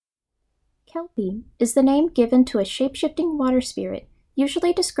Kelpie is the name given to a shape-shifting water spirit,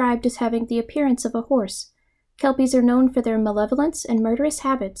 usually described as having the appearance of a horse. Kelpies are known for their malevolence and murderous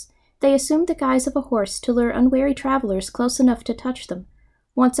habits. They assume the guise of a horse to lure unwary travelers close enough to touch them.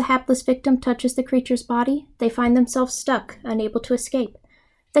 Once a hapless victim touches the creature's body, they find themselves stuck, unable to escape.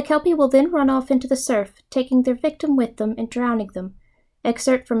 The Kelpie will then run off into the surf, taking their victim with them and drowning them.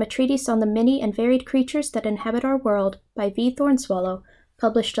 Excerpt from a treatise on the many and varied creatures that inhabit our world by V. Thornswallow,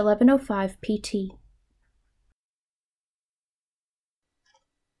 published 1105 PT.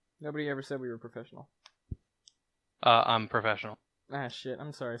 Nobody ever said we were professional. I'm professional. Ah, shit.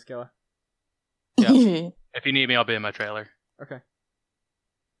 I'm sorry, Skella. Yeah. If you need me, I'll be in my trailer. Okay.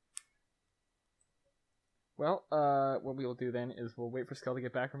 Well, what we will do then is we'll wait for Skell to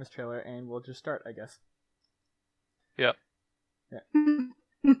get back from his trailer, and we'll just start, I guess. Yep. Yeah.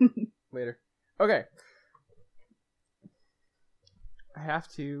 Later. Okay.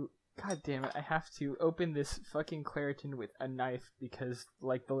 God damn it, I have to open this fucking Claritin with a knife because,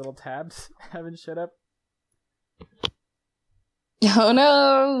 like, the little tabs haven't shut up. Oh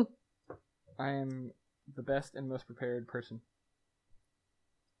no! I am the best and most prepared person.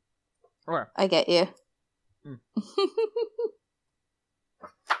 Okay. I get you. Mm.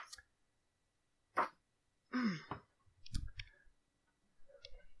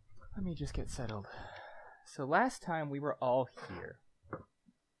 Let me just get settled. So last time we were all here,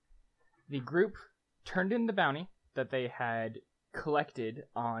 the group turned in the bounty that they had collected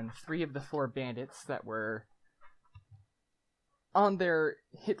on 3 of the 4 bandits that were on their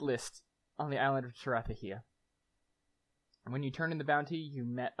hit list on the island of Tarathahia. When you turned in the bounty, you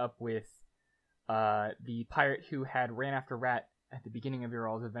met up with the pirate who had ran after Rat at the beginning of your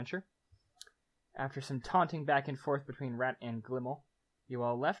all's adventure. After some taunting back and forth between Rat and Glimmel, you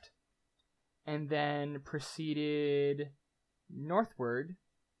all left, and then proceeded northward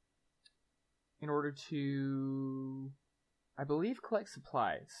in order to, I believe, collect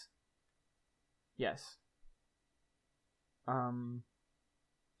supplies. Yes. And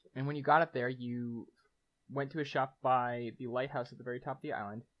when you got up there, you went to a shop by the lighthouse at the very top of the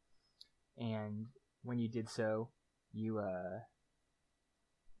island, and when you did so, you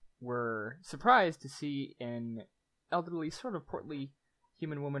were surprised to see an elderly, sort of portly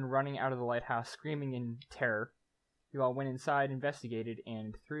human woman running out of the lighthouse, screaming in terror. You all went inside, investigated,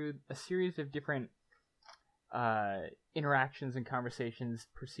 and through a series of different interactions and conversations,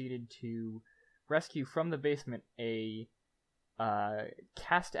 proceeded to rescue from the basement an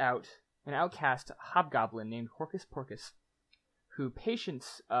outcast hobgoblin named Horcus Porcus, who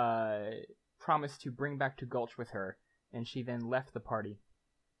Patience promised to bring back to Gulch with her, and she then left the party.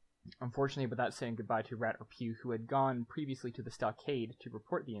 Unfortunately, without saying goodbye to Rat or Pew, who had gone previously to the stockade to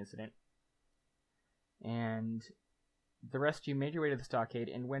report the incident. And the rest of you made your way to the stockade,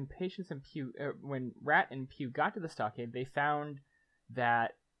 and when when Rat and Pew got to the stockade, they found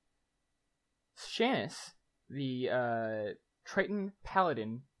that Shannis, the Triton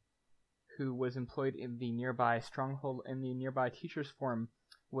Paladin, who was employed in the nearby stronghold, in the nearby teacher's forum,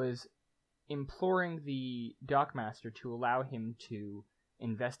 was imploring the dockmaster to allow him to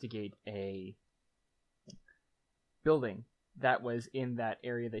investigate a building that was in that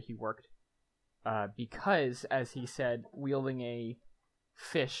area that he worked, because, as he said, wielding a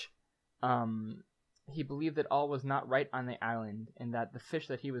fish, he believed that all was not right on the island, and that the fish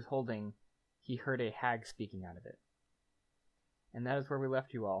that he was holding, he heard a hag speaking out of it. And that is where we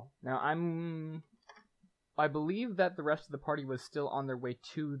left you all. Now, I believe that the rest of the party was still on their way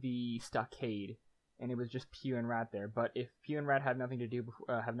to the stockade, and it was just Pew and Rat there. But if Pew and Rat have nothing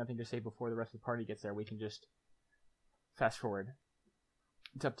to say before the rest of the party gets there, we can just fast forward.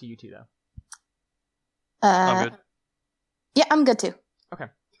 It's up to you two, though. I'm good. Yeah, I'm good too. Okay.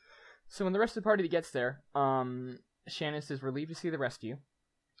 So when the rest of the party gets there, Shannis is relieved to see the rest of you.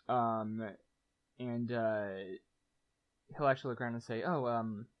 And he'll actually look around and say,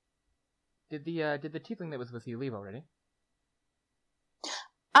 did the tiefling that was with you leave already?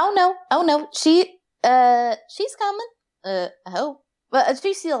 Oh no, she's coming. I hope, but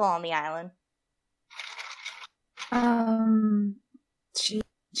she's still on the island.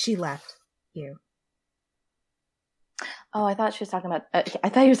 She left you. Oh, I thought she was talking about. I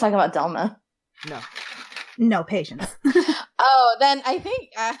thought he was talking about Delma. No, Patience. Oh, then I think,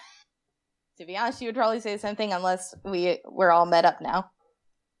 to be honest, you would probably say the same thing unless we're all met up now.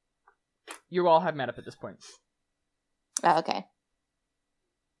 You all have met up at this point. Oh, okay.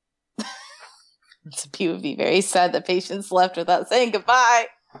 Pew would be very sad that Patience left without saying goodbye.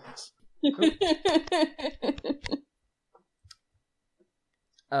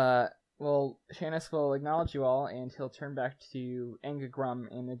 Well, Shannis will acknowledge you all, and he'll turn back to Engagrum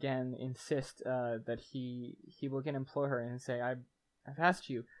and again insist that he will again implore her and say, I've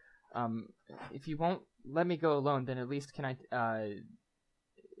asked you, if you won't let me go alone, then at least can I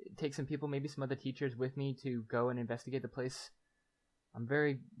take some people, maybe some other teachers with me to go and investigate the place? I'm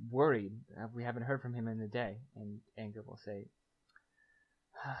very worried. We haven't heard from him in a day. And Anger will say,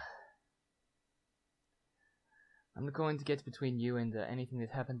 I'm not going to get between you and anything that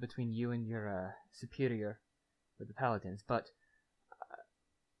happened between you and your superior with the Paladins, but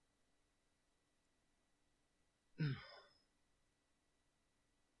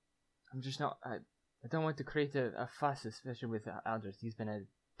I'm just not. I don't want to create a fuss, especially with Aldous. He's been a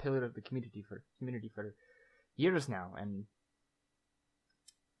pillar of the community for years now, and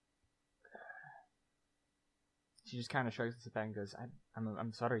she just kind of shrugs his back and goes,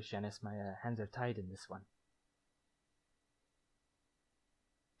 "I'm sorry, Shannis. My hands are tied in this one."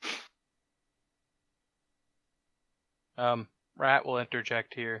 Rat will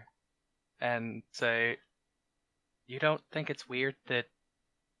interject here and say, "You don't think it's weird that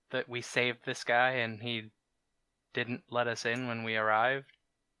we saved this guy and he didn't let us in when we arrived?"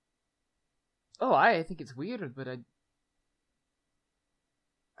 Oh, I think it's weird, but I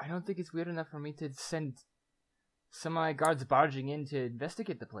don't think it's weird enough for me to send some of my guards barging in to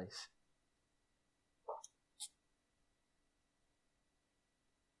investigate the place.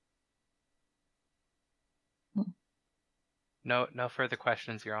 No further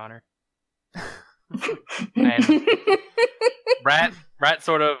questions, Your Honor. And Rat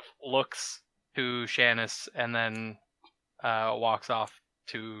sort of looks to Shannis and then walks off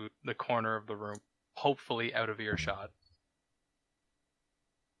to the corner of the room, hopefully out of earshot.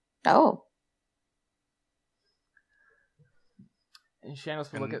 Oh. And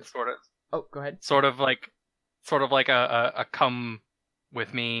Shannis will look at sort of. Oh, go ahead. Sort of like a come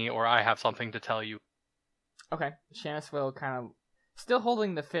with me, or I have something to tell you. Okay, Shannis will kind of, still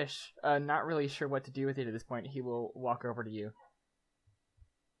holding the fish, not really sure what to do with it at this point. He will walk over to you.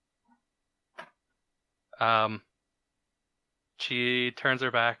 She turns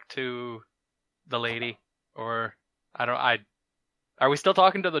her back to the lady, or are we still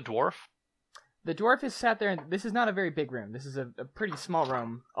talking to the dwarf? The dwarf is sat there, and this is not a very big room. This is a pretty small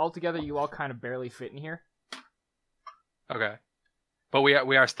room. Altogether, you all kind of barely fit in here. Okay, but we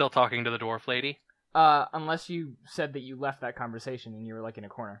are still talking to the dwarf lady. Unless you said that you left that conversation and you were like in a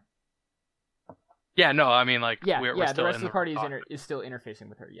corner. Yeah, no, I mean like we're still the rest of the party room. is still interfacing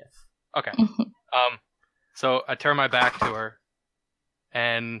with her. Yes. Okay. So I turn my back to her,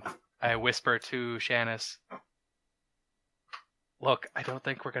 and I whisper to Shannis, "Look, I don't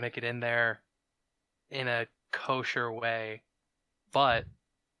think we're gonna get in there in a kosher way, but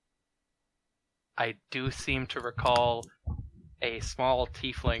I do seem to recall a small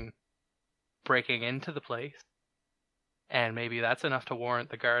tiefling breaking into the place, and maybe that's enough to warrant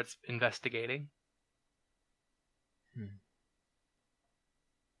the guards investigating."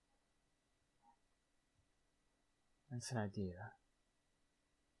 That's an idea.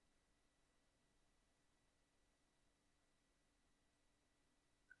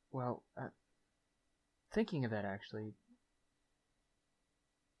 Well, thinking of that, actually,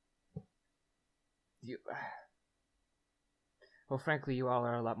 well, frankly, you all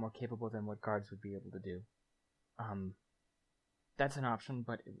are a lot more capable than what guards would be able to do. That's an option,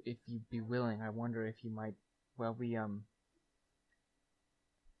 but if you'd be willing, I wonder if you might, well, we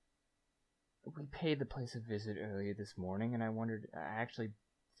paid the place a visit earlier this morning, and I wondered, actually,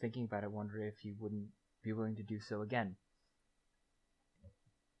 thinking about it, wonder if you wouldn't be willing to do so again.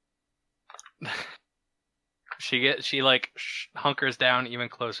 She hunkers down even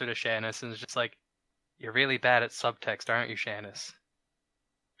closer to Shannis and is just like, "You're really bad at subtext, aren't you, Shannis?"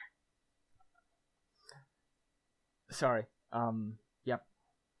 Sorry. Yep.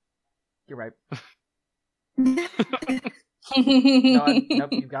 You're right. Nope,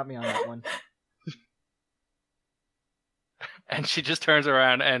 you got me on that one. And she just turns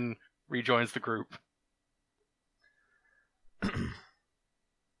around and rejoins the group.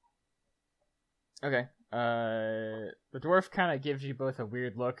 Okay. The dwarf kind of gives you both a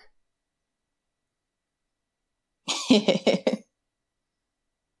weird look.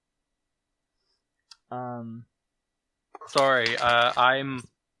 Sorry, I'm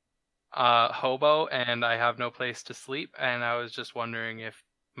hobo and I have no place to sleep, and I was just wondering if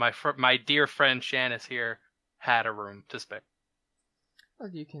my dear friend Shannis here had a room to spare. Well,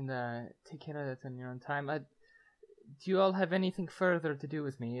 you can take care of that on your own time. Do you all have anything further to do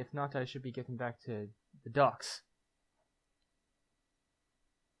with me? If not, I should be getting back to the docks.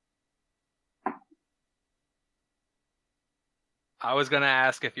 I was gonna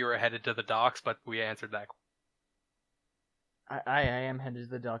ask if you were headed to the docks, but we answered that. I am headed to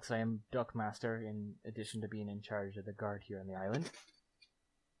the docks. I am dockmaster, in addition to being in charge of the guard here on the island.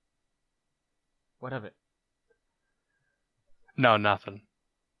 What of it? No, nothing.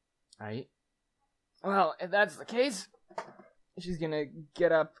 Alright. Well, if that's the case, she's gonna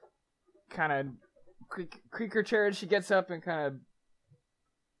get up, kind of creak her chair as she gets up, and kind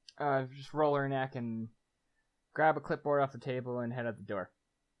of just roll her neck and grab a clipboard off the table and head out the door.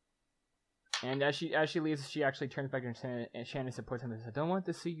 And as she leaves, she actually turns back to Shannon and Shannon supports him and says, "I don't want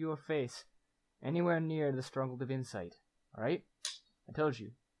to see your face anywhere near the stronghold of insight. Alright? I told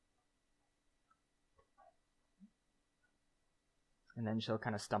you." And then she'll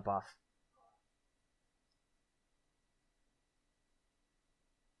kind of stump off.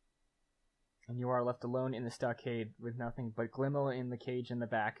 And you are left alone in the stockade with nothing but Glimmel in the cage in the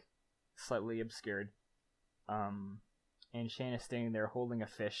back, slightly obscured. And Shannon is standing there holding a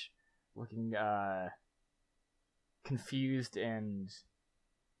fish, looking confused and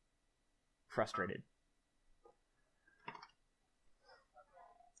frustrated.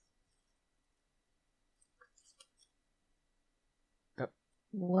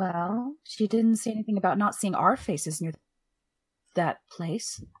 Well, she didn't say anything about not seeing our faces near that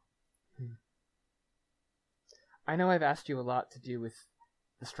place. I know I've asked you a lot to do with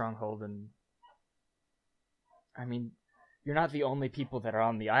the stronghold, and I mean, you're not the only people that are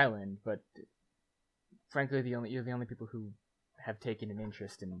on the island, but frankly, you're the only people who have taken an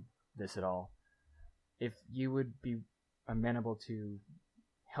interest in this at all. If you would be amenable to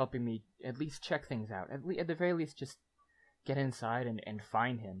helping me at least check things out, at the very least just get inside and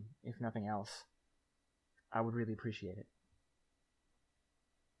find him, if nothing else, I would really appreciate it.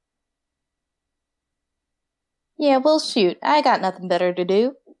 Yeah, well, shoot. I got nothing better to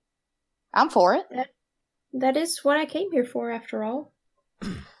do. I'm for it. That is what I came here for, after all.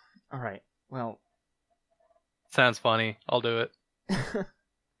 Alright, well... Sounds funny. I'll do it.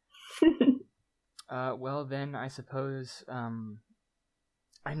 Well then, I suppose, I'm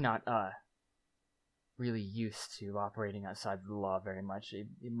not, really used to operating outside of the law very much. It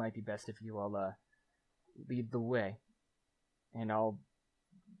might be best if you all, lead the way. And I'll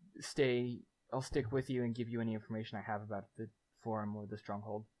stick with you and give you any information I have about the forum or the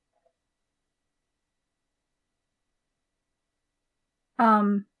stronghold.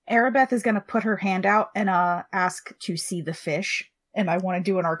 Arabeth is going to put her hand out and ask to see the fish. And I want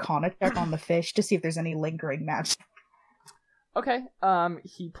to do an Arcana check on the fish to see if there's any lingering magic. Okay.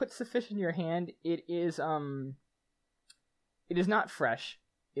 He puts the fish in your hand. It is not fresh.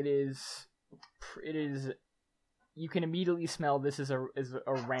 It is. You can immediately smell this is a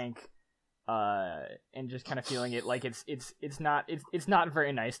rank, and just kind of feeling it like it's not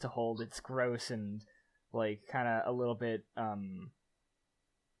very nice to hold. It's gross and like kind of a little bit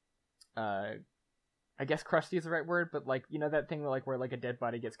I guess crusty is the right word, but like, you know that thing like where like a dead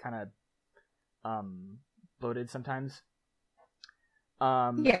body gets kind of bloated sometimes.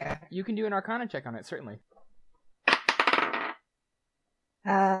 Yeah. You can do an Arcana check on it, certainly.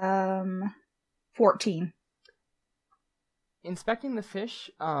 14. Inspecting the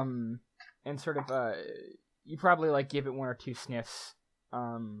fish, and sort of you probably like give it one or two sniffs,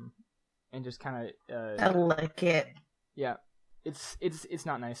 and just kind of I like it. Yeah, it's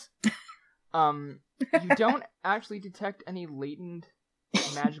not nice. You don't actually detect any latent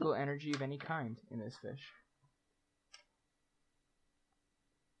magical energy of any kind in this fish.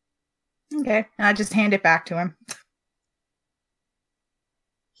 Okay, and I just hand it back to him.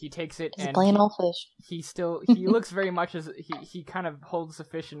 He takes it Just and plain old fish. He looks very much as he kind of holds the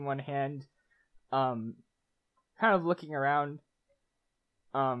fish in one hand, kind of looking around,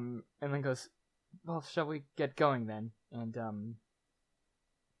 and then goes, "Well, shall we get going then?" And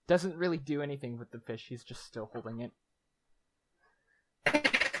doesn't really do anything with the fish. He's just still holding it.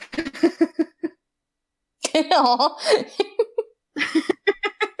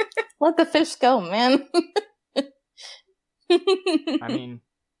 Let the fish go, man. I mean,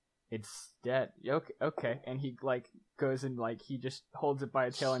 it's dead. Okay. And he like goes and like he just holds it by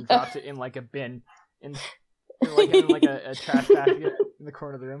a tail and drops it in like a bin in like a trash basket in the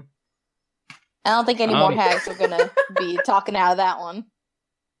corner of the room. I don't think any more hags are gonna be talking out of that one.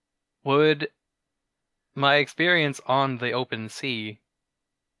 Would my experience on the open sea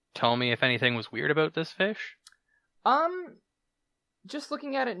tell me if anything was weird about this fish? Just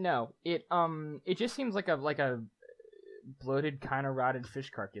looking at it, no. It just seems like a bloated, kind of rotted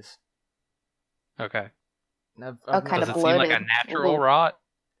fish carcass. Okay. Kind Does of it seem like a natural Ooh. rot?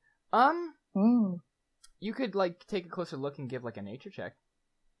 You could like take a closer look and give like a nature check.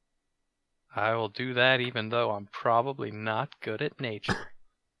 I will do that even though I'm probably not good at nature.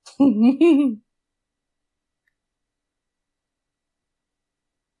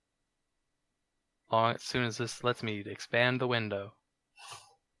 As soon as this lets me expand the window.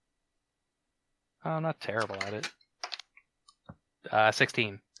 Oh, I'm not terrible at it.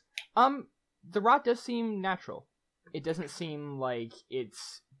 16. The rot does seem natural. It doesn't seem like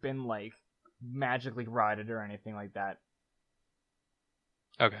it's been, like, magically rotted or anything like that.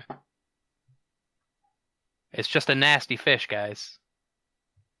 Okay. It's just a nasty fish, guys.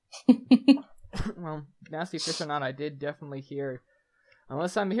 Well, nasty fish or not, I did definitely hear,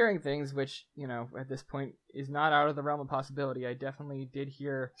 unless I'm hearing things, which, you know, at this point is not out of the realm of possibility, I definitely did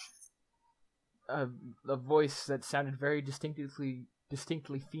hear a voice that sounded very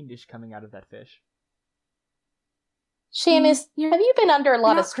distinctly fiendish coming out of that fish. Seamus, have you been under a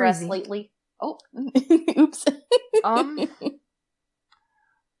lot of stress crazy. lately? Oh, oops.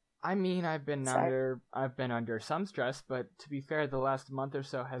 I mean, I've been Sorry. under some stress, but to be fair, the last month or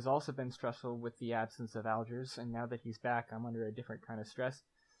so has also been stressful with the absence of Algiers, and now that he's back, I'm under a different kind of stress.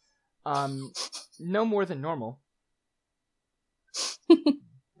 No more than normal.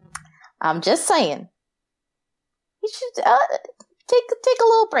 I'm just saying. You should take a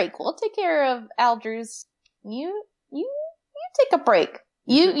little break. We'll take care of Aldrews. You take a break.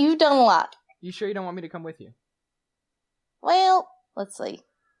 You've done a lot. You sure you don't want me to come with you? Well, let's see.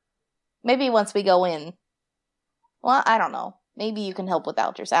 Maybe once we go in. Well, I don't know. Maybe you can help with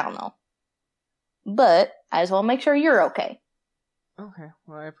Aldrews. I don't know. But I just want to make sure you're okay. Okay,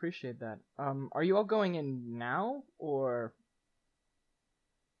 well, I appreciate that. Are you all going in now, or...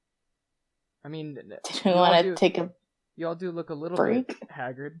 I mean... Do you want to take a You all do look a little break? bit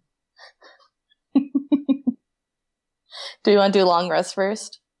haggard. Do you want to do a long rest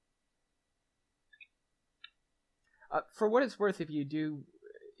first? For what it's worth, if you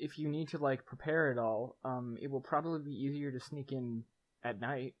need to, like, prepare it all, it will probably be easier to sneak in at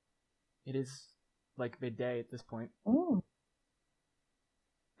night. It is, like, midday at this point. Oh.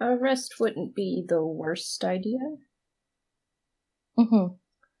 A rest wouldn't be the worst idea.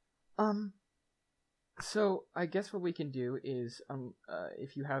 Mm-hmm. So, I guess what we can do is,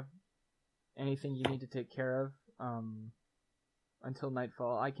 if you have anything you need to take care of, until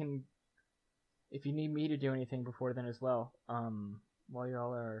nightfall, I can, if you need me to do anything before then as well, while you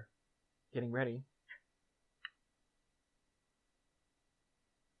all are getting ready.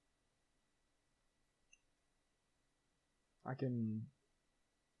 I can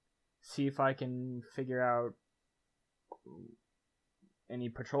see if I can figure out any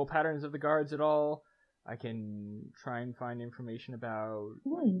patrol patterns of the guards at all. I can try and find information about,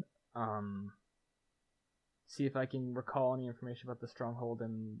 see if I can recall any information about the stronghold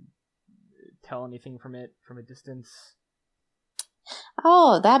and tell anything from it from a distance.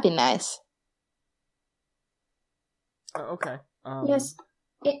 Oh, that'd be nice. Okay. Yes.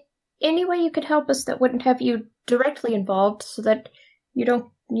 Any way you could help us that wouldn't have you directly involved so that you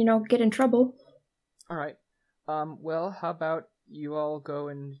don't, get in trouble. Alright. Well, how about you all go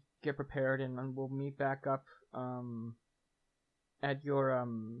and get prepared and we'll meet back up, at your,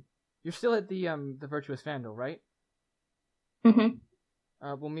 you're still at the Virtuous Vandal, right? Mm-hmm.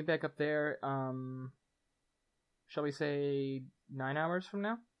 We'll meet back up there, shall we say 9 hours from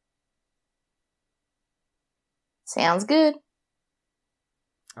now? Sounds good.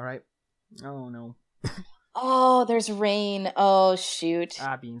 Alright. Oh, no. Oh, there's rain. Oh, shoot.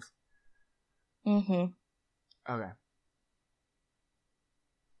 Beans. Mm-hmm. Okay.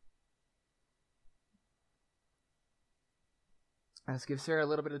 Let's give Sarah a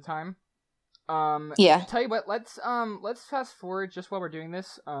little bit of time. Yeah. Tell you what, let's fast forward just while we're doing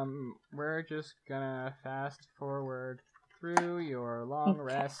this. We're just gonna fast forward through your long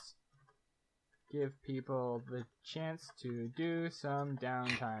rest. Give people the chance to do some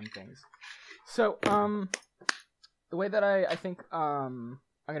downtime things. So, the way that I think I'm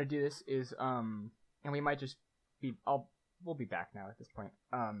gonna do this is and we might just be we'll be back now at this point.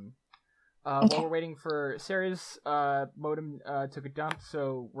 While we're waiting for Sarah's modem took a dump,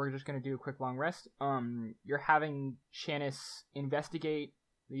 so we're just gonna do a quick long rest. You're having Shannis investigate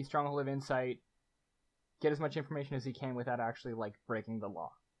the Stronghold of Insight, get as much information as he can without actually like breaking the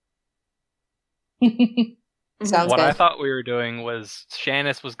law. Sounds What good. I thought we were doing was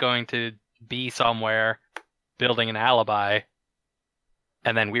Shannis was going to be somewhere building an alibi,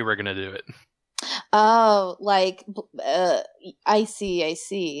 and then we were going to do it. Oh, like, I see.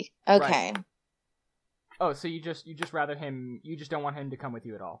 Okay. Right. Oh, so you just rather him, you just don't want him to come with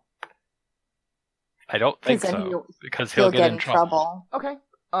you at all. I don't think 'Cause then so, because he'll get in trouble. Okay.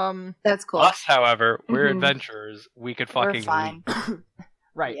 That's cool. Us, however, we're Mhm. adventurers. We could We're fucking fine. leave.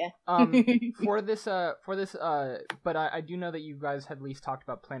 Right. Yeah. For this, but I do know that you guys had at least talked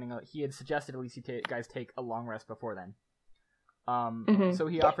about planning. He had suggested at least you guys take a long rest before then. So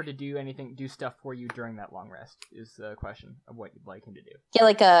he offered to do stuff for you during that long rest. Is the question of what you'd like him to do? Yeah,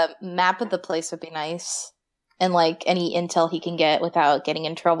 like a map of the place would be nice, and like any intel he can get without getting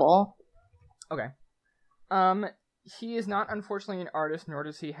in trouble. Okay. He is not, unfortunately, an artist, nor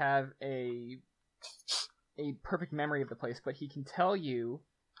does he have a perfect memory of the place, but he can tell you,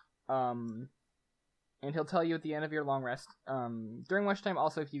 and he'll tell you at the end of your long rest. During lunchtime,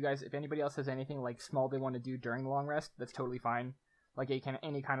 also, if anybody else has anything like small they want to do during the long rest, that's totally fine. Like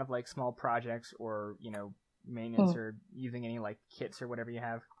any kind of like small projects or maintenance or using any like kits or whatever you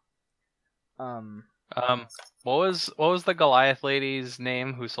have. What was the Goliath lady's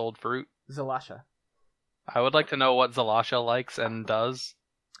name who sold fruit? Zalasha. I would like to know what Zalasha likes and does.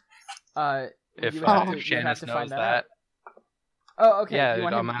 If Shannis knows that. Oh, okay. Yeah, you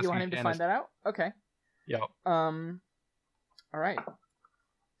want him Shannis. to find that out? Okay. Yep. All right.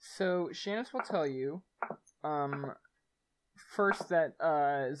 So Shannis will tell you, first that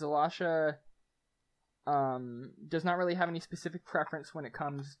Zalasha does not really have any specific preference when it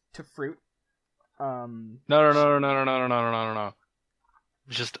comes to fruit. No.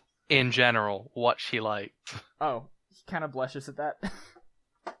 Just in general, what she likes. Oh, he kind of blushes at that.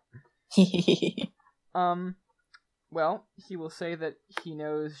 Well, he will say that he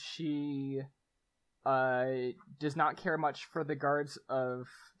knows she does not care much for the guards of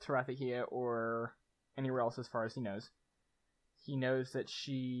Tarathahia or anywhere else as far as he knows. He knows that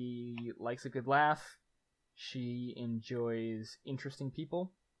she likes a good laugh. She enjoys interesting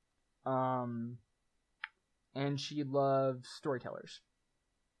people. And she loves storytellers.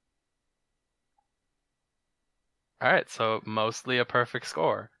 Alright, so mostly a perfect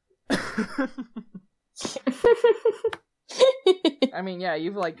score. I mean, yeah,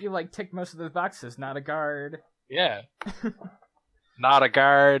 you've ticked most of those boxes. Not a guard. Yeah. Not a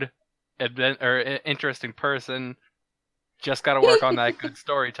guard. Interesting person. Just gotta work on that good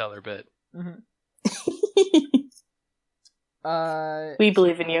storyteller bit. Mm-hmm. We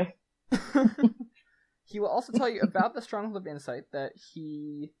believe in you. He will also tell you about the Stronghold of Insight, that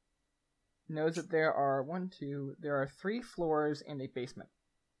he knows that there are 3 floors and a basement.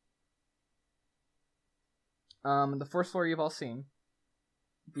 The first floor you've all seen.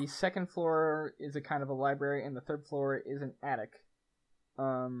 The second floor is a kind of a library, and the third floor is an attic.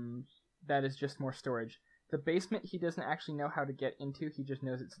 That is just more storage. The basement he doesn't actually know how to get into, he just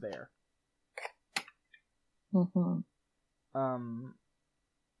knows it's there. Mm-hmm.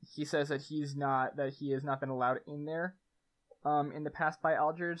 He says that he has not been allowed in there in the past by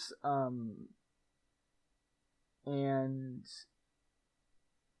Algiers, and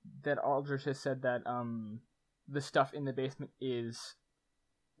that Algiers has said that the stuff in the basement is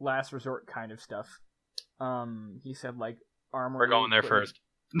last resort kind of stuff. He said like armor. We're going there first.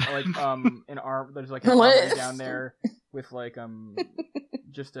 Like an arm. There's like an armory down there with like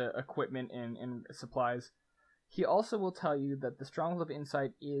just equipment and supplies. He also will tell you that the Stronghold of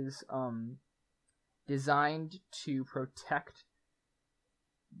Insight is designed to protect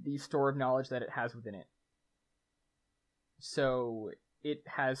the store of knowledge that it has within it. So it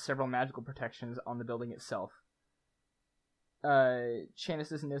has several magical protections on the building itself. Shannis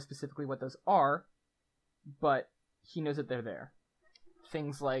doesn't know specifically what those are, but he knows that they're there.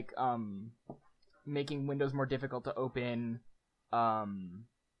 Things like making windows more difficult to open.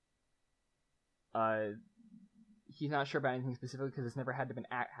 He's not sure about anything specifically because it's never had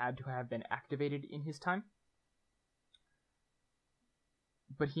to have been activated in his time.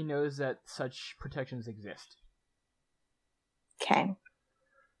 But he knows that such protections exist. Okay.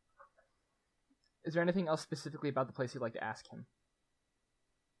 Is there anything else specifically about the place you'd like to ask him?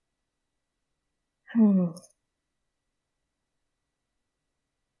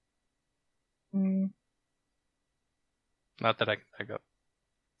 Not that I can think of.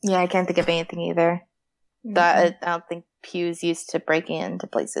 Yeah, I can't think of anything either. I don't think Pew's used to breaking into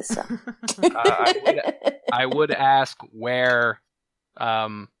places. So. I would ask where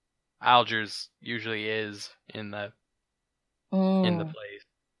Algiers usually is in the place.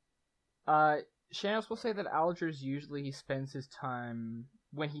 Shannos will say that Algiers usually spends his time,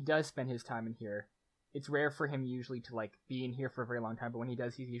 when he does spend his time in here, it's rare for him usually to like be in here for a very long time, but when he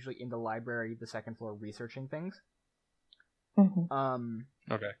does, he's usually in the library, the second floor, researching things. Mm-hmm.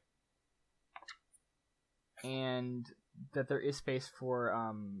 Okay. And that there is space for,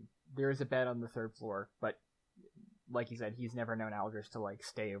 there is a bed on the third floor, but like he said, he's never known Algiers to like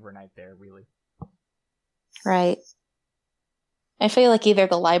stay overnight there, really. Right. I feel like either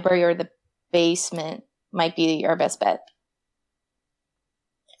the library or the basement might be our best bet.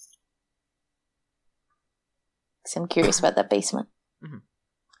 Because I'm curious about that basement.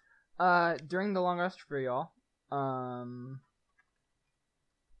 During the long rest for y'all,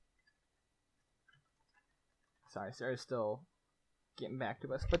 sorry, Sarah's still getting back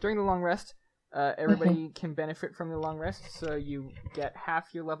to us. But during the long rest, everybody can benefit from the long rest, so you get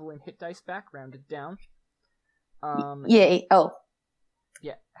half your level in hit dice back, rounded down. Yay! Oh,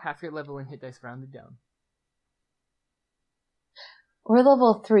 yeah, half your level in hit dice rounded down. we're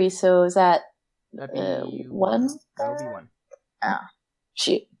level 3, so is that That'd be 1? That would be 1. Oh,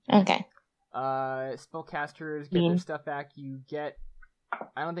 shoot. Okay. Spellcasters get their stuff back. You get...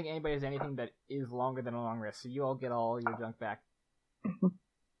 I don't think anybody has anything that is longer than a long rest, so you all get all your junk back.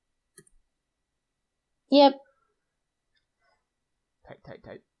 Yep.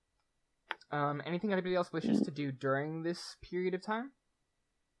 Tight. Anything anybody else wishes to do during this period of time?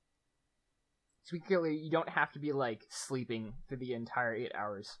 So clearly, you don't have to be, like, sleeping for the entire 8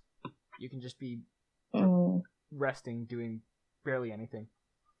 hours. You can just be resting, doing barely anything.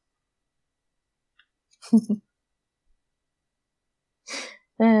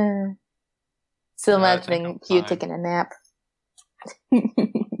 Still imagining you taking a nap.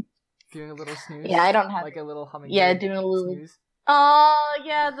 Doing a little snooze? Yeah, I don't have... Like a little hummingbird doing a little... snooze? Oh,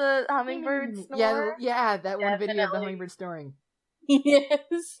 yeah, the hummingbird snore. Yeah, that one video of the hummingbird snoring.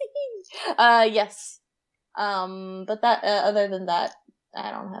 Yes. Yes. But that, other than that,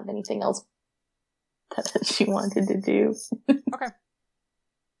 I don't have anything else that she wanted to do. Okay.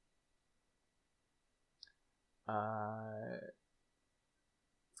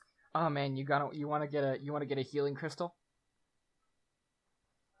 Oh man, you want to get a healing crystal?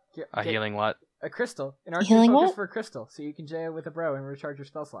 A healing what? A crystal. An arcane Healing focus what? for a crystal, so you can JO with a bro and recharge your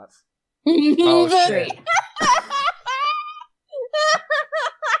spell slots. Oh shit.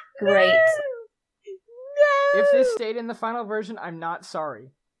 Great. If this stayed in the final version, I'm not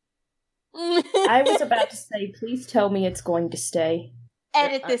sorry. I was about to say, please tell me it's going to stay.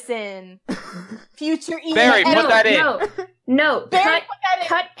 Edit this in. Future email. Barry, put that in. No, Barry,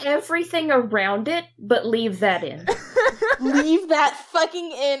 cut everything around it, but leave that in. Leave that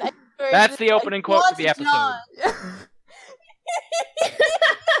fucking in. That's the opening quote for the episode.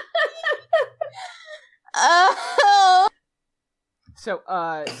 So,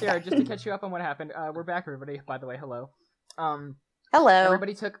 Sarah, just to catch you up on what happened, we're back, everybody. By the way, hello. Hello.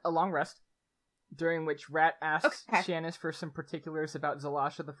 Everybody took a long rest, during which Rat asks Shannis for some particulars about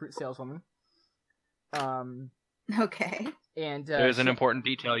Zalasha, the fruit saleswoman. Okay. And there's an important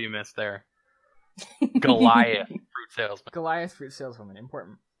detail you missed there. Goliath, fruit salesman. Goliath, fruit saleswoman,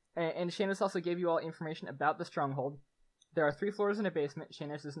 important. And Shannis also gave you all information about the stronghold. There are 3 floors in a basement.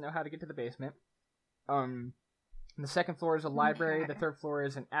 Shannis doesn't know how to get to the basement. The second floor is a library. The third floor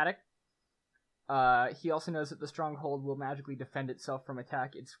is an attic. He also knows that the stronghold will magically defend itself from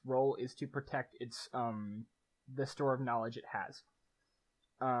attack. Its role is to protect its the store of knowledge it has.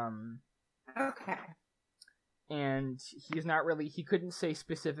 Okay. And he couldn't say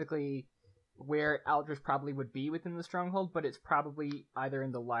specifically where Aldrich probably would be within the stronghold, but it's probably either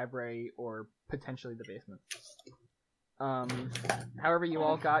in the library or potentially the basement. However, you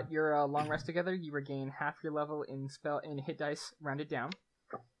all got your long rest together. You regain half your level in hit dice, rounded down.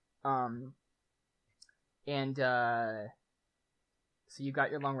 So you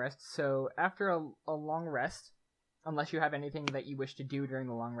got your long rest. So after a long rest, unless you have anything that you wish to do during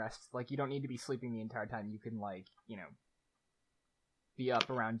the long rest, like you don't need to be sleeping the entire time. You can be up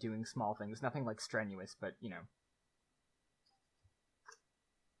around doing small things. Nothing like strenuous, but your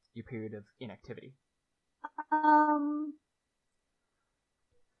period of inactivity.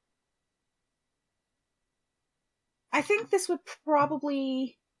 I think this would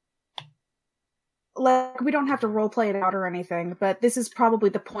probably, we don't have to roleplay it out or anything, but this is probably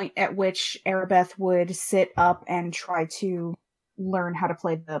the point at which Arabeth would sit up and try to learn how to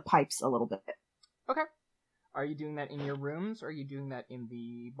play the pipes a little bit. Okay. Are you doing that in your rooms, or are you doing that in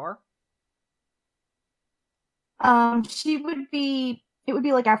the bar? It would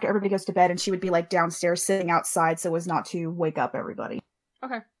be like after everybody goes to bed, and she would be like downstairs sitting outside so as not to wake up everybody.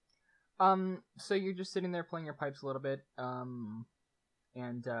 Okay. So you're just sitting there playing your pipes a little bit,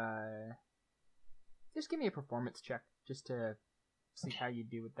 and just give me a performance check, just to see how you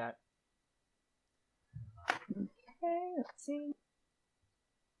do with that. Okay, let's see.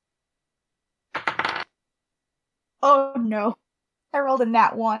 Oh no. I rolled a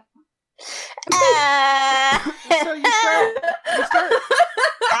nat 1. So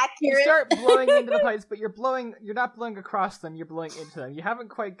you start blowing into the pipes, but you're not blowing across them, you're blowing into them. You haven't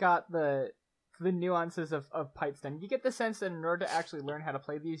quite got the nuances of pipes done. You get the sense that in order to actually learn how to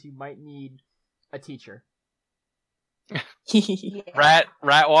play these, you might need a teacher. Rat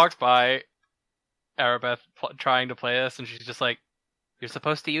walks by Arabeth trying to play this, and she's just like, "You're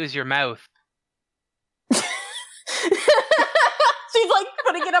supposed to use your mouth." She's like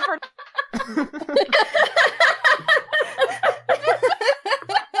putting it up her.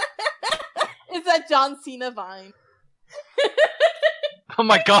 It's that John Cena vine. Oh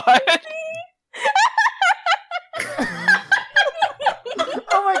my god!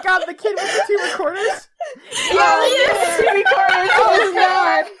 Oh my god, the kid with the 2 recorders? Yes! 2 recorders! Oh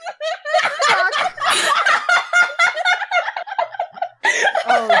god!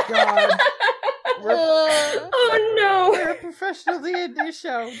 Oh god. Oh no! We're a professional D&D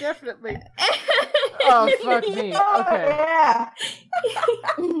show, definitely. Oh, fuck me. Okay. Yeah.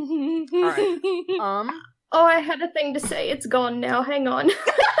 Alright. Oh, I had a thing to say. It's gone now. Hang on.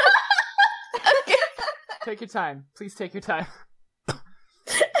 Take your time. Please take your time.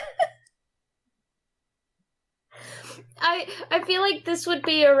 I feel like this would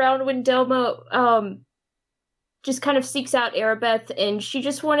be around when Delma just kind of seeks out Arabeth, and she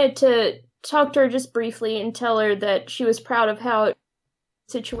just wanted to talk to her just briefly and tell her that she was proud of how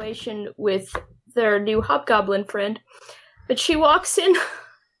situation with their new hobgoblin friend. But she walks in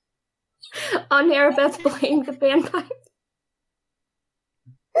on Arabeth playing the bagpipe.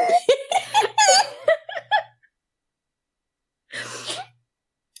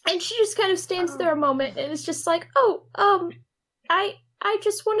 And she just kind of stands there a moment and is just like, I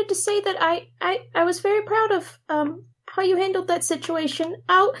just wanted to say that I was very proud of how you handled that situation.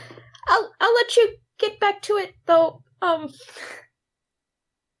 I'll let you get back to it though.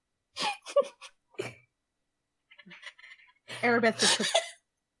 Arabeth just puts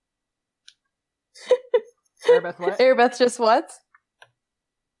Arabeth, what? Arabeth just what?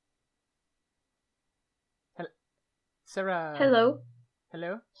 Sarah. Hello.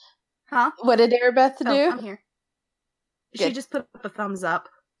 Hello? Huh? What did Arabeth do? Oh, I'm here. She Good. just put up a thumbs up.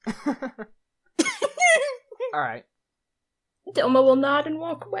 Alright. Delma will nod and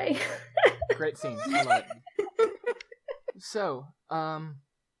walk away. Great scene. I love it. So,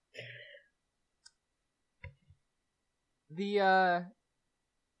 the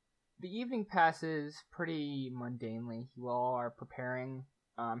evening passes pretty mundanely. You all are preparing,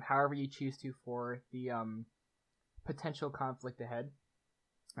 however you choose to, for the, potential conflict ahead,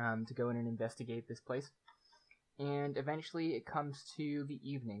 to go in and investigate this place. And eventually it comes to the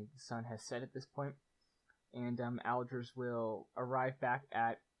evening. The sun has set at this point, and, Alders will arrive back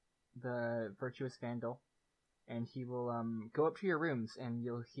at the Virtuous Vandal, and he will, go up to your rooms, and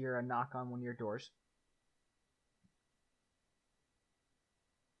you'll hear a knock on one of your doors.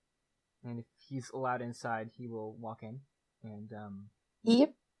 And if he's allowed inside, he will walk in, and,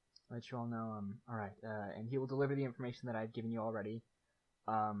 Yep. let you all know, alright, and he will deliver the information that I've given you already.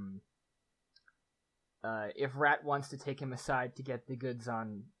 If Rat wants to take him aside to get the goods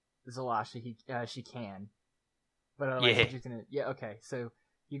on Zalasha, she can. But otherwise, Yeah. he's just gonna... Yeah, okay, so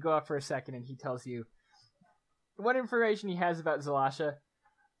you go up for a second, and he tells you what information he has about Zalasha.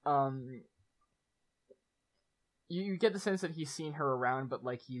 You get the sense that he's seen her around, but,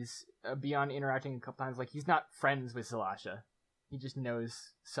 like, he's, beyond interacting a couple times, like, he's not friends with Zalasha. He just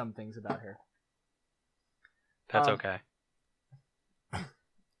knows some things about her. That's okay.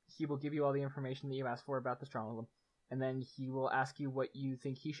 He will give you all the information that you asked for about the Stronghold, and then he will ask you what you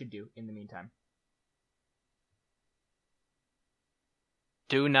think he should do in the meantime.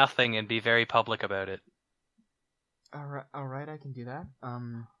 Do nothing and be very public about it. Alright, I can do that.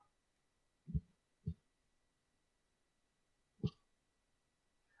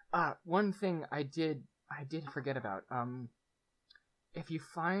 One thing I did forget about. If you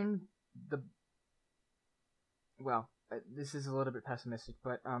find the... Well, this is a little bit pessimistic,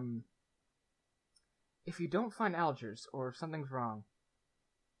 but, if you don't find Algiers, or if something's wrong,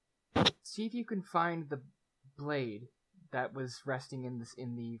 see if you can find the blade that was resting in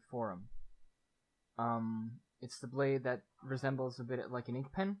the forum. It's the blade that resembles a bit like an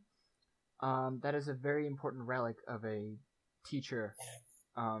ink pen. That is a very important relic of a teacher.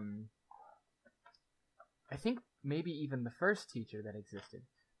 I think maybe even the first teacher that existed,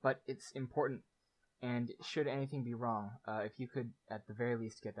 but it's important, and should anything be wrong, if you could at the very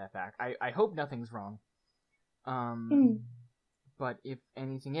least get that back. I hope nothing's wrong, but if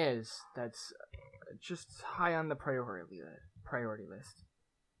anything is, that's just high on the priority list.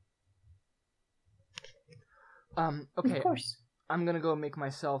 Okay, Of course. I'm gonna go make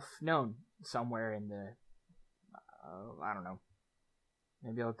myself known somewhere in the, I don't know,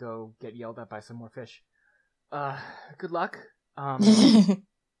 maybe I'll go get yelled at by some more fish. Good luck. And,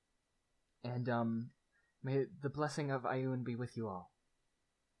 may the blessing of Ayun be with you all.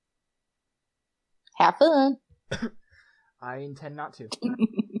 Have fun. I intend not to.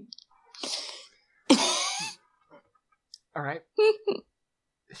 All right.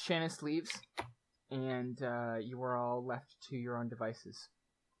 Shannis leaves, and you are all left to your own devices.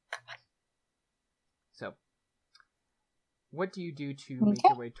 So, what do you do to make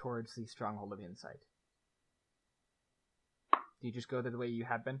your way towards the Stronghold of Insight? Do you just go the way you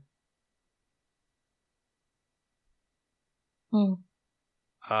have been? If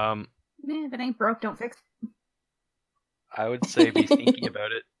it ain't broke, don't fix it. I would say be sneaky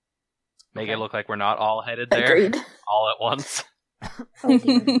about it. Make it look like we're not all headed there. Agreed. All at once.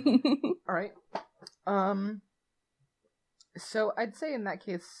 Alright. So I'd say in that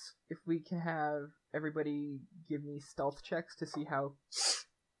case, if we can have everybody give me stealth checks to see how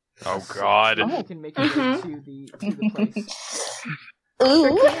Oh god. you can make it to the place.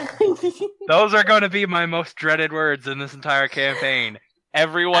 Ooh. Those are going to be my most dreaded words in this entire campaign.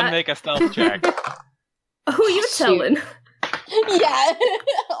 Everyone make a stealth check. Who you telling? Yeah.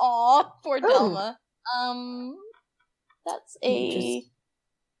 Aw, poor Delma. That's a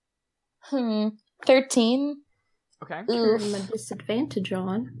 13. Okay. Turn my disadvantage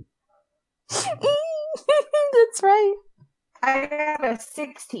on. That's right. I have a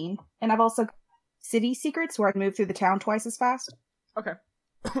 16, and I've also got city secrets where I can move through the town twice as fast. Okay.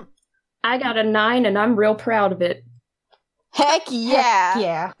 I got a 9, and I'm real proud of it. Heck yeah.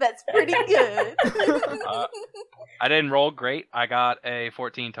 Yeah. That's pretty good. I didn't roll great. I got a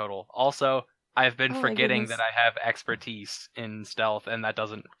 14 total. Also, I've been Oh my forgetting goodness. that I have expertise in stealth, and that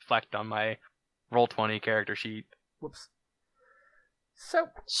doesn't reflect on my Roll20 character sheet. Whoops. So,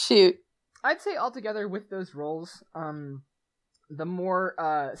 Shoot. I'd say altogether with those rolls, the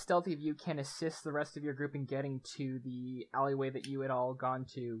more stealthy of you can assist the rest of your group in getting to the alleyway that you had all gone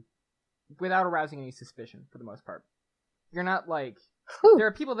to without arousing any suspicion, for the most part. You're not, like... Whew. There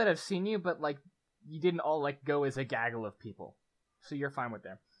are people that have seen you, but, like, you didn't all, like, go as a gaggle of people. So you're fine with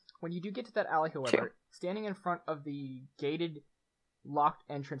them. When you do get to that alley, however, Sure. standing in front of the gated, locked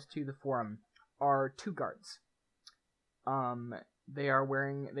entrance to the forum are 2 guards. They are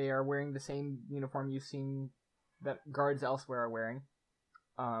wearing the same uniform you've seen that guards elsewhere are wearing.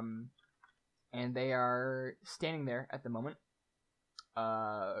 And they are standing there at the moment,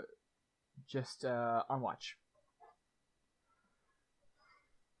 just on watch.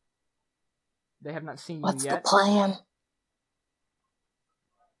 They have not seen you What's yet. the plan?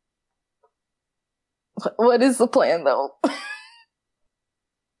 What is the plan, though?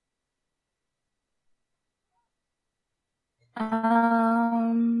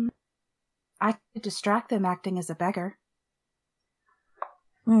 I could distract them acting as a beggar.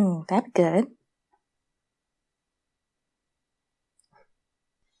 That's good.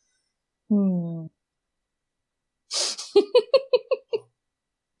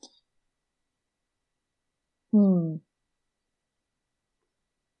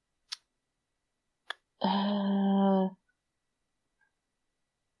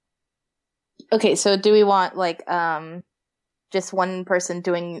 Okay, so do we want like just one person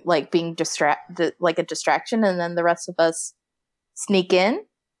doing like being like a distraction, and then the rest of us sneak in?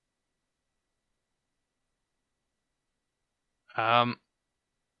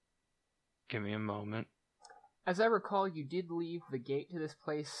 Give me a moment. As I recall, you did leave the gate to this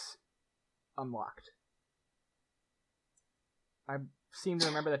place unlocked. I seem to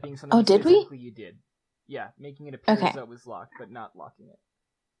remember that being something did we? specifically you did. Yeah, making it appear Okay. as though it was locked, but not locking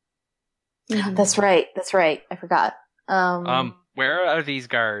it. That's right. I forgot. Where are these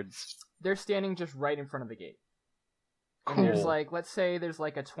guards? They're standing just right in front of the gate. Cool. And there's like, let's say there's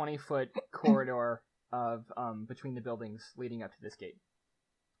like a 20-foot corridor of between the buildings leading up to this gate.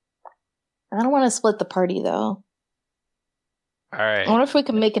 I don't want to split the party though. Alright. I wonder if we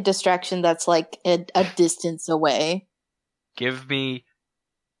can make a distraction that's like a distance away. Give me,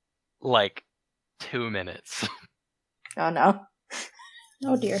 like, 2 minutes. Oh no.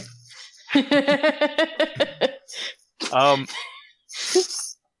 Oh dear. What's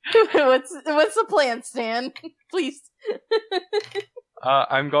the plan, Stan? Please.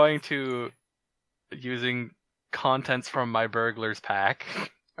 I'm going to, using contents from my burglar's pack,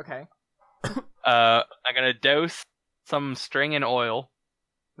 Okay. I'm gonna douse some string in oil,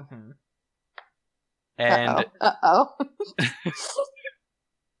 Mm-hmm. and Uh-oh.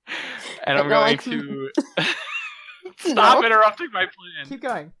 and I'm Go going on. to stop No. interrupting my plan. Keep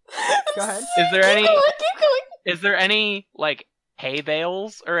going. Go ahead. Is there any? Keep going. Is there any like hay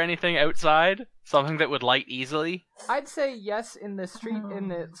bales or anything outside? Something that would light easily? I'd say yes in the street.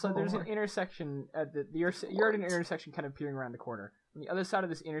 So there's an intersection at you're at an intersection, kind of peering around the corner. On the other side of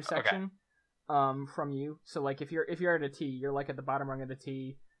this intersection, from you. So like if you're at a T, you're like at the bottom rung of the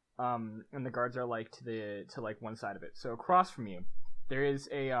T, and the guards are like to like one side of it. So across from you, there is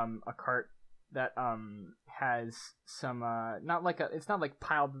a cart that has some not like it's not like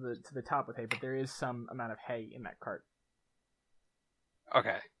piled to the top with hay, but there is some amount of hay in that cart.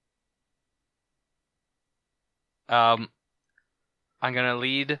 Okay. I'm gonna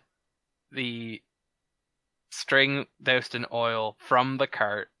lead the string doused in oil from the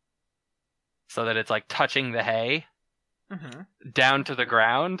cart so that it's like touching the hay down to the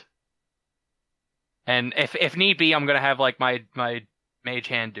ground. And if need be, I'm gonna have like my mage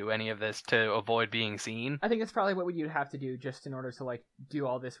hand do any of this to avoid being seen. I think that's probably what you'd have to do just in order to like do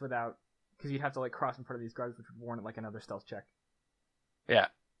all this without, because you'd have to like cross in front of these guards, which would warrant like another stealth check. Yeah.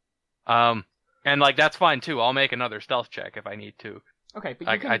 And like that's fine too. I'll make another stealth check if I need to. Okay, but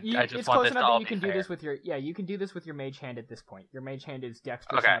I just it's want close this enough to all that you be can do fair. this with your you can do this with your mage hand at this point. Your mage hand is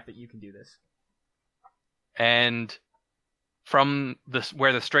dexterous Okay. enough that you can do this. And from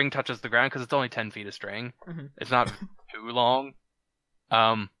where the string touches the ground, because it's only 10 feet of string, it's not too long.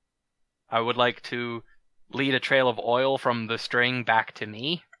 I would like to lead a trail of oil from the string back to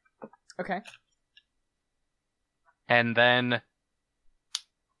me, Okay. and then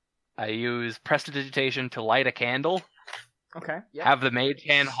I use prestidigitation to light a candle. Okay. Yeah. Have the mage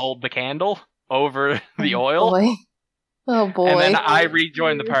hand hold the candle over the oil, Boy. Oh boy. and then I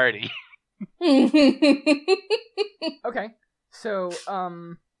rejoin the party. Okay. So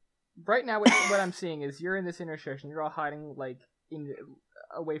right now what I'm seeing is you're in this intersection. You're all hiding like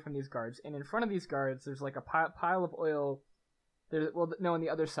away from these guards, and in front of these guards there's like a pile of oil. On the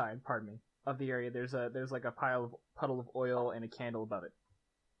other side, pardon me, of the area there's like a puddle of oil and a candle above it.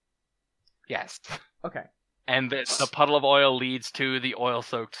 Yes. Okay. And the puddle of oil leads to the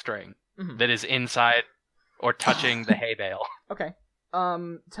oil-soaked string that is inside or touching the hay bale. Okay.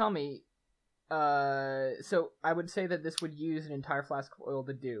 Tell me. So I would say that this would use an entire flask of oil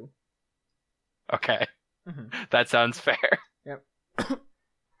to do. Okay. That sounds fair. Yep.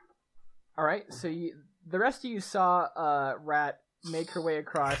 All right. So the rest of you saw Rat make her way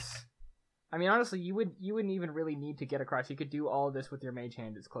across. I mean, honestly, you wouldn't even really need to get across. You could do all of this with your mage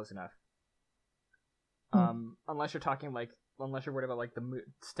hand. It's close enough. Unless you're worried about like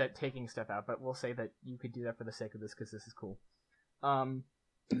taking stuff out, but we'll say that you could do that for the sake of this because this is cool.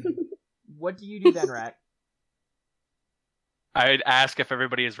 What do you do then, Rat? I'd ask if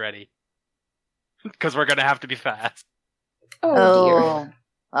everybody is ready. Because we're going to have to be fast. Oh dear.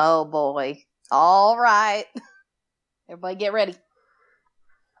 Oh boy. All right. Everybody get ready.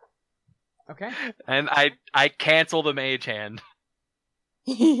 Okay. And I cancel the mage hand.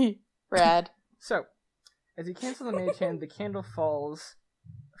 Rad. So, as you cancel the mage hand, the candle falls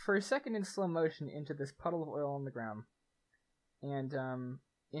for a second in slow motion into this puddle of oil on the ground. And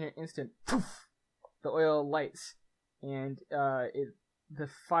in an instant, poof, the oil lights, and the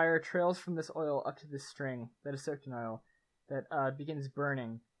fire trails from this oil up to this string that is soaked in oil that begins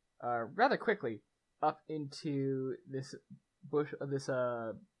burning rather quickly up into this bush of this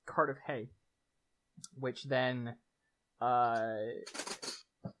cart of hay, which then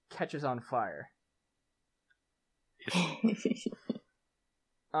catches on fire.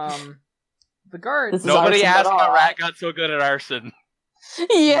 The guards. Nobody asked how Rat got so good at arson.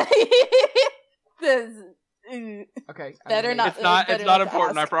 Yeah. Okay. Better not. It's not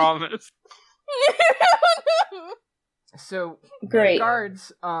important, I promise. So Great. the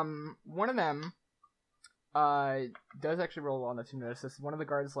guards, one of them does actually roll well enough to notice this. One of the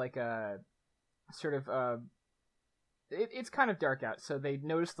guards sort of it's kind of dark out, so they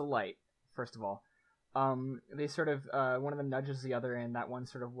notice the light first of all. They sort of one of them nudges the other, and that one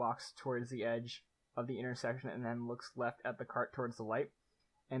sort of walks towards the edge of the intersection and then looks left at the cart towards the light,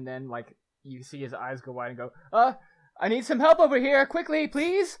 and then like you see his eyes go wide and go, I need some help over here, quickly,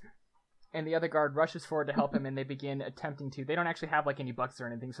 please. And the other guard rushes forward to help him, and they begin attempting to. They don't actually have like any buckets or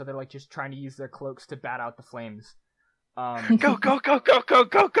anything, so they're like just trying to use their cloaks to bat out the flames. Go, go, go, go, go,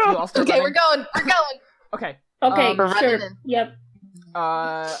 go, You go! all start Okay, running? we're going. Okay. Okay, We're sure. running. Yep.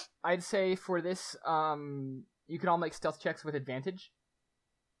 I'd say for this, you can all make stealth checks with advantage.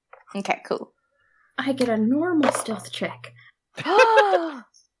 Okay, cool. I get a normal stealth check.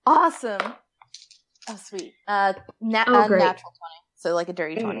 Awesome. Oh, sweet. Great. Natural 20. So like a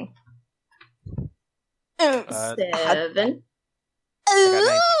dirty 20. 7.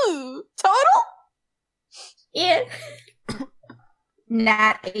 Ooh, total? Yeah.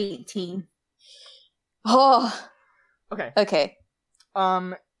 Nat 18. Oh. Okay. Okay.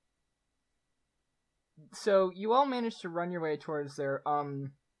 So you all managed to run your way towards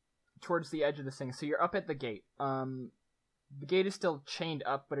towards the edge of this thing. So you're up at the gate. The gate is still chained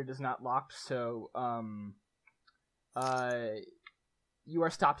up, but it is not locked. So you are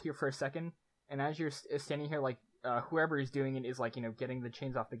stopped here for a second, and as you're standing here, like whoever is doing it is like, getting the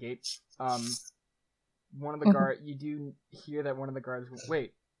chains off the gate. One of the guard, you do hear that one of the guards.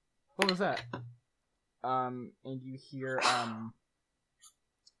 Wait, what was that? And you hear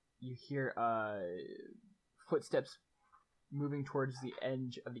footsteps moving towards the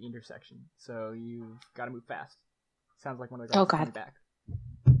edge of the intersection. So you've got to move fast. Sounds like one of the guards is coming back.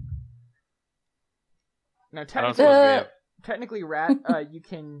 Now, technically, Rat, you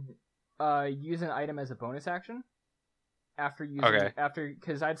can use an item as a bonus action after using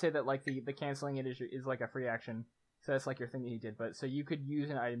because I'd say that like the canceling it is like a free action, so that's like your thing that you did. But so you could use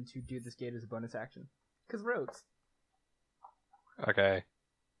an item to do this gate as a bonus action because roads. Okay.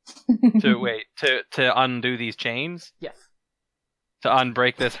 To undo these chains? Yes. To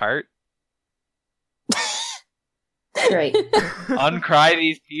unbreak this heart? Great. Uncry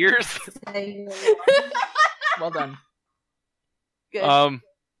these tears? Well done. Good.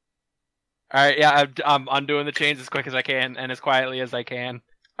 Alright, yeah, I'm undoing the chains as quick as I can and as quietly as I can.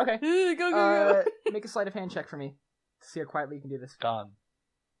 Okay. Go. Make a sleight of hand check for me to see how quietly you can do this. Done.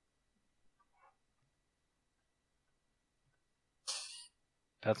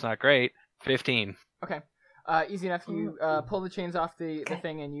 That's not great. 15. Okay. Easy enough. You pull the chains off the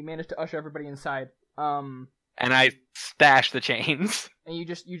thing, and you manage to usher everybody inside. And I stash the chains. And you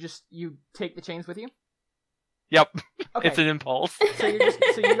take the chains with you? Yep. Okay. It's an impulse. So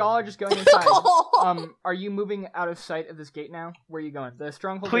you all are just going inside. Are you moving out of sight of this gate now? Where are you going? The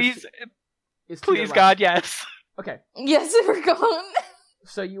stronghold Please, is to please, your God, left. yes. Okay. Yes, we're going.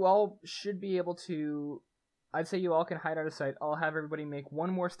 So you all should be able to. I'd say you all can hide out of sight. I'll have everybody make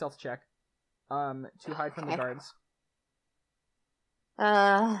one more stealth check, to hide from the guards.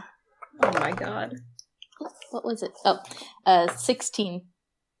 Oh my god. What was it? 16.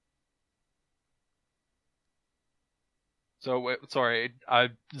 So, sorry, I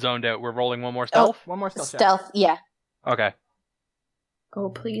zoned out. We're rolling one more stealth? One more stealth check. Stealth, yeah. Okay. Oh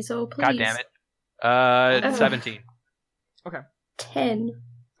please, oh please. God damn it. 17. Okay. 10.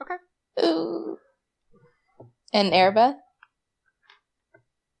 Okay. Ooh. And Erebeth?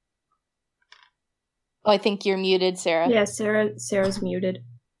 Oh, I think you're muted, Sarah. Yeah, Sarah's muted.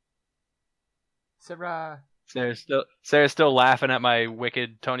 Sarah. Sarah's still laughing at my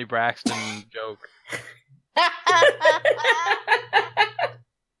wicked Tony Braxton joke.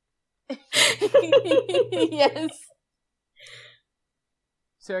 Yes.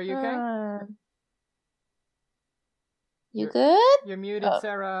 Sarah, you okay? You good? You're muted,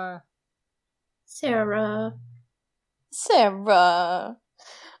 Sarah. Sarah. Sarah.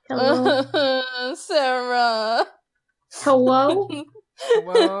 Hello. Sarah. Hello?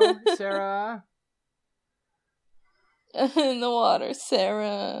 Hello, Sarah. In the water,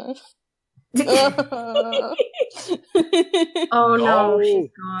 Sarah. Oh no, she's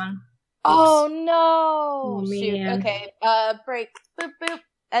gone. Oh no! Oh, Shoot. man. Okay. Break. Boop boop.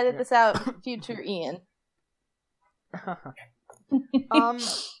 Edit this out, future Ian.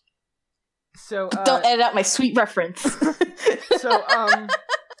 So Don't edit out my sweet reference. It's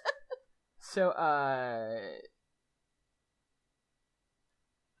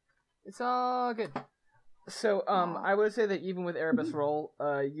all good. So, I would say that even with Erebus roll,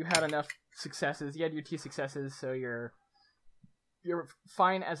 you had enough successes. You had your 2 successes, so you're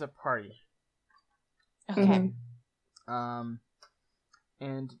fine as a party. Okay.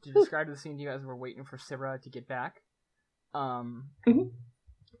 And to describe the scene to you as we're waiting for Syrah to get back, you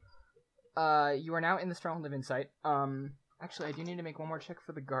are now in the Stronghold of Insight. Actually, I do need to make one more check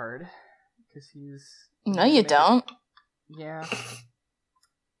for the guard, because he's... No, you don't. Yeah.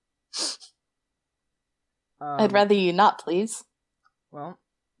 I'd rather you not, please. Well,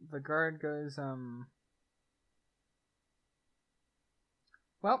 the guard goes, So,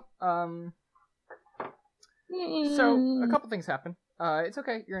 a couple things happen. It's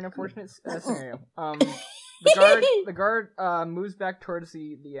okay, you're in an unfortunate scenario. The guard moves back towards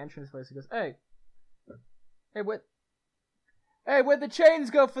the entrance place. He goes, Hey, where'd the chains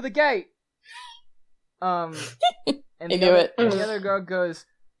go for the gate? And the other guard goes,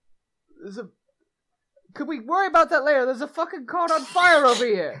 could we worry about that later? There's a fucking cart on fire over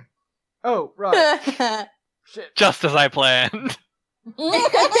here. Oh, right. Shit. Just as I planned. And you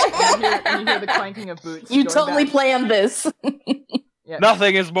hear the clanking of boots. You totally planned this. Yeah.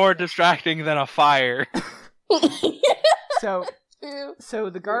 Nothing is more distracting than a fire. So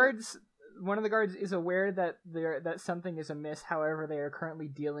the guards, one of the guards is aware that that something is amiss. However, they are currently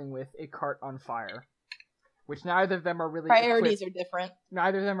dealing with a cart on fire, which neither of them are really priorities are different.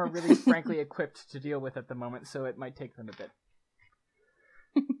 Neither of them are really, frankly, equipped to deal with at the moment. So it might take them a bit.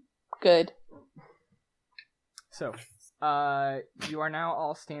 Good. So, you are now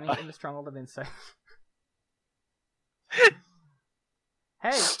all standing in the Stronghold of Insight.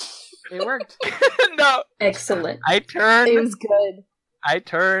 Hey, it worked. No. Excellent. I It was good.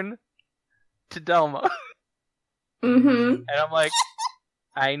 turn to Delma, Mm-hmm. and I'm like,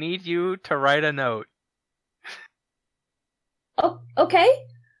 I need you to write a note. Oh, okay.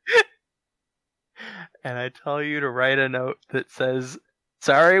 And I tell you to write a note that says,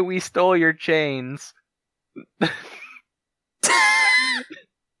 "Sorry we stole your chains.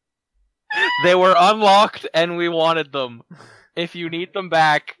 They were unlocked and we wanted them. If you need them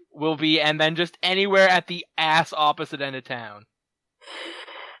back, we'll be," and then just anywhere at the ass opposite end of town.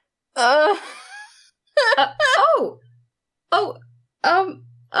 Oh,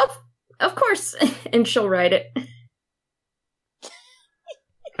 of course. And she'll write it.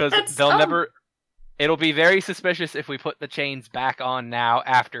 Because they'll never. It'll be very suspicious if we put the chains back on now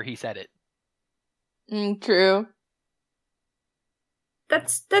after he said it. True.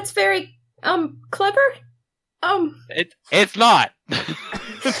 That's very clever. It's not.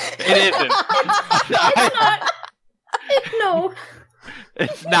 It isn't. It's not. No.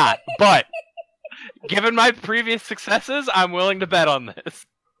 It's not. But given my previous successes, I'm willing to bet on this.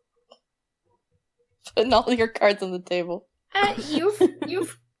 Putting all your cards on the table.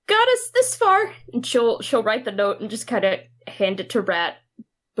 You've got us this far. And she'll write the note and just kind of hand it to Rat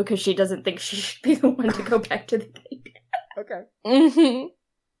because she doesn't think she should be the one to go back to the gate. Okay. Mm-hmm.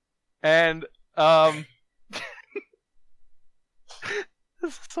 And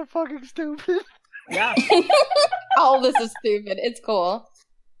this is so fucking stupid. Yeah. All this is stupid. It's cool.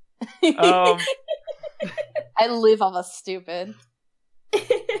 Um, I live off of stupid.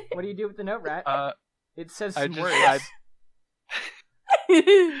 What do you do with the note, Rat? It says I some just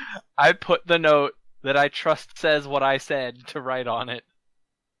words. I put the note that I trust says what I said to write on it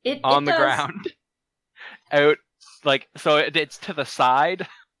on the does. ground. Out, like, so it's to the side,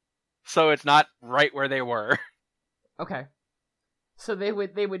 so it's not right where they were. Okay. So they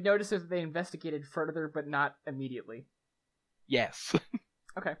would notice if they investigated further, but not immediately. Yes.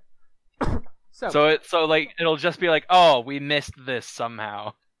 Okay. So it'll just be like, oh, we missed this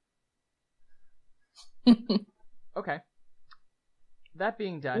somehow. Okay. That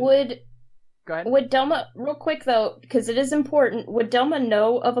being done, go ahead. Would Delma, real quick though, because it is important, would Delma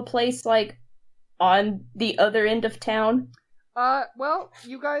know of a place like on the other end of town? Well,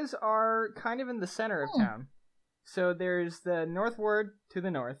 you guys are kind of in the center of town. So there's the North Ward to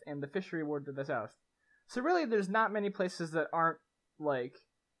the north and the Fishery Ward to the south. So really, there's not many places that aren't like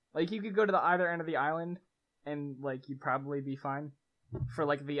you could go to the either end of the island and like you'd probably be fine for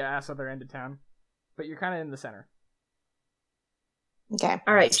like the ass other end of town. But you're kind of in the center. Okay.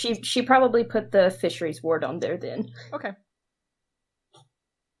 All right, she probably put the Fisheries Ward on there then. Okay.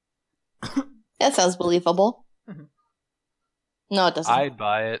 That sounds believable. Mhm. No, it doesn't. I'd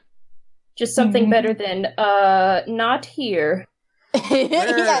buy it. Just something better than not here.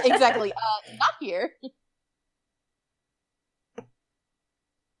 Yeah, exactly. Not here.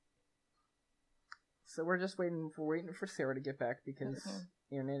 So we're just waiting for Sarah to get back because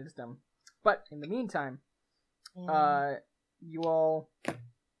internet is dumb. But in the meantime, you all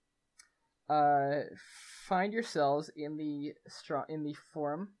find yourselves in the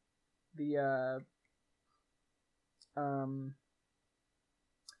forum, the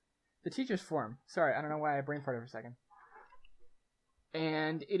teacher's forum. Sorry, I don't know why I brain farted for a second.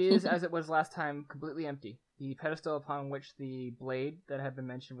 And it is, as it was last time, completely empty. The pedestal upon which the blade that had been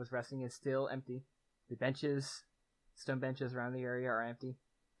mentioned was resting is still empty. The benches, stone benches around the area are empty.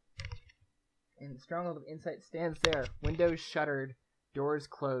 And the Stronghold of Insight stands there, windows shuttered, doors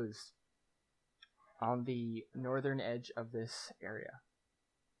closed, on the northern edge of this area.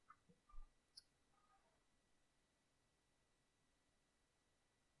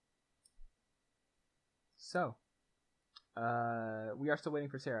 So, we are still waiting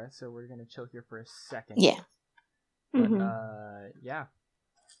for Sarah, so we're gonna chill here for a second. Yeah. But, yeah.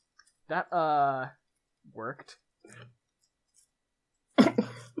 That, worked.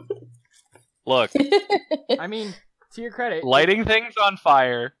 Look, I mean, to your credit. lighting things on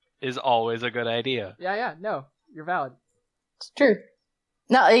fire is always a good idea. Yeah, no, you're valid. It's true.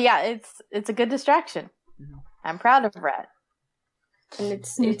 No, yeah, it's a good distraction. Mhm. I'm proud of Rat. And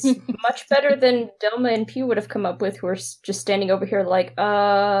it's much better than Delma and Pew would have come up with, who are just standing over here like,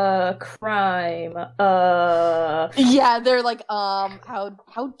 crime, Yeah, they're like,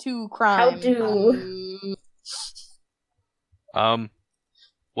 how to crime. How to.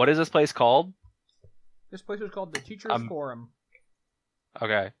 What is this place called? This place was called the Teacher's Forum.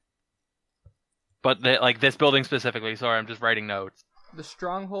 Okay. But this building specifically, sorry, I'm just writing notes. The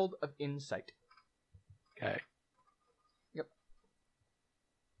Stronghold of Insight. Okay. Yep.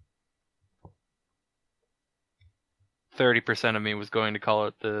 30% of me was going to call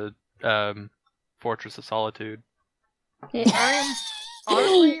it the Fortress of Solitude.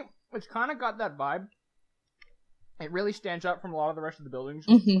 Honestly, it's kind of got that vibe. It really stands out from a lot of the rest of the buildings.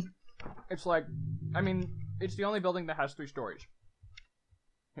 Mm-hmm. It's like, I mean, it's the only building that has 3 stories.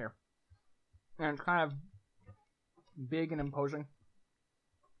 Here. And it's kind of big and imposing.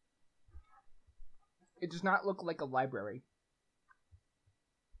 It does not look like a library.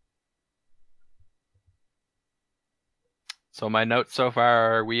 So my notes so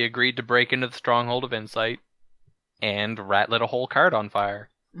far are we agreed to break into the Stronghold of Insight, and Rat lit a whole card on fire.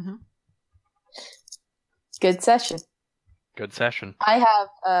 Mm-hmm. Good session. Good session. I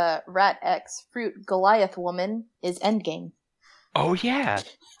have Rat X Fruit Goliath Woman is endgame. Oh yeah.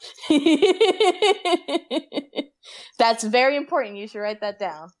 That's very important. You should write that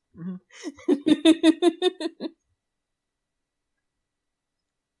down. Mm-hmm.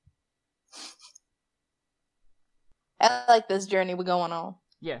 I like this journey we're going on.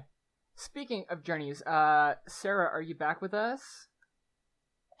 Yeah. Speaking of journeys, Sarah, are you back with us?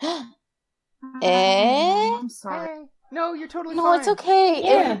 I'm sorry. Hey. No, you're totally No, fine. it's okay.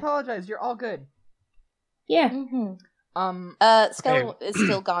 Don't apologize. You're all good. Yeah. Mm-hmm. Skeleton is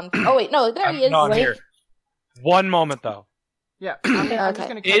still gone. Oh wait, no, there he is. No, I'm here. One moment though. Yeah. I'm just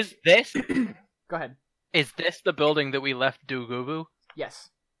gonna. Is this? Go ahead. Is this the building that we left Dugubu?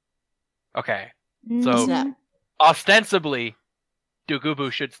 Yes. Okay. Mm-hmm. So Snap. ostensibly,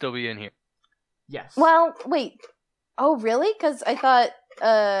 Dugubu should still be in here. Yes. Well, wait. Oh, really? Because I thought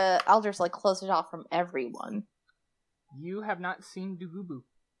Alders like closed it off from everyone. You have not seen Dugubu.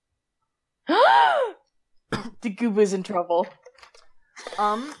 The Gooba's in trouble.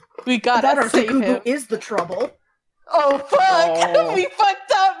 We That gotta or save him. Takubu is the trouble. Oh fuck! Oh. We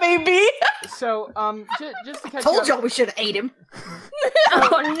fucked up, baby. So, just to catch Told up. y'all we should have ate him.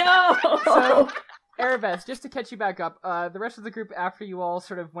 Oh no! So, Erebeth, just to catch you back up, the rest of the group, after you all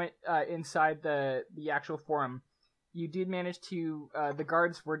sort of went inside the actual forum, you did manage to. The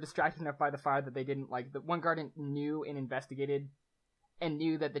guards were distracted enough by the fire that they didn't like. The one guard knew and investigated, and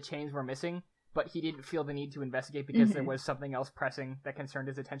knew that the chains were missing, but he didn't feel the need to investigate because there was something else pressing that concerned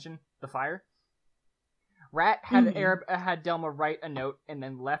his attention: the fire. Rat had had Delma write a note and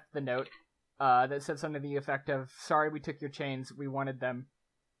then left the note that said something to the effect of, "Sorry, we took your chains. We wanted them.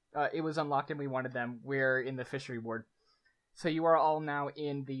 It was unlocked and we wanted them. We're in the fishery ward." So you are all now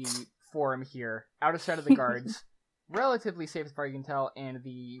in the forum here, out of sight of the guards, relatively safe as far as you can tell, and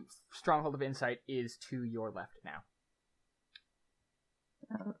the Stronghold of Insight is to your left now.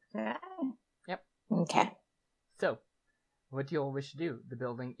 Okay. Yep. Okay. So, what do you all wish to do? The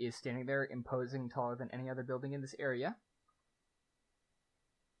building is standing there, imposing, taller than any other building in this area.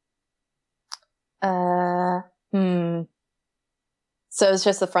 So it's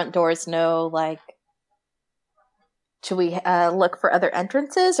just the front doors, no, like... Should we look for other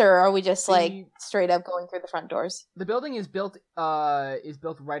entrances, or are we just, like, straight up going through the front doors? The building is built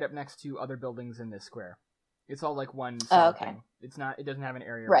right up next to other buildings in this square. It's all like one solid thing. It doesn't have an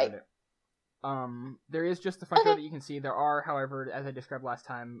area around it. There is just the front door that you can see. There are, however, as I described last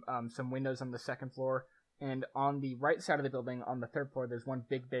time, some windows on the second floor, and on the right side of the building, on the third floor, there's one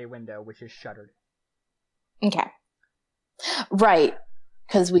big bay window, which is shuttered. Okay. Right.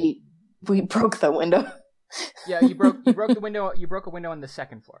 Because we broke the window. Yeah, you broke the window. You broke a window on the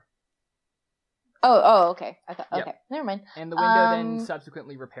second floor. Oh, okay. I thought, Yep. okay, never mind. And the window then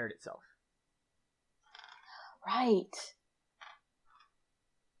subsequently repaired itself. Right.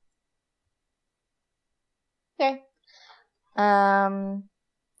 Okay.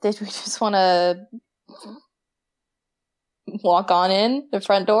 Did we just want to walk on in the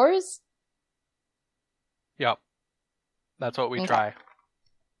front doors? Yep. That's what we Okay. try.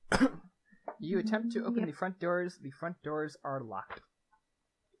 You attempt to open the front doors. The front doors are locked.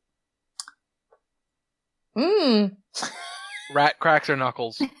 Rat cracks her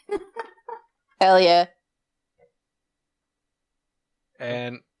knuckles Hell yeah.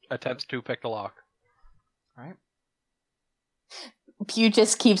 and attempts to pick the lock. All right. Pew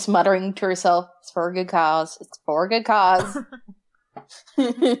just keeps muttering to herself, "It's for a good cause. It's for a good cause."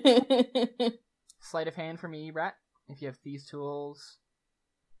 Sleight of hand for me, Rat. If you have thieves' tools.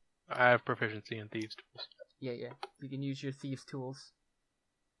 I have proficiency in thieves' tools. Yeah. You can use your thieves' tools.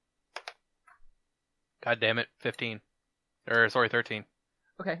 God damn it, 15. 13.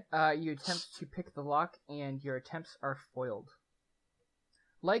 Okay, you attempt to pick the lock, and your attempts are foiled.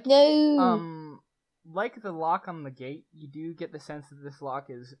 Like the lock on the gate, you do get the sense that this lock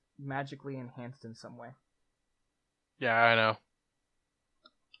is magically enhanced in some way. Yeah,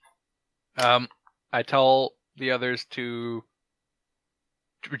 I know. I tell the others to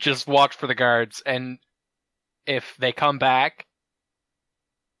just watch for the guards, and if they come back,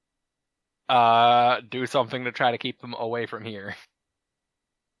 do something to try to keep them away from here.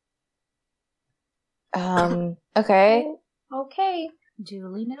 Okay. Okay.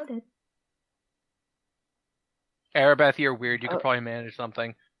 Duly noted. Arabeth, you're weird. You could probably manage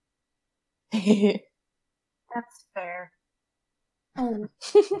something. That's fair. Oh.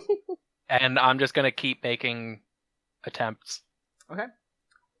 And I'm just gonna keep making attempts. Okay.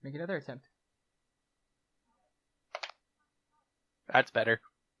 Make another attempt. That's better.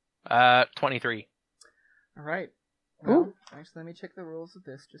 23. All right. Well, actually, let me check the rules of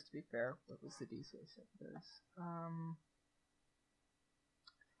this just to be fair. What was the DC I set for this?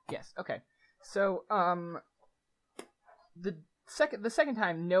 Yes. Okay. So, the second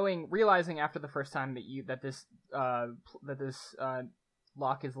time, realizing after the first time that this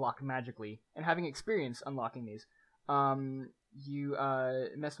lock is locked magically, and having experience unlocking these, you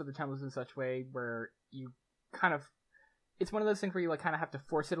mess with the tumbles in such way where you kind of, it's one of those things where you kind of have to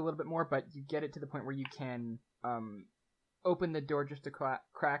force it a little bit more, but you get it to the point where you can open the door just a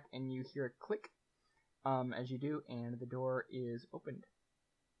crack, and you hear a click as you do, and the door is opened.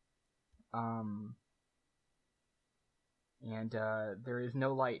 And there is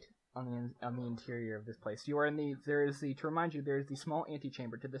no light on the interior of this place. To remind you, there is the small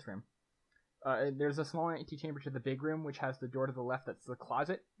antechamber to this room. There's a small antechamber to the big room, which has the door to the left. That's the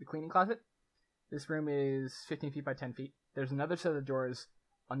closet, the cleaning closet. This room is 15 feet by 10 feet. There's another set of doors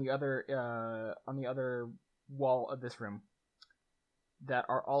on the other wall of this room that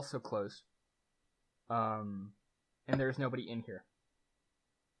are also closed. And there's nobody in here.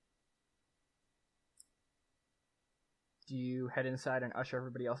 Do you head inside and usher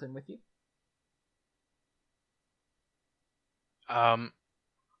everybody else in with you?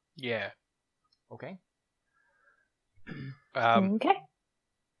 Yeah. Okay. Okay.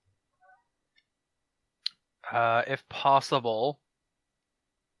 If possible,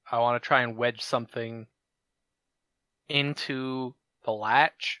 I want to try and wedge something into the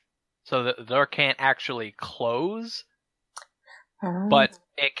latch so that the door can't actually close, but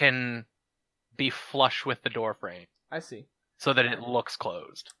it can be flush with the door frame. I see. So that it looks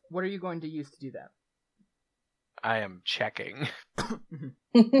closed. What are you going to use to do that? I am checking.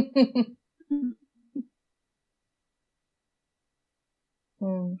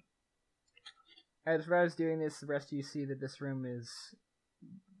 As Raz doing this, the rest of you see that this room is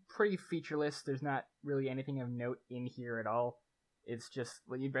pretty featureless. There's not really anything of note in here at all. It's just,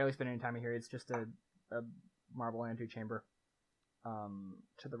 you barely spend any time in here. It's just a marble antechamber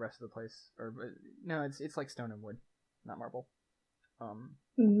to the rest of the place. Or no, it's like stone and wood, not marble.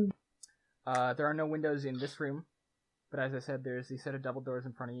 There are no windows in this room, but as I said, there's the set of double doors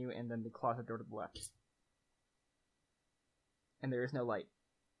in front of you, and then the closet door to the left. And there is no light.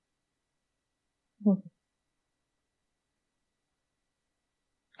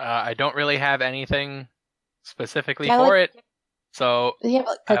 I don't really have anything specifically for it, so do you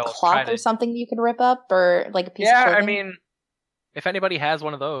have a cloth or something you could rip up, or like a piece of clothing? I mean, if anybody has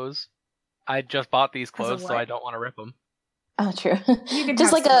one of those, I just bought these clothes, so I don't want to rip them. Oh, true. You can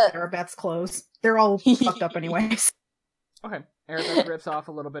just have like Arabeth's clothes. They're all fucked up anyways. Okay, Arabeth rips off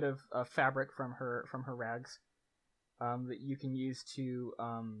a little bit of fabric from her rags that you can use to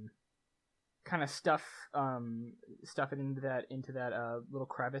kind of stuff it into that little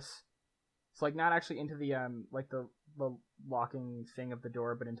crevice. It's like not actually into the like the locking thing of the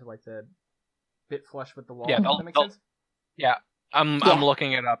door, but into like the bit flush with the wall. Yeah, that makes sense. Yeah, I'm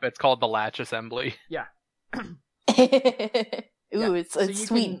looking it up. It's called the latch assembly. Yeah. Ooh, it's So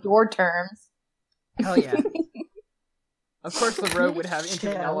sweet door terms. Hell yeah. Of course, the rogue would have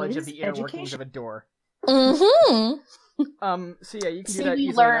intimate knowledge of the inner workings of a door. Mm-hmm. So yeah, you can do See, that we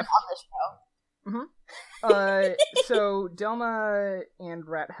easily learn enough. on the show. So Delma and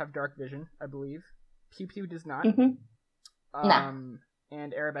Rat have dark vision, I believe. Pew Pew does not. Nah.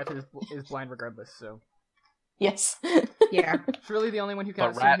 And Arabeth is blind regardless. So Yes. Yeah. it's really the only one who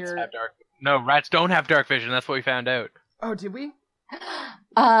But can see rats here. have dark. No, rats don't have dark vision. That's what we found out. Oh, did we?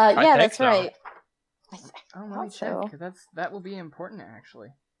 Yeah, think that's so. right. Oh, let me check So. because that will be important actually.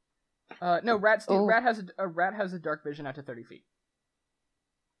 No, rats do. Ooh. Rat has a dark vision out to 30 feet.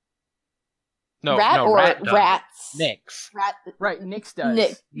 No, Rat no, or rat does. rats? Nyx. Rat. Right, Nyx does.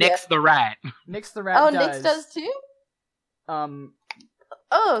 Nyx. Nyx the rat. Nyx the rat Oh, does. Nyx does too?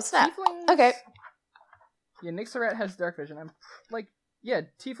 Oh, snap. Tieflings... Okay. Yeah, Nyx the rat has dark vision.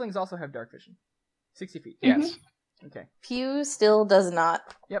 Tieflings also have dark vision. 60 feet. Yes. Okay. Pew still does not.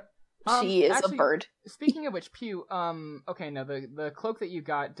 Yep. She is actually, a bird. Speaking of which, Pew, okay, no, the cloak that you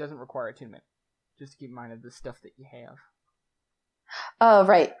got doesn't require attunement. Just to keep in mind of the stuff that you have. Oh,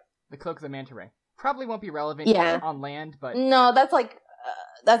 right. The cloak of the manta ray. probably won't be relevant Yeah. on land, but No, that's like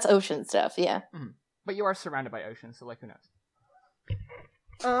that's ocean stuff. Yeah. but you are surrounded by ocean, so like who knows?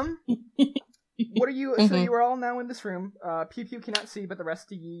 What are you? So you are all now in this room. Pew Pew cannot see, but the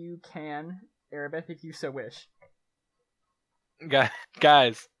rest of you can. Arabeth, if you so wish.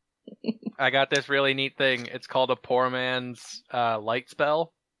 Guys, I got this really neat thing. It's called a poor man's light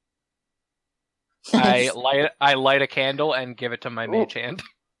spell. I light a candle and give it to my mage hand.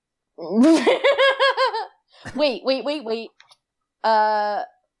 Wait. There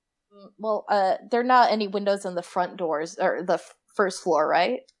are not any windows on the front doors or the first floor,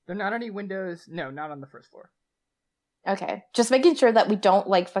 right? There are not any windows. No, not on the first floor. Okay, just making sure that we don't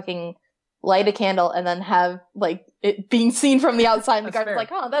like fucking light a candle and then have like it being seen from the outside. And the That's guy's like,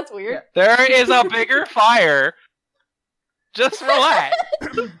 "Oh, that's weird." Yeah. There is a bigger fire. Just relax.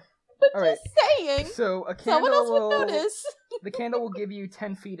 All right. Just saying. So a Someone else candle would will. notice. The candle will give you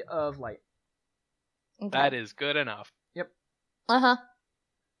 10 feet of light. Okay. That is good enough. Uh-huh.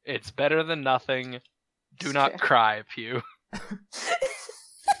 It's better than nothing. Do It's not true. cry, Pew.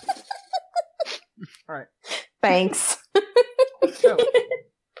 All right. Thanks. So, what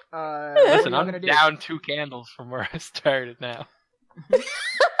are Listen, you I'm gonna do? down 2 candles from where I started now.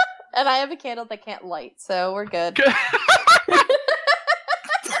 And I have a candle that can't light, so we're good.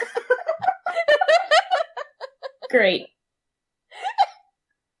 Great.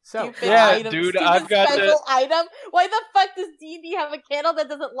 So, Stupid Yeah, item. dude, Stupid I've got special item. Why the fuck does D&D have a candle that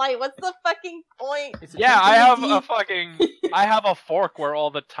doesn't light? What's the fucking point? it's a Yeah, 10 I feet- have a fucking... I have a fork where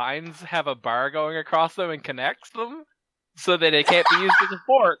all the tines have a bar going across them and connects them, so that it can't be used as a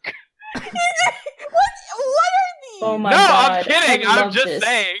fork. What are these? Oh my No, god. I'm kidding! I I'm love just this.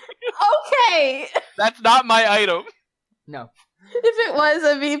 saying! Okay. That's not my item! No. If it was,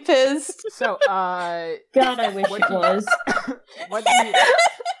 I'd be pissed. So, God, I wish What it do you- was.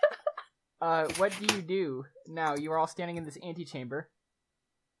 what do you do now? You are all standing in this antechamber.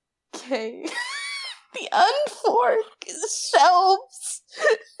 Okay. The unfork shelves.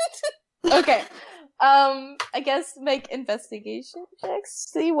 Okay. I guess make investigation checks.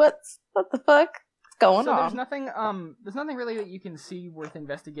 See what the fuck is going So on. there's nothing really that you can see worth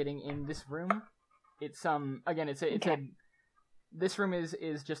investigating in this room. It's again, it's a this room is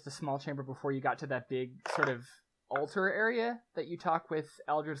just a small chamber before you got to that big sort of altar area that you talked with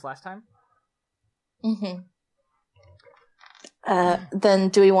Eldridge last time. Mm-hmm. Then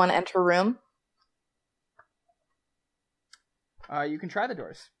do we want to enter a room? You can try the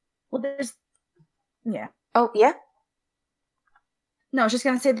doors. Well, there's. Yeah. Oh, yeah? No, I was just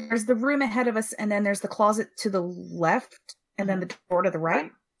gonna say there's the room ahead of us, and then there's the closet to the left, and then the door to the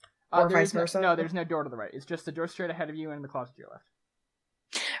right. Or There vice is no- versa? No, there's no door to the right. It's just the door straight ahead of you and the closet to your left.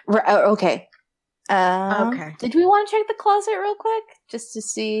 Okay. Okay. Did we want to check the closet real quick? Just to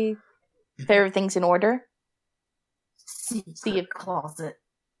see if everything's in order? See if- closet.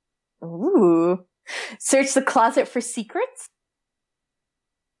 Ooh. Search the closet for secrets?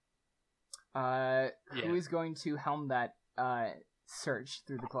 Who is going to helm that search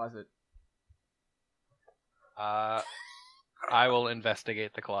through the closet? I will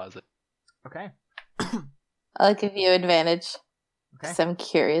investigate the closet. Okay. I'll give you advantage. Okay. Because I'm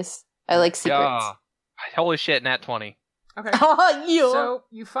curious. I like secrets. Yeah. Holy shit, nat 20. Okay. Oh, you! So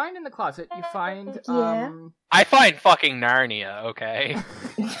you find in the closet, you find Yeah. I find fucking Narnia, okay?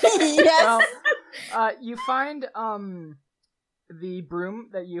 Yes! you find the broom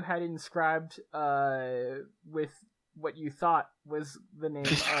that you had inscribed with what you thought was the name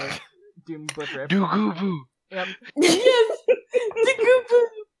of Doom Buttrip. Doogooboo. Yep. Yes! The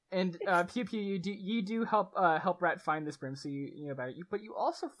And Pew Pew, you do help Rat find this broom, so you know about it. But you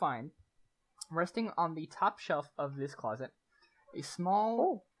also find, resting on the top shelf of this closet, a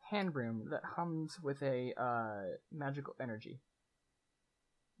small hand broom that hums with a magical energy.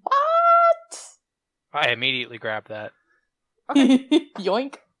 What? I immediately grabbed that. Okay.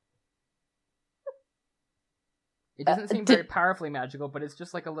 Yoink. It doesn't seem did- very powerfully magical, but it's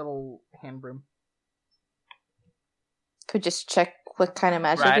just like a little hand broom. Could just check what kind of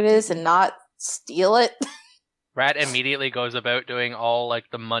magic Rat. it is and not steal it. Rat immediately goes about doing all like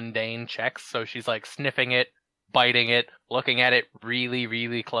the mundane checks, so she's like sniffing it, biting it, looking at it really,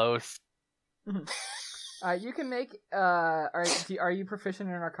 really close. You can make. Are you proficient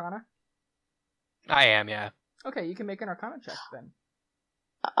in Arcana? I am, yeah. Okay, you can make an Arcana check then.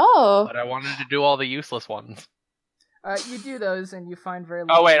 Oh. But I wanted to do all the useless ones. You do those, and you find very.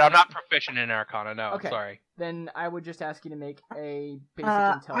 Little Oh wait, I'm not proficient in Arcana. No, Okay. sorry. Then I would just ask you to make a basic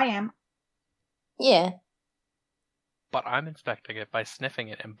I intelligence. am. Yeah. But I'm inspecting it by sniffing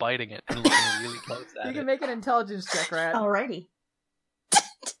it and biting it and looking really close You at can it. make an intelligence check, Rat. Alrighty.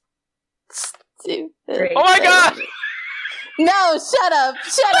 Stupid. Great. Oh my god! No, shut up,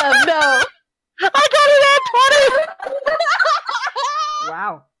 no. I got it at 20!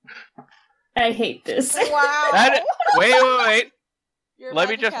 Wow. I hate this. Wow. Wait. You're Let about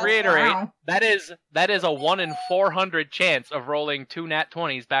me to just cast reiterate. Wow. That is a 1 in 400 chance of rolling 2 nat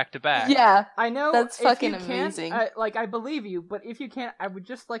 20s back to back. Yeah. I know That's if fucking you can't, amazing. I believe you, but if you can't, I would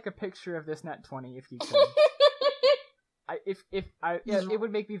just like a picture of this net 20 if you could. It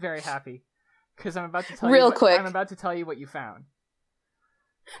would make me very happy because I'm about to tell Real you. quick. I'm about to tell you what you found.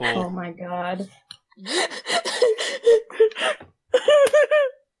 Cool. Oh my god.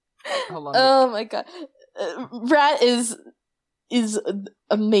 Hold on. Oh my god. Rat is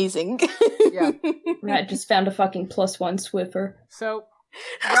amazing. Yeah. Rat just found a fucking +1 Swiffer. So,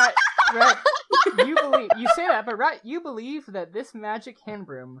 Rat, you say that, but Rat, you believe that this magic hand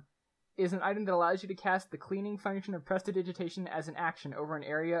broom is an item that allows you to cast the cleaning function of prestidigitation as an action over an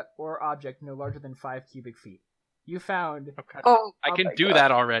area or object no larger than 5 cubic feet. You found Okay. Oh, I can my do God.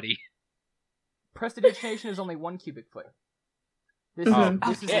 that already. prestidigitation is only 1 cubic foot. This Mhm.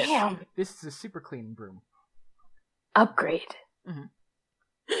 is damn. this is a super cleaning broom. Upgrade.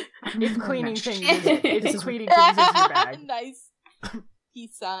 If cleaning Nice. things, if cleaning things is your bag. Nice.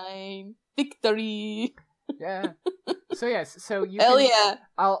 Peace sign. Victory. Yeah. So yes, so you Hell can, yeah.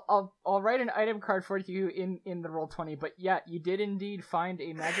 I'll write an item card for you in the roll 20, but yeah, you did indeed find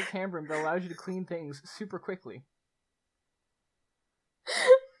a magic hand broom that allows you to clean things super quickly.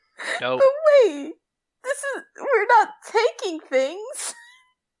 Dope. But wait. We're not taking things.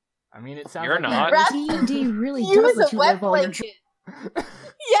 I mean, it sounds You're like not. Rat- D&D really Use does a let you wet live all your blanket.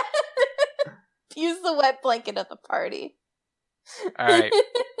 Yeah. Use the wet blanket at the party. Alright.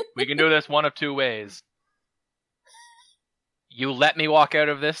 We can do this one of 2 ways. You let me walk out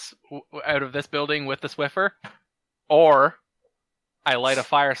of this building with the Swiffer, or I light a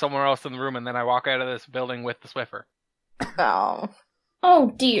fire somewhere else in the room and then I walk out of this building with the Swiffer. Oh.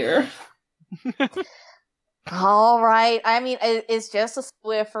 Oh dear. All right. I mean, it's just a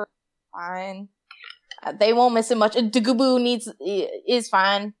Swiffer. Fine. They won't miss it much. Dugaboo is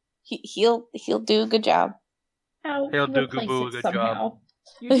fine. He'll do a good job. He'll do Replace Gaboo a it good somehow.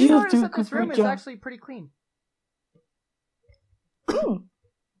 you do He'll notice do that a this good room is job. actually pretty clean.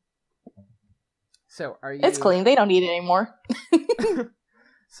 So are you? It's clean. They don't need it anymore.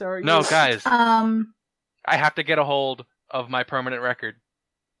 So are you? No, guys, I have to get a hold of my permanent record.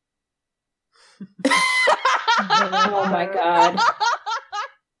 Oh my god.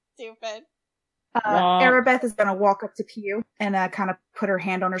 Stupid. Arabeth is gonna walk up to Pew and kind of put her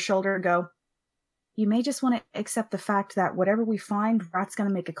hand on her shoulder and go, "You may just want to accept the fact that whatever we find, Rat's gonna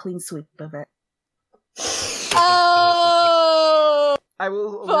make a clean sweep of it." Oh. I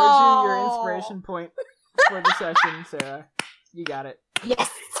will award you your inspiration point for the session, Sarah. You got it.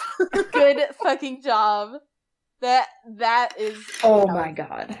 Yes. Good fucking job. That is. Oh my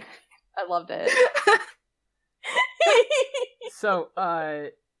god. I loved it. So,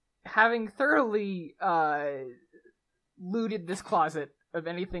 having thoroughly looted this closet of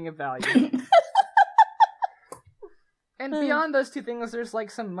anything of value, and beyond those 2 things, there's like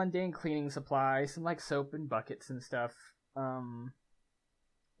some mundane cleaning supplies, some like soap and buckets and stuff.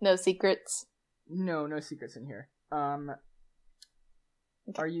 No secrets. No secrets in here. Are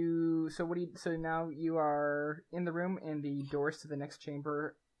you? So what do you? So now you are in the room, and the doors to the next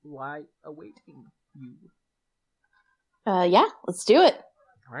chamber lie awaiting you. Yeah, let's do it.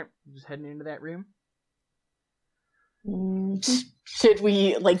 All right, just heading into that room. Should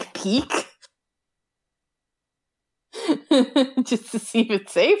we, like, peek? Just to see if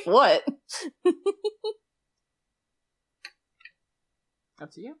it's safe? What? Up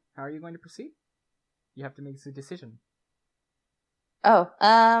to you. How are you going to proceed? You have to make a decision. Oh,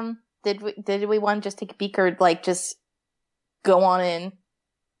 did we want to just take a peek or, like, just go on in?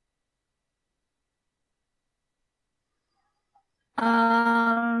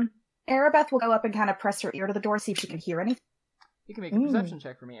 Arabeth will go up and kind of press her ear to the door, see if she can hear anything. You can make a perception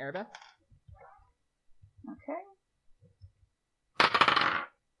check for me, Arabeth. Okay.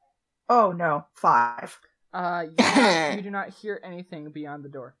 Oh no, 5. You do not hear anything beyond the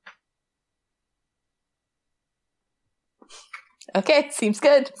door. Okay, seems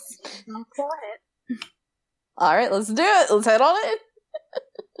good. Alright, let's do it. Let's head on in.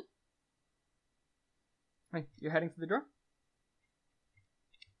 Wait, you're heading to the door?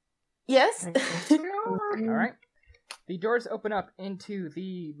 Yes. Alright. The doors open up into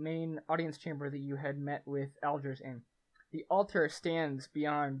the main audience chamber that you had met with Algiers in. The altar stands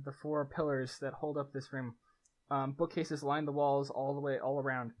beyond the 4 pillars that hold up this room. Bookcases line the walls all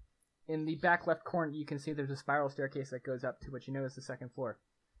around. In the back left corner, you can see there's a spiral staircase that goes up to what you know is the 2nd floor.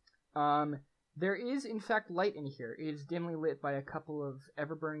 There is, in fact, light in here. It is dimly lit by a couple of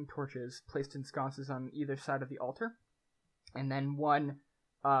ever-burning torches placed in sconces on either side of the altar, and then one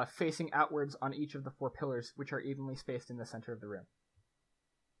facing outwards on each of the 4 pillars, which are evenly spaced in the center of the room.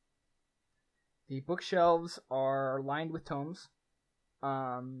 The bookshelves are lined with tomes,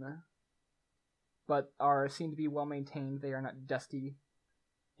 but seem to be well maintained. They are not dusty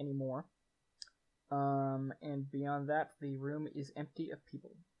anymore. And beyond that, the room is empty of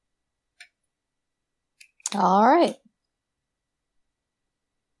people. All right.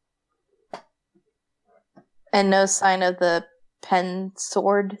 And no sign of the pen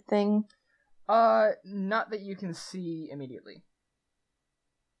sword thing? Not that you can see immediately.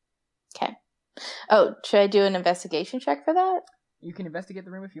 Okay. Oh, should I do an investigation check for that? You can investigate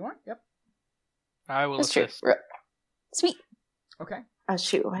the room if you want. Yep. I will That's assist. true. Sweet. Okay. Oh,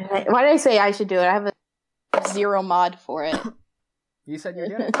 shoot. Why did I say I should do it? I have a 0 mod for it. You said you were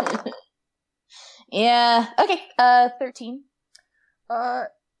doing it. Yeah. Okay. 13.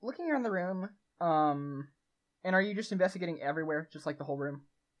 Looking around the room, and are you just investigating everywhere, just like the whole room?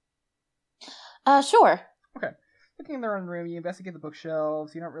 Sure. Okay. Looking around the room, you investigate the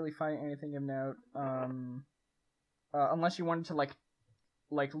bookshelves. You don't really find anything of note, unless you wanted to like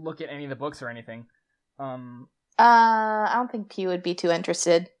look at any of the books or anything. I don't think Pew would be too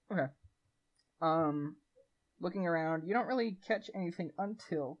interested. Okay. Looking around, you don't really catch anything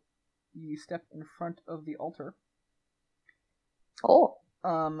until you step in front of the altar. Oh.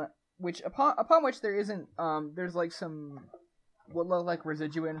 Which upon which there isn't there's like some what look like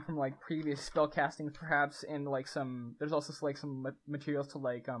residuum from like previous spell castings perhaps, and like there's also like some materials to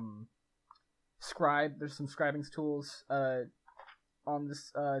like scribe. There's some scribing tools on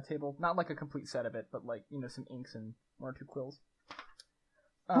this table, not like a complete set of it, but like, you know, some inks and 1 or 2 quills.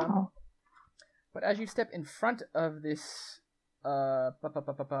 But as you step in front of this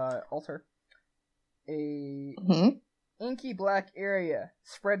altar, a inky black area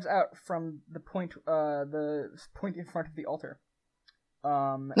spreads out from the point in front of the altar,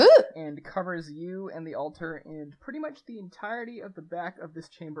 and covers you and the altar and pretty much the entirety of the back of this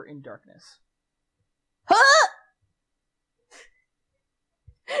chamber in darkness.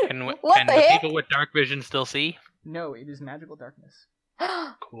 Can the people with dark vision still see? No, it is magical darkness.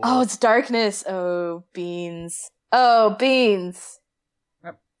 Cool. Oh, it's darkness. Oh, beans. Oh, beans.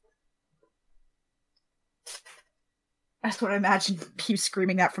 Yep. That's what I imagine Pew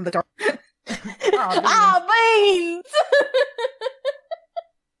screaming that from the dark. Beans!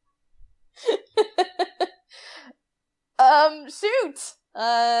 Shoot!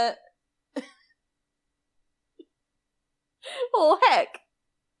 Oh, heck.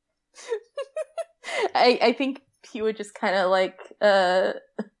 I think Pew would just kind of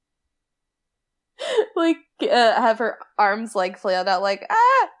have her arms like flailed out like,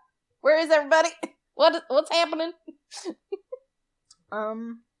 where is everybody? What's happening?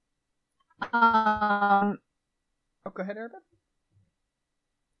 Oh, go ahead, Arabeth.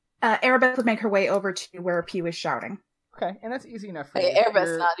 Arabeth would make her way over to where Pew is shouting. Okay, and that's easy enough for you.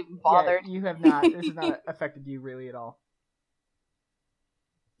 Arabeth's not even bothered. Yeah, you have not. This has not affected you really at all.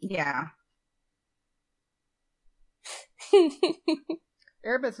 Yeah.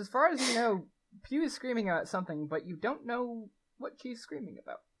 Arabeth, as far as you know, Pew is screaming about something, but you don't know what she's screaming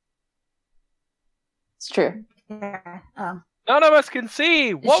about. It's true. Yeah. None of us can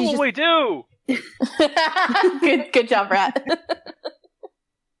see. What will we do? Good job, Rat.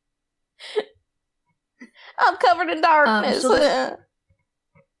 I'm covered in darkness.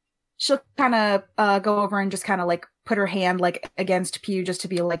 She'll kind of go over and just kind of like put her hand like against Pew just to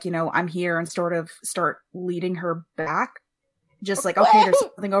be like, you know, I'm here, and sort of start leading her back. Just like, okay, there's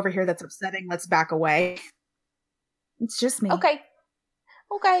something over here that's upsetting. Let's back away. It's just me. Okay.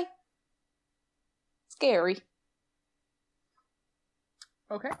 Scary.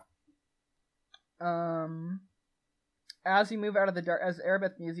 Okay. As you move out of the dark, as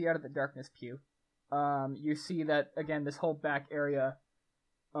Arabeth moves you out of the darkness, Pew, you see that again. This whole back area,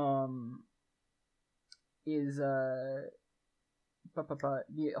 is the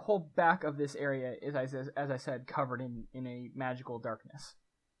whole back of this area is, as I said, covered in a magical darkness,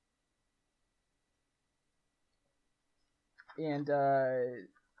 and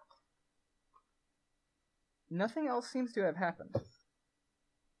nothing else seems to have happened.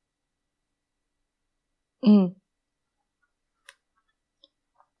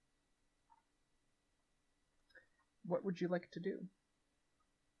 What would you like to do?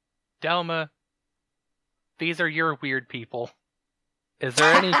 Delma, these are your weird people. Is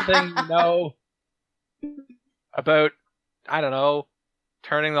there anything you know about, I don't know,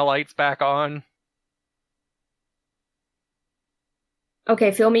 turning the lights back on?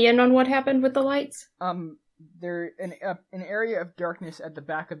 Okay, fill me in on what happened with the lights. There an area of darkness at the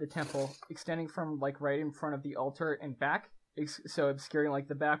back of the temple, extending from like right in front of the altar and back, so obscuring like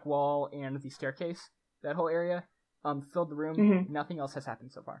the back wall and the staircase. That whole area, filled the room. Mm-hmm. Nothing else has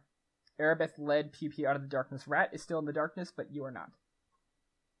happened so far. Arabeth led PP out of the darkness. Rat is still in the darkness, but you are not.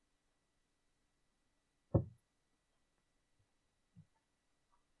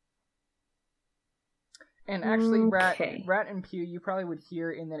 And actually, Okay. Rat and Pew, you probably would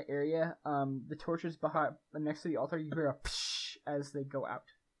hear in that area, the torches behind next to the altar. You hear a psh as they go out.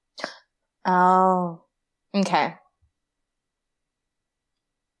 Oh, okay.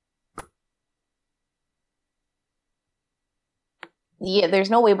 Yeah, there's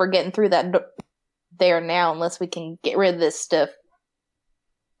no way we're getting through that there now unless we can get rid of this stuff.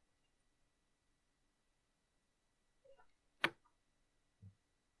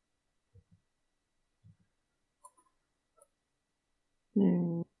 I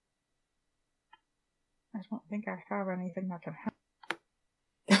don't think I have anything that can help.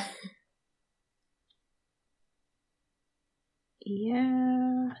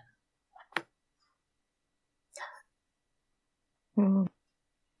 Yeah.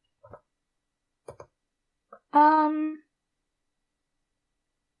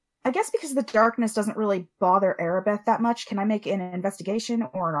 I guess because the darkness doesn't really bother Arabeth that much, can I make an investigation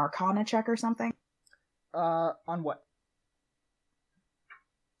or an arcana check or something? On what?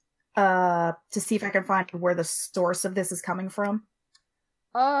 To see if I can find where the source of this is coming from.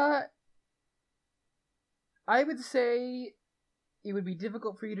 I would say it would be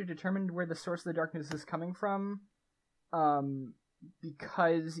difficult for you to determine where the source of the darkness is coming from,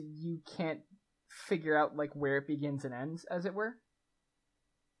 because you can't figure out like where it begins and ends, as it were.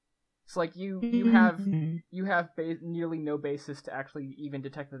 It's like you have nearly no basis to actually even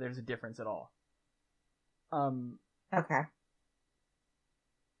detect that there's a difference at all. Okay.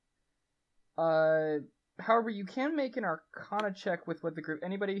 However, you can make an Arcana check with what the group.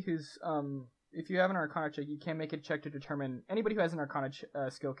 Anybody who's if you have an Arcana check, you can make a check to determine. Anybody who has an Arcana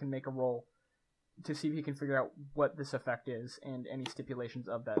skill can make a roll to see if you can figure out what this effect is and any stipulations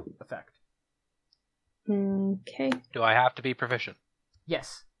of that effect. Okay. Do I have to be proficient?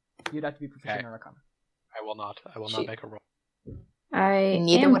 Yes, you'd have to be proficient Okay. in Arcana. I will not. I will not make a roll. I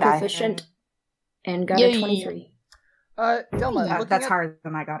Neither am would I. proficient and got Yeah, a 23. Delma, That's higher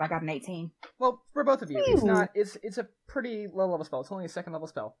than I got. I got an 18. Well, for both of you, it's not. It's a pretty low level spell. It's only a second level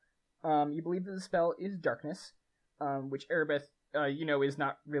spell. You believe that the spell is darkness, which Arabeth, is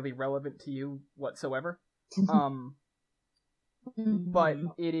not really relevant to you whatsoever. But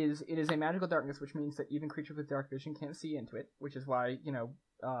it is a magical darkness, which means that even creatures with dark vision can't see into it, which is why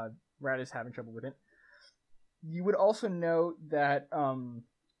Rat is having trouble with it. You would also know that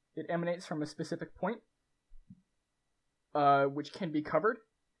it emanates from a specific point, which can be covered.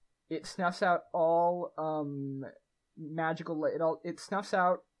 It snuffs out all magical light. It snuffs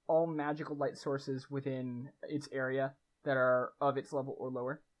out all magical light sources within its area that are of its level or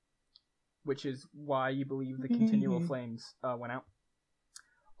lower, which is why you believe the continual flames went out.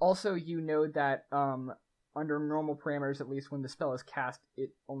 Also, you know that under normal parameters, at least when the spell is cast,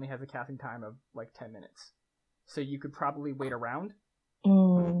 it only has a casting time of like 10 minutes. So you could probably wait around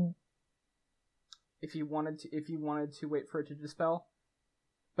if you wanted to wait for it to dispel.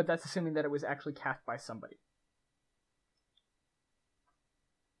 But that's assuming that it was actually cast by somebody.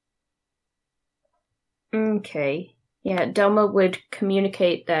 Okay. Yeah, Delma would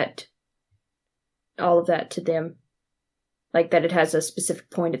communicate all of that to them. Like that it has a specific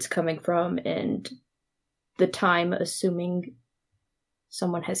point it's coming from and the time, assuming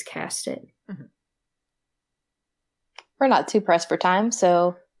someone has cast it. Mm-hmm. We're not too pressed for time,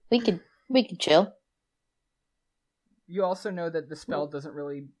 so we could chill. You also know that the spell doesn't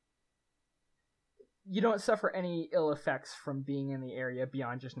really... You don't suffer any ill effects from being in the area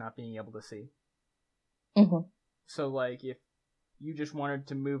beyond just not being able to see. Mm-hmm. So, like, if you just wanted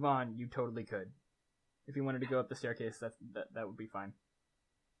to move on, you totally could. If you wanted to go up the staircase, that would be fine.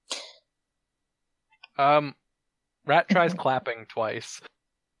 Rat tries clapping twice.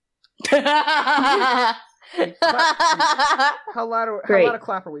 How loud a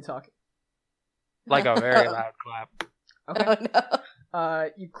clap are we talking? Like a very loud clap. Okay. Oh no.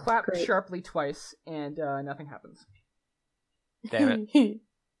 You clap Great. sharply twice, and nothing happens. Damn it.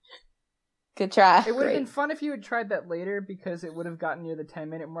 Good try. It would have been fun if you had tried that later, because it would have gotten near the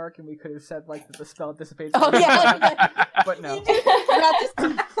 10-minute mark, and we could have said like that the spell dissipates. Oh yeah. But no, Not just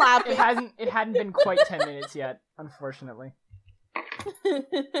clapping. it hadn't been quite 10 minutes yet, unfortunately.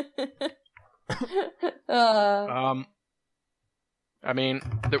 I mean,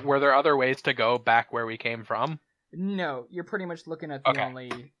 were there other ways to go back where we came from? No, you're pretty much looking at the Okay.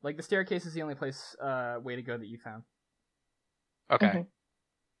 only... Like, the staircase is the only place way to go that you found. Okay.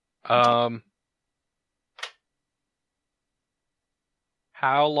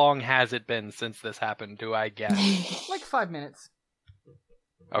 How long has it been since this happened, do I guess? Like 5 minutes.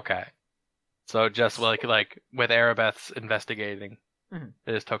 Okay. So just like with Arabeth's investigating, Mhm.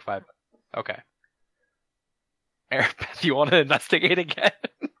 it just took 5 minutes. Okay. Arabeth, you want to investigate again?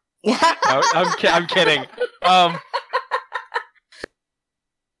 No, I'm kidding.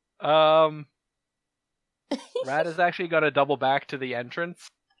 Rat is actually going to double back to the entrance.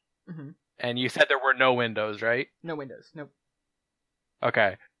 Mm-hmm. And you said there were no windows, right? No windows. Nope.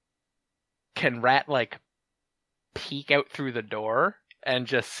 Okay. Can Rat, peek out through the door and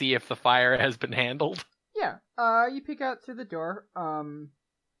just see if the fire has been handled? Yeah. You peek out through the door.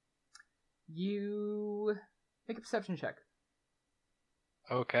 You make a perception check.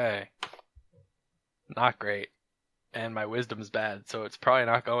 Okay. Not great. And my wisdom's bad, so it's probably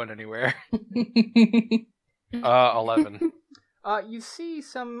not going anywhere. 11. You see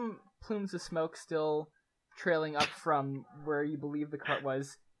some plumes of smoke still trailing up from where you believe the cart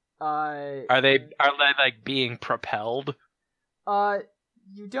was. Are they being propelled?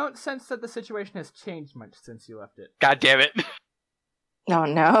 You don't sense that the situation has changed much since you left it. God damn it. Oh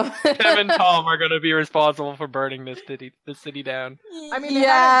no. Tim and Tom are going to be responsible for burning this city down. I mean,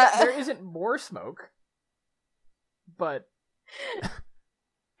 there isn't more smoke, but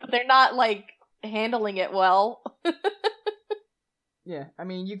they're not handling it well. yeah, I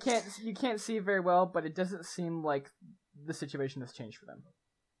mean, you can't see very well, but it doesn't seem like the situation has changed for them.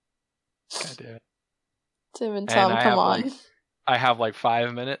 God damn it. Tim and Tom, come on. I have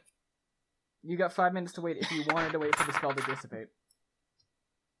 5 minutes. You got 5 minutes to wait if you wanted to wait for the spell to dissipate.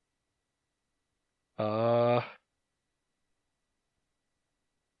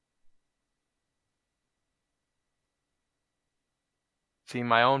 See,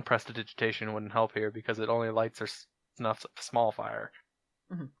 my own prestidigitation wouldn't help here because it only lights or snuffs a small fire.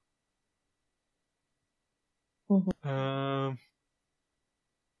 Mm-hmm.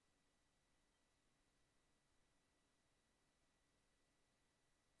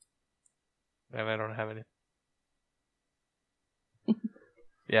 I don't have any.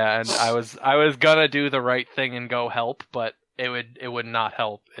 Yeah, and I was gonna do the right thing and go help, but it would not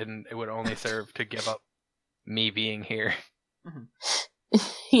help, and it would only serve to give up me being here.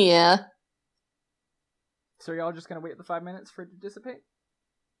 Yeah. So y'all just gonna wait the 5 minutes for it to dissipate?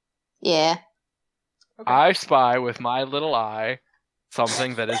 Yeah. Okay. I spy with my little eye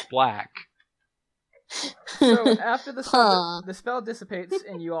something that is black. So after the spell dissipates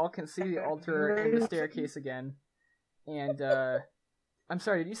and you all can see the altar and the staircase again, and I'm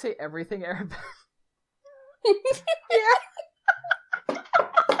sorry, did you say everything, Arab? Yeah.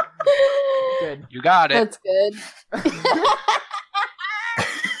 Good. You got it. That's good.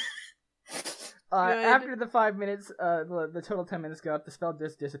 After the 5 minutes, the total 10 minutes go up, the spell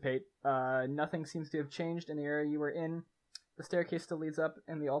does dissipate. Nothing seems to have changed in the area you were in. The staircase still leads up,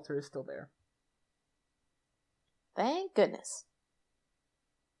 and the altar is still there. Thank goodness.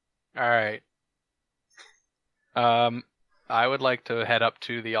 Alright. I would like to head up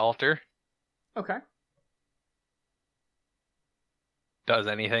to the altar. Okay. Does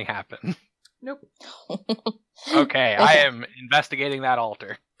anything happen? Nope. Okay, I am investigating that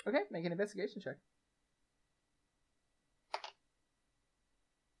altar. Okay, make an investigation check.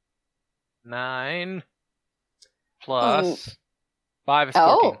 9 plus 5 is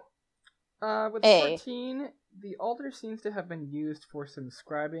 14. With 14, the altar seems to have been used for some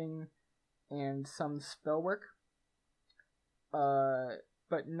scribing and some spell work.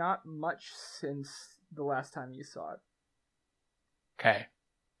 But not much since the last time you saw it. Okay.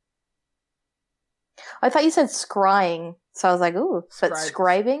 I thought you said scrying, so I was like, ooh, but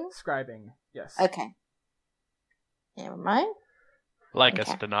scribing? Scribing, yes. Okay. Never mind. Like a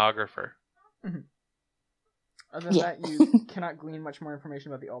stenographer. Mm-hmm. Other than that, you cannot glean much more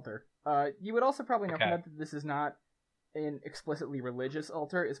information about the altar. You would also probably know from that this is not an explicitly religious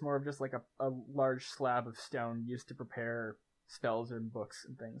altar. It's more of just like a large slab of stone used to prepare spells and books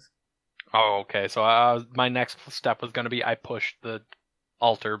and things. Oh, okay. So my next step was going to be I pushed the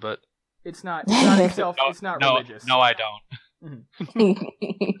altar, but it's not itself. It's not religious. No, I don't. Mm-hmm.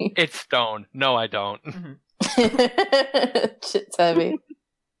 It's stone. No, I don't. Mm-hmm. Shit's heavy.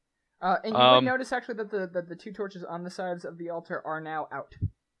 And you would notice actually that the two torches on the sides of the altar are now out.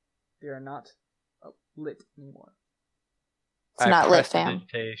 They are not lit anymore. It's not lit, fam.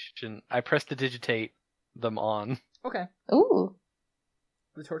 I prestidigitate them on. Okay. Ooh.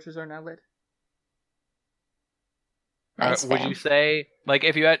 The torches are now lit. Nice, would you say, like,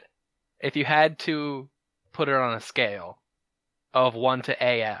 if you had to put it on a scale of 1 to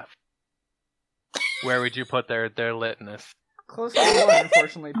AF, where would you put their litness? Close to 1,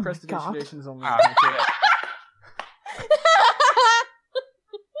 unfortunately. Oh my Prestidigitation is only Ah, 1.6.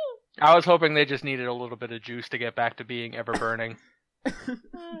 I was hoping they just needed a little bit of juice to get back to being ever burning.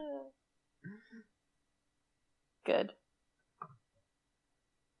 Good.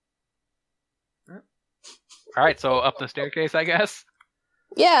 All right, so up the staircase, I guess.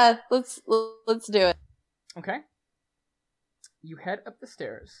 Yeah, let's do it. Okay. You head up the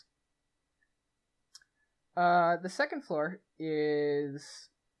stairs. The second floor is...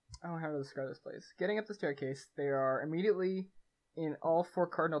 I don't know how to describe this place. Getting up the staircase, they are immediately in all 4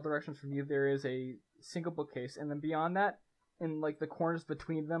 cardinal directions from you. There is a single bookcase, and then beyond that, in like the corners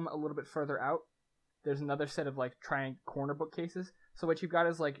between them, a little bit further out, there's another set of like triangle corner bookcases. So what you've got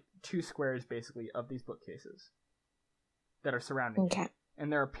is like 2 squares basically of these bookcases that are surrounding you.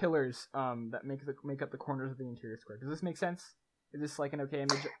 And there are pillars that make up the corners of the interior square. Does this make sense? Is this like an okay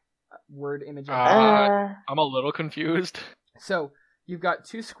image? Word image? I'm a little confused. So you've got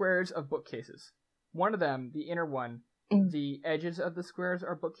 2 squares of bookcases. One of them, the inner one, the edges of the squares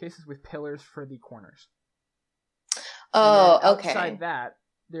are bookcases with pillars for the corners. Oh, outside okay. Outside that,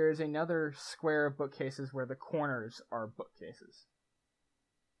 there is another square of bookcases where the corners are bookcases.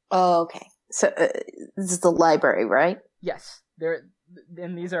 Oh, okay. So this is the library, right? Yes.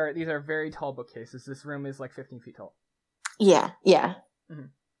 And these are very tall bookcases. This room is like 15 feet tall. Yeah. Mm-hmm.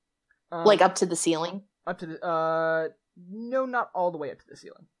 Like up to the ceiling? Up to the no, not all the way up to the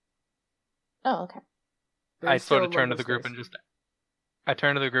ceiling. Oh, okay. I sort of turn to the group and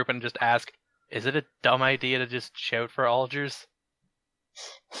just ask, is it a dumb idea to just shout for Algers?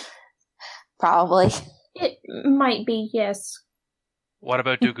 Probably. It might be, yes. What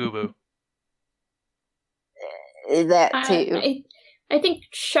about Dugubu? That too. I think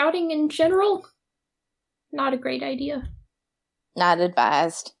shouting in general, not a great idea. Not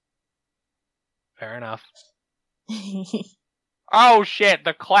advised. Fair enough. Oh shit,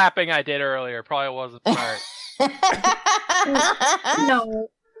 the clapping I did earlier probably wasn't smart.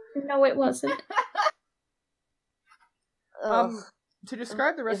 No, it wasn't. To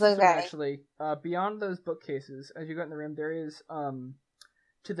describe the rest of the room, actually, beyond those bookcases, as you go in the room, there is,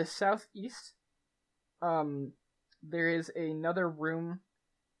 to the southeast, there is another room,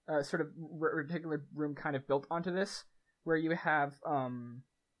 sort of particular room kind of built onto this, where you have,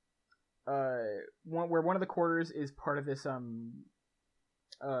 where one of the quarters is part of this,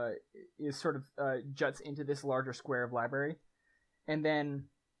 is sort of, juts into this larger square of library. And then,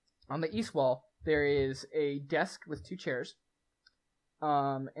 on the east wall, there is a desk with 2 chairs.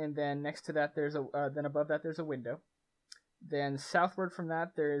 And then next to that, then above that, there's a window. Then southward from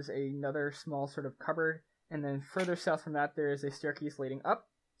that, there is another small sort of cupboard. And then further south from that, there is a staircase leading up.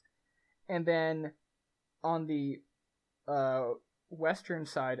 And then on the western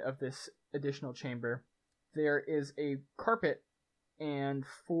side of this additional chamber, there is a carpet and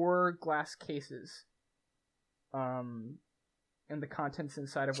 4 glass cases, and the contents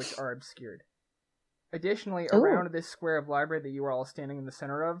inside of which are obscured. Additionally, around this square of library that you are all standing in the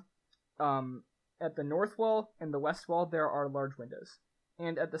center of, at the north wall and the west wall, there are large windows.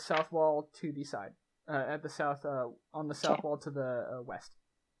 And at the south wall to the side. On the south wall to the west.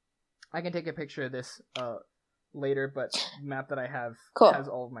 I can take a picture of this later, but the map that I have has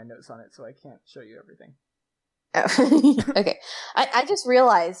all of my notes on it, so I can't show you everything. Okay. I just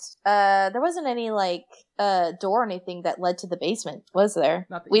realized there wasn't any door or anything that led to the basement, was there?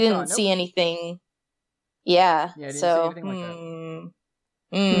 We didn't see anything. Yeah. I didn't so see anything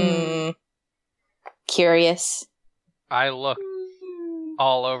like that. Curious. I looked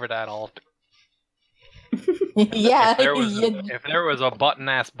all over that altar. Yeah. If there was a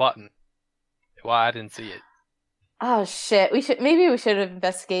button-ass button, well, I didn't see it. Oh shit! We should have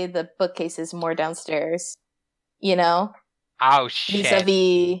investigated the bookcases more downstairs. You know. Oh shit!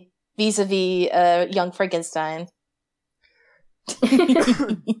 Vis-a-vis, young Frankenstein.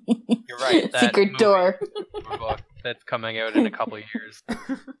 You're right. That Secret door. Book that's coming out in a couple of years.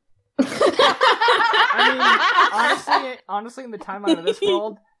 I mean, honestly, in the timeline of this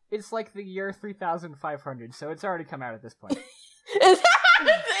world, it's like the year 3500, so it's already come out at this point. It's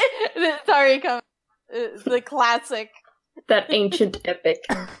already come. The classic. That ancient epic.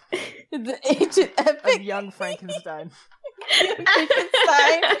 The ancient epic. Of young Frankenstein.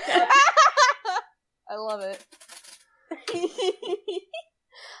 Frankenstein. I love it.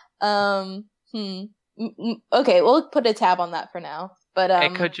 Okay, we'll put a tab on that for now. But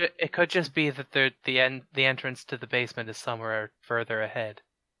it could just be that the entrance to the basement is somewhere further ahead.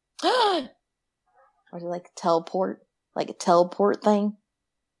 Or like a teleport thing.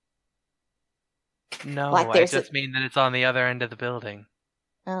 No, Like I there's just mean that it's on the other end of the building.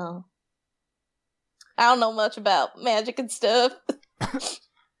 Oh. I don't know much about magic and stuff. This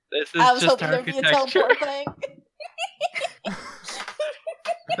is I was just hoping there'd be a architecture. teleport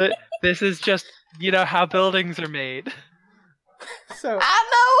thing. This is just, how buildings are made. So I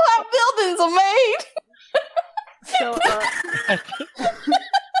know how buildings are made.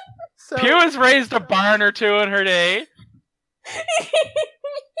 so Pew has raised a barn or two in her day.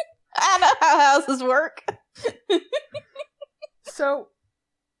 I know how houses work. So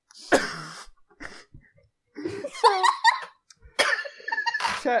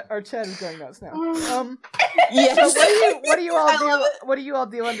our chat is going nuts now. Yes. So what do you all I do? love it. What do you all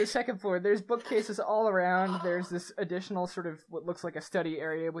do on the second floor? There's bookcases all around. There's this additional sort of what looks like a study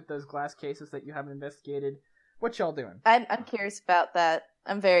area with those glass cases that you haven't investigated. What y'all doing? I'm curious about that.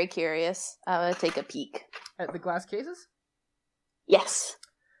 I'm very curious. I'm gonna take a peek. At the glass cases? Yes.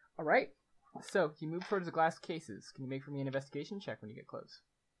 All right. So you move towards the glass cases. Can you make for me an investigation check when you get close?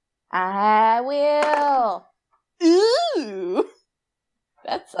 I will. Ooh.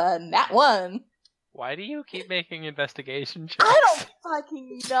 That's a nat 1. Why do you keep making investigation checks? I don't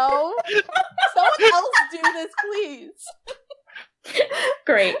fucking know. Someone else do this, please.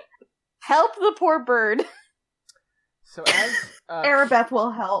 Great. Help the poor bird. So as Arabeth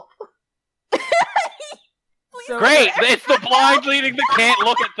will help. so, Great! It's the blind leading the can't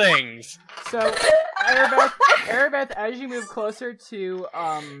look at things! So Arabeth, as you move closer to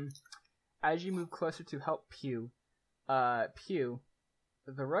help Pew,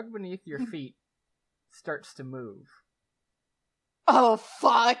 the rug beneath your feet starts to move. Oh,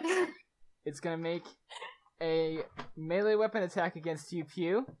 fuck. It's gonna make a melee weapon attack against you,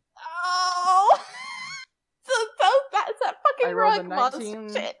 Pew. Oh. That's that fucking rug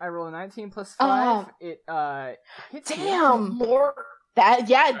monster. I rolled a 19 plus 5. It hits you. Damn. Lord. It Are you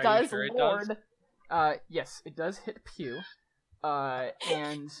does, sure it Lord. does? Yes, it does hit Pew.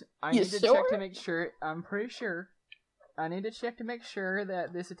 And I You need to sure? check to make sure. I'm pretty sure. I need to check to make sure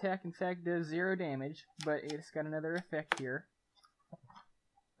that this attack, in fact, does 0 damage, but it's got another effect here.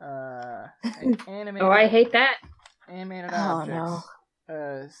 Animated. Oh, I hate that. Animated Oh,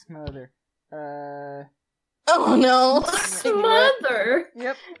 objects. Smother. Oh, no. Smother.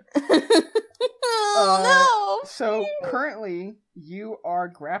 Yep. Oh, no. So, currently, you are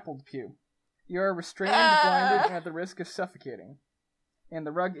grappled, Pew. You are restrained, blinded, and at the risk of suffocating. And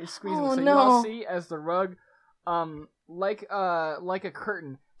the rug is squeezing. Oh, so no. you all see as the rug, like a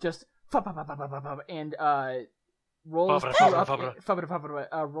curtain, just and rolls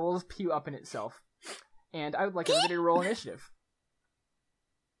Pew up in itself. And I would like everybody to roll initiative.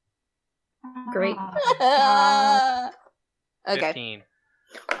 Great. Okay. 15.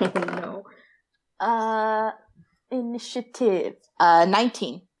 No. Initiative.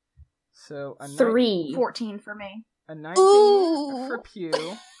 19. So a 3. 14 for me. A 19 Ooh. for Pew.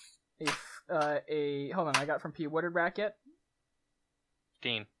 Hold on, I got from Pew. What did Rat get?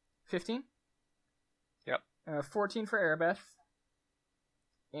 15. 15? Yep. 14 for Arabeth.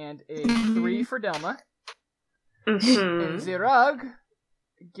 And a 3 for Delma. Mm-hmm. And Zirug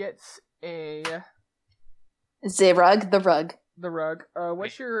gets a... Zerug, the rug. The rug.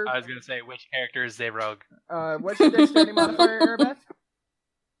 What's your... I was gonna say, which character is Zeyrog? What's your dexterity modifier, Arabeth?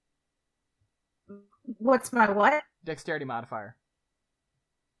 What's my what? Dexterity modifier.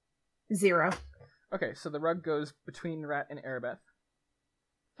 0. Okay, so the rug goes between Rat and Arabeth.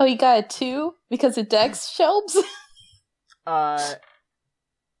 Oh, you got a 2? Because of Dex shelves? And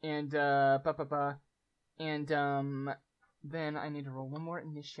then I need to roll one more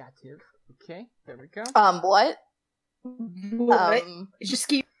initiative. Okay, there we go. What? What? Just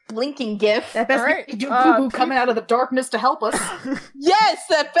keep Blinking gift. that best Alright, do boo coming out of the darkness to help us. Yes,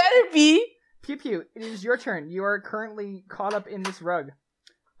 that better be. Pew Pew, it is your turn. You are currently caught up in this rug.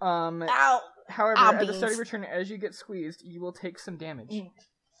 Ow. However, Ow, at the beans. start of your turn, as you get squeezed, you will take some damage.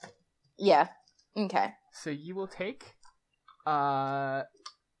 Yeah. Okay. So you will take 7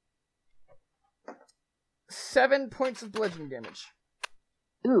 points of bludgeoning damage.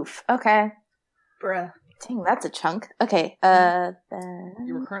 Oof. Okay. Bruh. Dang, that's a chunk. Okay.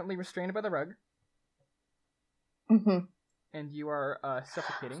 You are currently restrained by the rug, Mhm. and you are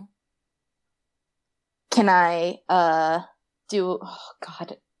suffocating. Can I do? Oh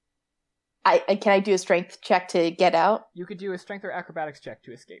God. Can I do a strength check to get out? You could do a strength or acrobatics check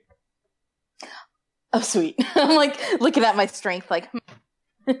to escape. Oh, sweet. I'm like looking at my strength, like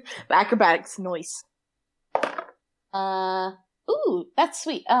acrobatics, noise. Ooh, that's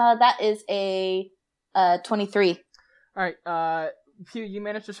sweet. That is a 23. All right, Pew, you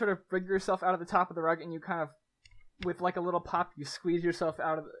managed to sort of rig yourself out of the top of the rug, and you kind of with like a little pop, you squeeze yourself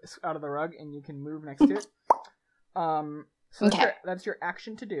out of the rug, and you can move next to it. So that's your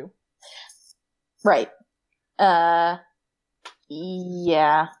action to do. Right. Yeah.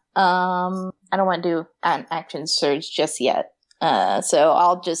 I don't want to do an action surge just yet. So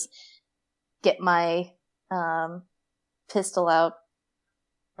I'll just get my pistol out.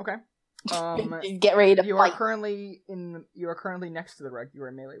 Okay. Get ready to you fight. Are currently next to the rug. You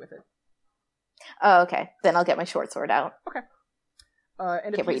are melee with it. Oh, okay. Then I'll get my short sword out. Okay.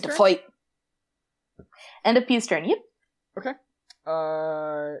 And get ready to fight. End of Pew's turn. Yep. Okay.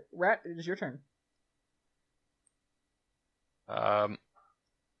 Rat, it is your turn. So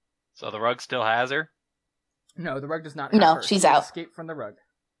the rug still has her? No, the rug does not have no, her. She's she out. Escaped from the rug.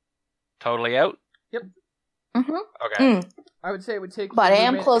 Totally out? Yep. Mm-hmm. Okay. I would say it would take... But I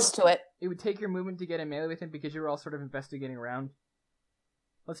am close to it. It would take your movement to get in melee with him because you're all sort of investigating around.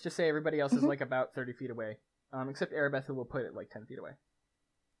 Let's just say everybody else is like about 30 feet away. Except Arabeth, who will put it like 10 feet away.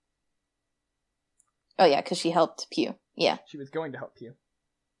 Oh yeah, because she helped Pew. Yeah. She was going to help Pew.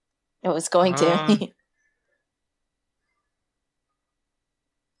 It was going to.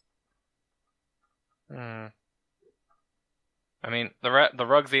 I mean, the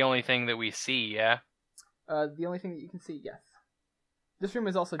rug's the only thing that we see, yeah? The only thing that you can see, yes. This room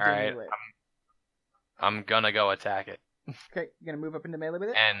is also dimly lit. I'm gonna go attack it. Okay, you're gonna move up into melee with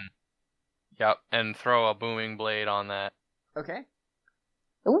it? And throw a booming blade on that. Okay.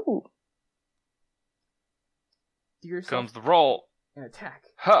 Ooh. Do yourself comes the roll. An attack.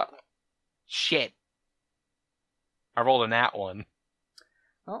 Huh. Shit. I rolled a nat one.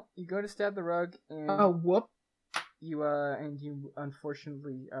 Well, you go to stab the rug, and whoop! You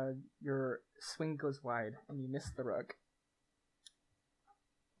unfortunately, your swing goes wide, and you miss the rug.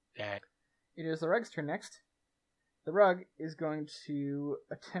 Dang. It is the rug's turn next. The rug is going to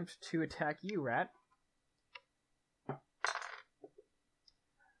attempt to attack you, Rat.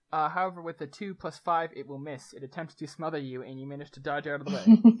 However, with the 2 + 5, it will miss. It attempts to smother you, and you manage to dodge out of the way.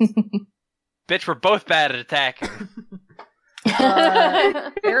 Bitch, we're both bad at attacking.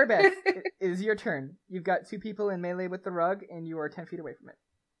 Arabeth, it is your turn. You've got 2 people in melee with the rug, and you are 10 feet away from it.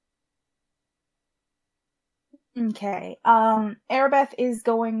 Okay. Arabeth is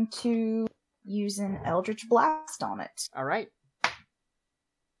going to use an Eldritch Blast on it. All right.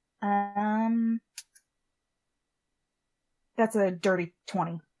 That's a dirty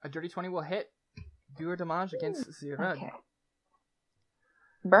 20. A dirty 20 will hit. Do your damage against the rug. Okay.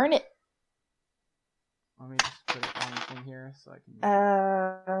 Burn it. Let me just put it on the thing here so I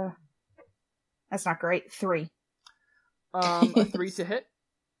can... That's not great. 3. A 3 to hit?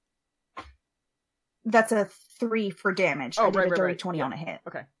 That's a 3 for damage. Oh, I did a dirty right. 20 yeah. on a hit.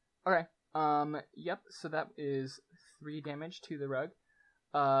 Okay. Yep, so that is 3 damage to the rug.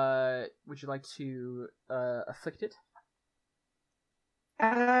 Would you like to afflict it?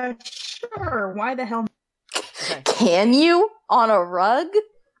 Sure. Why the hell? Okay. Can you on a rug?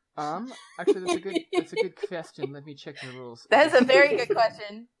 Actually, that's a good question. Let me check the rules. That's a very good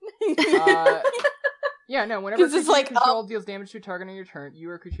question. Yeah, no. Whenever it's like control deals damage to a target on your turn,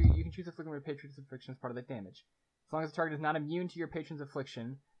 you can choose afflicting with patron's affliction as part of that damage. As long as the target is not immune to your patron's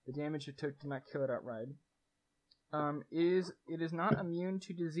affliction, the damage you took did not kill it outright. It is not immune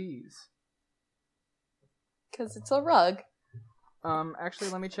to disease. Because it's a rug. Actually,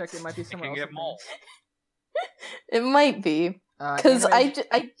 let me check. It might be somewhere else. Get mold. It might be. Because I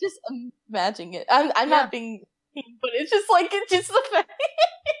just imagine it. I'm not being, but it's just the fact.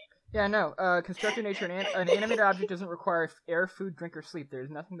 Yeah, no. Constructed nature, an animate object doesn't require air, food, drink, or sleep. There's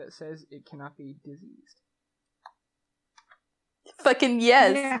nothing that says it cannot be diseased. Fucking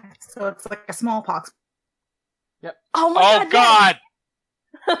yes. Yeah, so it's like a smallpox. Yep. Oh my god!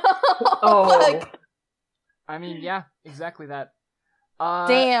 Oh. Fuck. I mean, yeah, exactly that.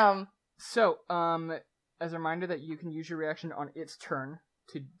 Damn. So, as a reminder that you can use your reaction on its turn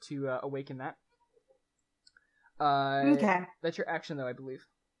to awaken that. Okay. That's your action, though, I believe.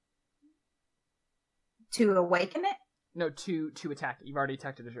 To awaken it? No, to attack it. You've already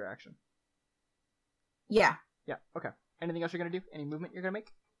attacked it as your action. Yeah. Yeah, okay. Anything else you're going to do? Any movement you're going to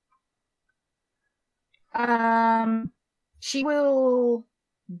make? She will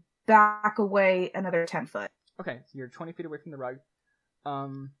back away another 10 foot. Okay, so you're 20 feet away from the rug.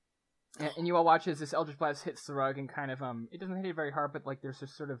 And you all watch as this Eldritch Blast hits the rug and kind of, it doesn't hit it very hard, but like there's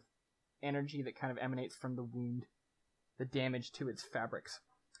this sort of energy that kind of emanates from the wound, the damage to its fabrics.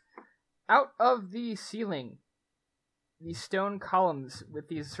 Out of the ceiling, these stone columns with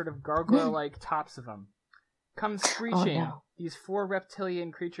these sort of gargoyle-like tops of them come screeching these 4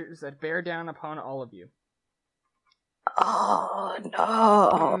 reptilian creatures that bear down upon all of you. Oh,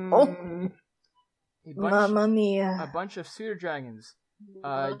 no. Mamma a mia. bunch of pseudo dragons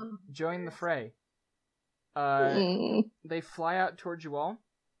join the fray. Mm. They fly out towards you all.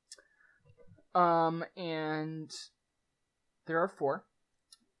 And there are 4.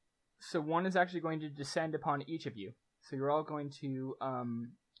 So one is actually going to descend upon each of you. So you're all going to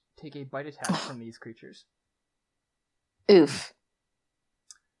take a bite attack from these creatures. Oof.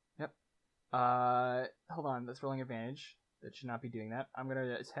 Yep. Hold on, that's rolling advantage. That should not be doing that. I'm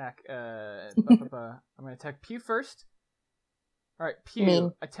gonna attack. I'm gonna attack Pew first. All right, Pew.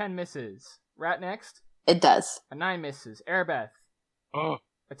 Me. A 10 misses. Rat next. It does. A 9 misses. Airbeth. Oh.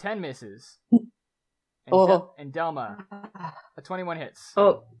 A 10 misses. And, Oh. and Delma. A 21 hits.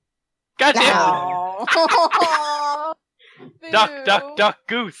 Oh. Gotcha! Ow. Duck,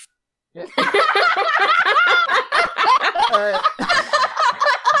 goose. Yeah.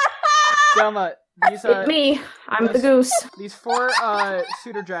 Delma, these It's me. I'm the goose. These 4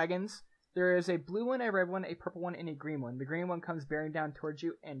 pseudo dragons. There is a blue one, a red one, a purple one, and a green one. The green one comes bearing down towards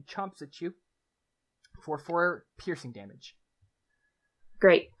you and chomps at you for 4 piercing damage.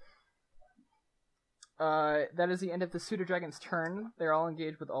 Great. That is the end of the pseudo dragon's turn. They're all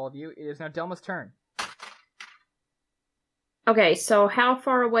engaged with all of you. It is now Delma's turn. Okay, so how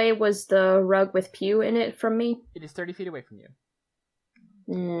far away was the rug with Pew in it from me? It is 30 feet away from you.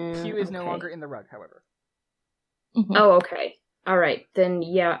 Mm, Pew is no okay. longer in the rug, however. Oh, okay. Alright, then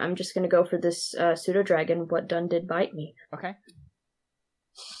yeah, I'm just gonna go for this pseudo dragon. What done did bite me? Okay.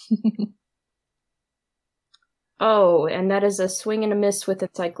 Oh, and that is a swing and a miss with a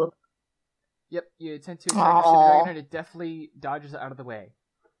cyclop. Yep, you attempt to attack your pseudo dragon and it definitely dodges out of the way.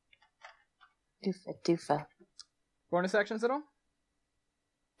 Doofa. Bonus actions at all?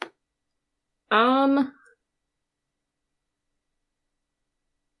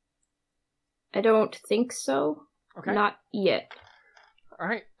 I don't think so. Okay. Not yet.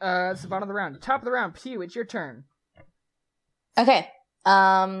 Alright, it's the bottom of the round. Top of the round, Pew, it's your turn. Okay.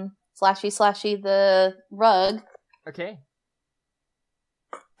 Slashy the rug. Okay.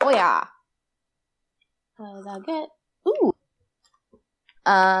 Oh yeah. What did I get? Ooh.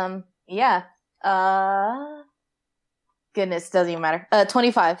 Yeah. Goodness, doesn't even matter.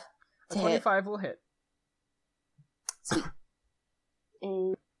 25. A 25 will hit. Sweet.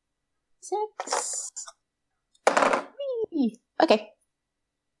 6. Okay.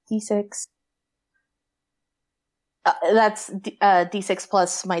 D6. That's D6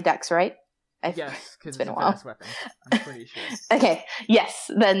 plus my dex, right? Yes, because it's been a a while. fast weapon. I'm pretty sure. Okay, yes.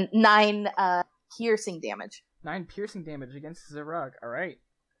 Then 9 piercing damage. 9 piercing damage against the rug. Alright.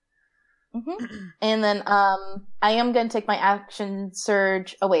 Mm-hmm. And then I am going to take my action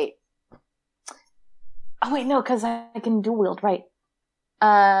surge. Oh, wait, no, because I can dual wield, right?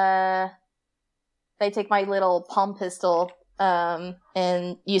 I take my little palm pistol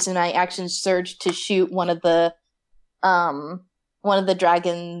and using my action surge to shoot one of the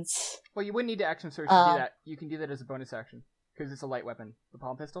dragons. Well, you wouldn't need to action surge to do that. You can do that as a bonus action because it's a light weapon, the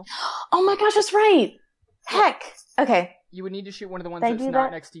palm pistol. Oh my gosh, that's right. Heck. Okay. You would need to shoot one of the ones Did I that's do not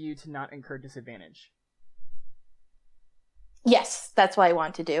that? next to you to not incur disadvantage. Yes, that's what I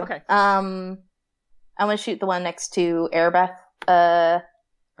want to do. Okay. I'm gonna shoot the one next to Airbeth. All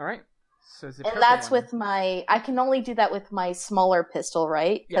right. So it's the And purple that's one. with my. I can only do that with my smaller pistol,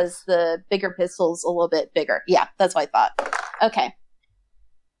 right? Because Yes. the bigger pistol's a little bit bigger. Yeah, that's what I thought. Okay.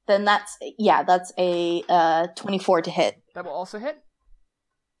 Then that's a 24 to hit. That will also hit.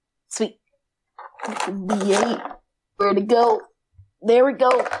 Sweet. D8. Where'd it go? There we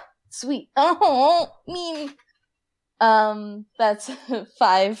go. Sweet. Oh, mean. That's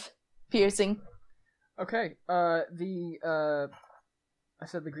 5 piercing. Okay. I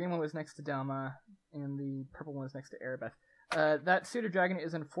said the green one was next to Delma, and the purple one was next to Erebeth. That pseudo dragon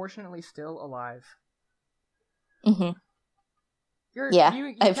is unfortunately still alive. Mm-hmm. You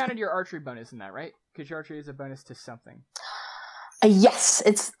counted your archery bonus in that, right? Because your archery is a bonus to something. Yes,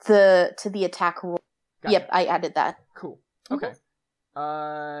 it's to the attack roll. Gotcha. Yep, I added that. Cool. Mm-hmm. Okay.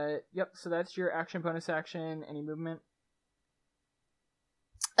 Yep. So that's your action, bonus action. Any movement?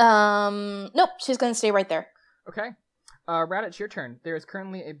 Nope, she's gonna stay right there. Okay. Rat, it's your turn. There is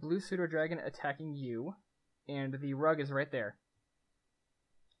currently a blue pseudo dragon attacking you, and the rug is right there.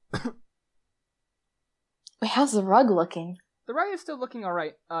 Wait, how's the rug looking? The rug is still looking all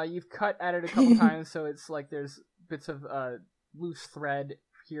right. You've cut at it a couple times, so it's like there's bits of loose thread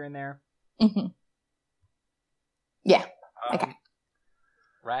here and there. Mm-hmm. Yeah. Okay.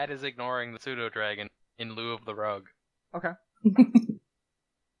 Rat is ignoring the pseudo dragon in lieu of the rug, Okay.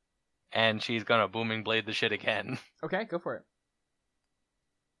 and she's gonna booming blade the shit again. Okay, go for it.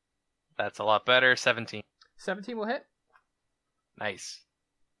 That's a lot better. 17. 17 will hit. Nice.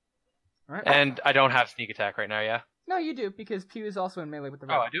 All right. And I don't have sneak attack right now, yeah? No, you do, because Pew is also in melee with the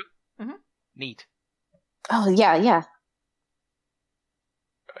Oh, rug. I do? Mhm. Neat. Oh, yeah.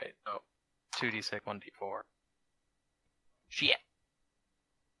 Right, oh. 2d6, 1d4. Shit.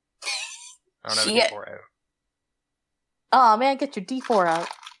 I don't have a Shit. d4 out. Oh, man, get your D4 out.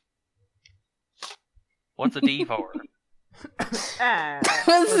 What's a d4? Ah.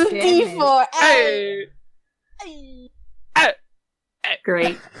 What's the damage. D4? Hey!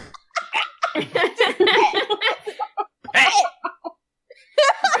 Great.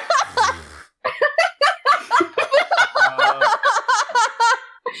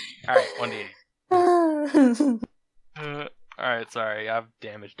 Alright, 1d8. Alright, sorry, I have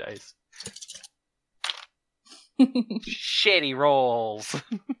damage dice. Shitty rolls.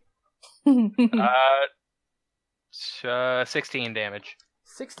 16 damage.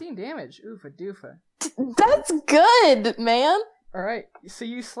 16 damage. Oofa doofa. That's good, man. All right. So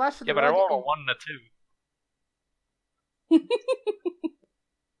you slash with Yeah, the but I rug rolled a and- 1 and a 2.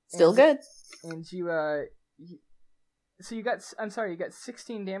 Still and- good. And so you got. I'm sorry. You got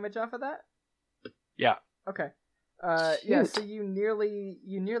 16 damage off of that. Yeah. Okay. Yeah. So you nearly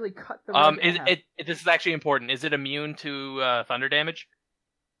cut the rug in half. This is actually important. Is it immune to thunder damage?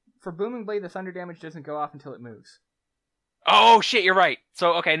 For Booming Blade, the thunder damage doesn't go off until it moves. Oh shit, you're right.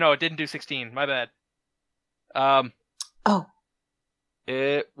 So okay, no, it didn't do 16. My bad. Oh.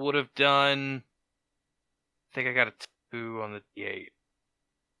 It would have done. I think I got a 2 on the d8.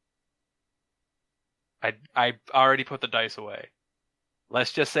 I already put the dice away.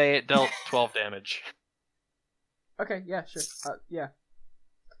 Let's just say it dealt 12 damage. Okay. Yeah. Sure. Yeah.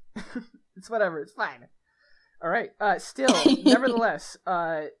 It's whatever. It's fine. All right. Still, nevertheless,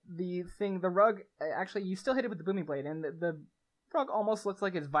 the rug. Actually, you still hit it with the Booming Blade, and the rug almost looks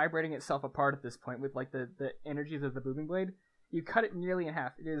like it's vibrating itself apart at this point with like the energies of the Booming Blade. You cut it nearly in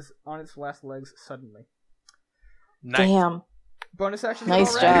half. It is on its last legs suddenly. Nice. Damn. Bonus action.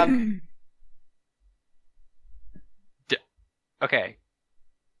 Nice already? job. Okay.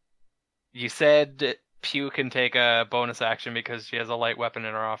 You said Pew can take a bonus action because she has a light weapon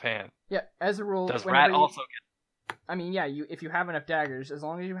in her offhand. Yeah. As a rule, Does whenever Rat also get? I mean, yeah. If you have enough daggers, as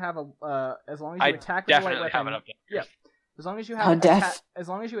long as you have as long as I you attack with a light definitely weapon, have enough daggers. Yeah. As long as you Oh, have def. as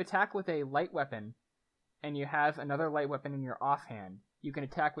long as you attack with a light weapon, and you have another light weapon in your offhand, you can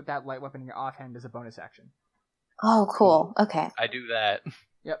attack with that light weapon in your offhand as a bonus action. Oh, cool. Okay. I do that.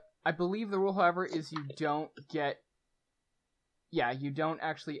 Yep. I believe the rule, however, is you don't get. Yeah, you don't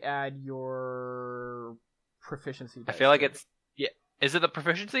actually add your proficiency. I dice feel like to it. it's Is it the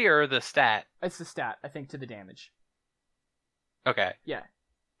proficiency or the stat? It's the stat, I think, to the damage. Okay. Yeah.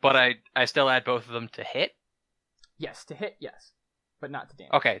 But I still add both of them to hit? Yes, to hit, yes. But not to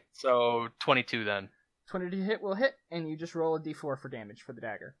damage. Okay, so 22 then. 20 to hit will hit, and you just roll a d4 for damage for the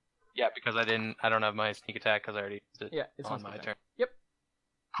dagger. Yeah, because I don't have my sneak attack because I already used it Yeah, it's on one my turn. turn. Yep.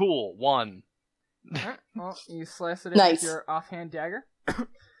 Cool, 1. Alright, well, you slice it in Nice. with your offhand dagger.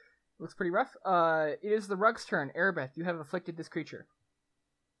 Looks pretty rough. It is the rug's turn. Erebeth, you have afflicted this creature.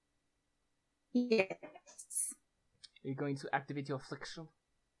 Yes. Are you going to activate your affliction?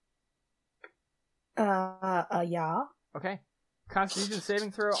 Yeah. Okay. Constitution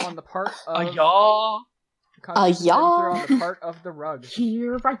saving throw on the part of... Yaw! Constitution saving throw on the part of the rug.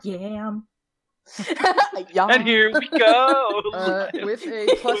 Here I am. And here we go! With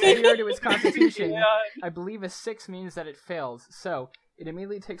a plus 0 to its constitution, Yeah. I believe a 6 means that it fails. So, it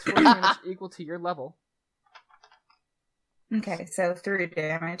immediately takes 4 damage equal to your level. Okay, so 3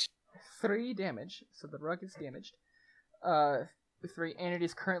 damage. 3 damage, so the rug is damaged. 3, and it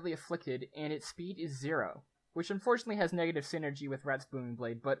is currently afflicted, and its speed is 0, which unfortunately has negative synergy with Rat's Booming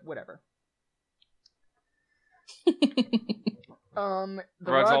Blade, but whatever. The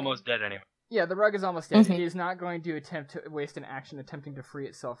Rug's rug, almost dead anyway. yeah, the rug is almost dead. Mhm. It is not going to attempt to waste an action attempting to free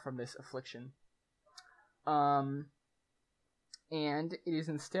itself from this affliction. And it is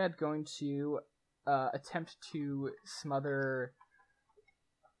instead going to attempt to smother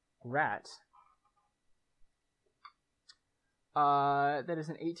Rat. That is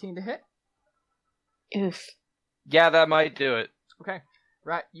an 18 to hit. Oof. Yeah, that might do it. Okay.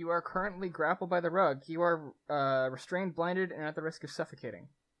 Rat, you are currently grappled by the rug. You are restrained, blinded, and at the risk of suffocating.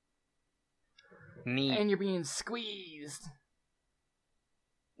 Neat. And you're being squeezed.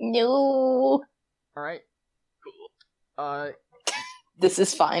 No. Alright. Cool. This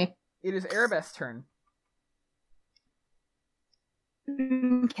is fine. It is Erebeth's turn.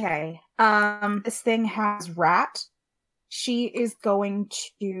 Okay. This thing has Rat. She is going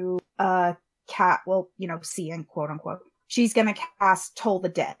to seeing, quote unquote. She's gonna cast Toll the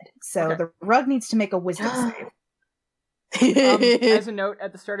Dead. So Okay. the rug needs to make a wisdom save. As a note,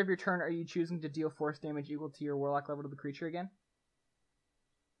 at the start of your turn, are you choosing to deal force damage equal to your warlock level to the creature again?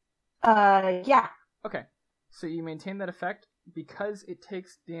 Yeah. Okay, so you maintain that effect because it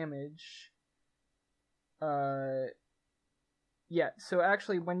takes damage. Yeah. So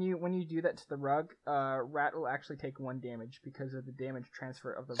actually, when you do that to the rug, Rat will actually take 1 damage because of the damage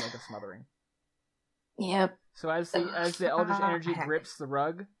transfer of the rug of smothering. Yep. So as the eldritch energy heck. grips the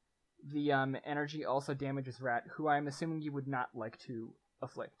rug, the energy also damages Rat, who I'm assuming you would not like to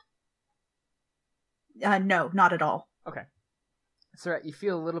afflict. No, not at all. Okay. So Rat, you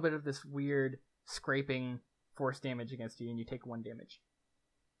feel a little bit of this weird scraping force damage against you, and you take 1 damage.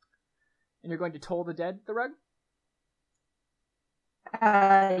 And you're going to toll the dead, the rug?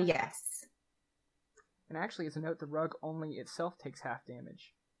 Yes. And actually, as a note, the rug only itself takes half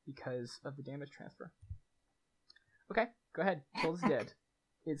damage because of the damage transfer. Okay, go ahead. Toll is dead.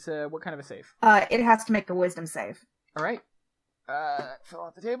 It's what kind of a save? It has to make a wisdom save. All right. Fill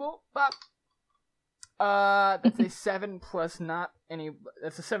out the table. Bop. That's a 7 plus not any.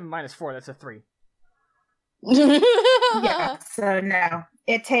 That's a 7 minus 4. That's a 3. Yeah. So no,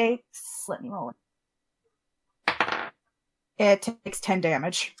 it takes. Let me roll it. It takes 10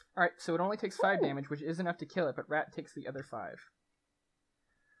 damage. All right. So it only takes 5 damage, which is enough to kill it, but Rat takes the other 5.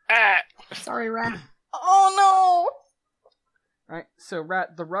 Sorry, Rat. Oh All right. So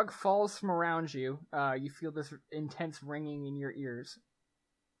Rat, the rug falls from around you. You feel this intense ringing in your ears.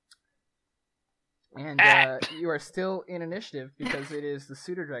 And you are still in initiative because it is the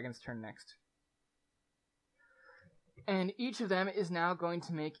Pseudo Dragon's turn next. And each of them is now going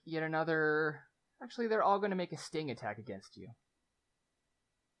to make yet another... Actually, they're all going to make a sting attack against you.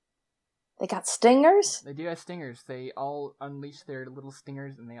 They got stingers? They do have stingers. They all unleash their little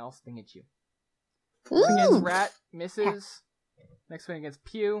stingers and they all sting at you. Ooh. Against Rat, misses. Next one against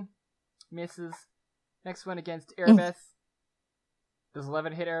Pew, misses. Next one against Erebeth. Does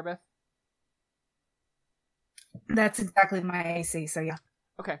 11 hit Erebeth? That's exactly my AC, so yeah.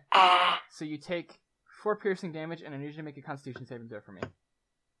 Okay. So you take 4 piercing damage, and I need you to make a Constitution saving throw for me.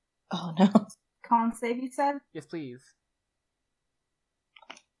 Oh no. Con save, you said? Yes, please.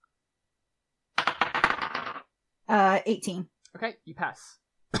 18. Okay, you pass.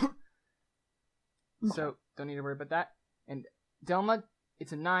 So, don't need to worry about that. And Delma,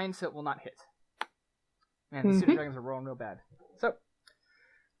 it's a 9, so it will not hit. Man, the Pseudo Dragons are rolling real bad. So,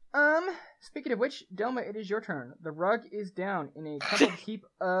 speaking of which, Delma, it is your turn. The rug is down in a crumpled heap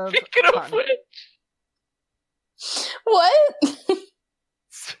of cotton. What?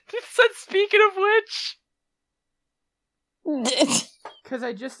 It said speaking of which. Because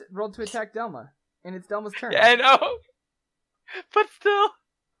I just rolled to attack Delma, and it's Delma's turn. Yeah, I know. But still.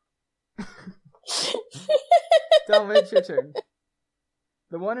 Delma, it's your turn.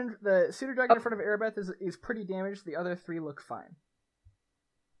 The Pseudo Dragon in front of Erebeth is pretty damaged. The other 3 look fine.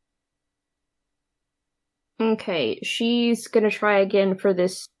 Okay, she's gonna try again for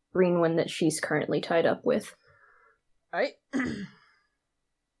this green one that she's currently tied up with. Alright.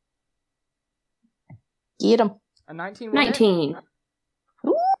 Get him. A 19 will hit. 19.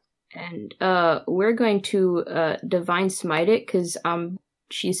 Ooh. And we're going to Divine Smite it, because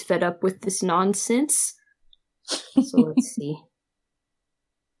she's fed up with this nonsense. So let's see.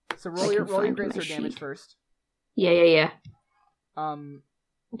 So I roll your can find greatsword my damage sheet. first. Yeah. And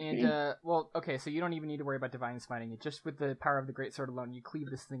Okay. well, okay, so you don't even need to worry about divine smiting it. Just with the power of the greatsword alone, you cleave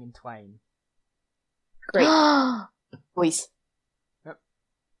this thing in twain. Great. Voice.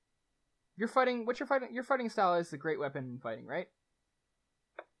 You're fighting. What's your fighting? Your fighting style is the great weapon fighting, right?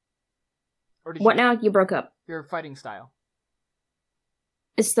 Or did What you, now? You broke up. Your fighting style.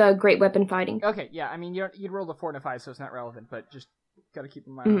 It's the great weapon fighting. Okay, yeah. I mean, you'd roll a 4 and a 5, so it's not relevant. But just gotta keep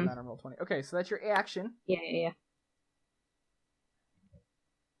in mind on that on roll 20. Okay, so that's your action. Yeah.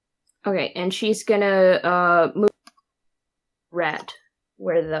 Okay, and she's gonna move Rat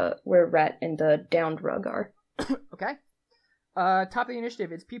where Rat and the downed rug are. Okay. Top of the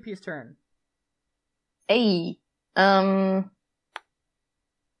initiative. It's PP's turn. Hey. I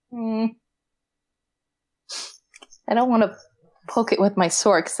don't want to poke it with my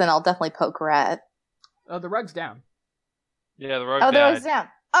sword, because then I'll definitely poke Rat. Oh, the rug's down. Yeah, the rug Oh, the died. rug's down.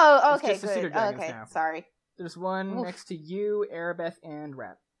 Oh, It's okay, just the Pseudo good. Dragons Okay, now. sorry. There's one Oof. next to you, Erebeth, and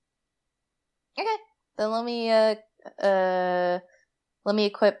Rat. Okay, then let me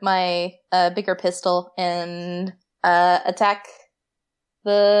equip my bigger pistol and attack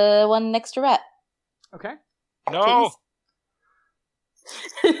the one next to Rat. Okay. No!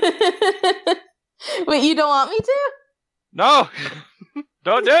 Wait, you don't want me to? No!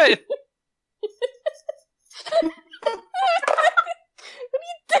 Don't do it! What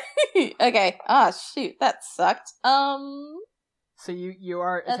are you Okay. Ah, shoot, that sucked. So you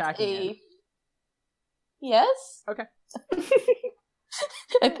are attacking it. Yes? Okay.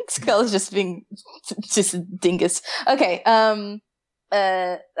 I think Skull is just being just a dingus. Okay,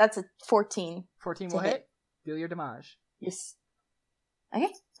 that's a 14. 14 to will hit. hit. Deal your damage. Yes. Okay.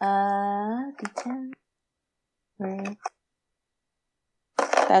 D10. Where?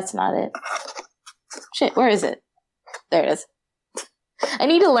 That's not it. Shit, where is it? There it is. I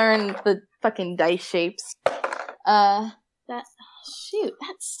need to learn the fucking dice shapes. That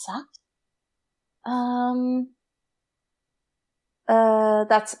sucked.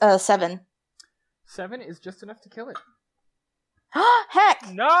 That's 7. 7 is just enough to kill it.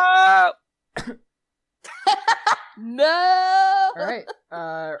 Heck! No! No! Alright,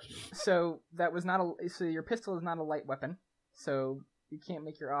 so that was not so your pistol is not a light weapon, so you can't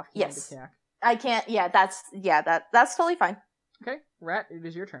make your offhand attack. I can't, that's totally fine. Okay, Rat, it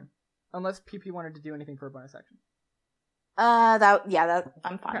is your turn. Unless PP wanted to do anything for a bonus action. I'm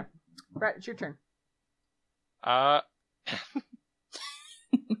fine. Okay. Rat, it's your turn.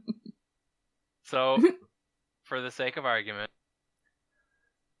 So, for the sake of argument,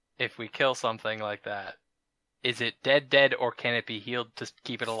 if we kill something like that, is it dead, or can it be healed to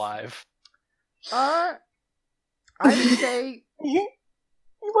keep it alive? I would say... You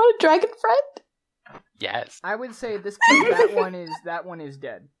want a dragon friend? Yes. I would say at this point that one is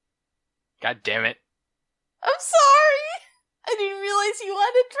dead. God damn it. I'm sorry! I didn't realize you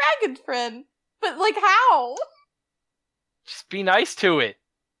wanted a dragon friend. But, like, how? Just be nice to it.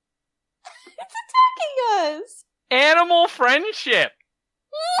 It's attacking us! Animal friendship!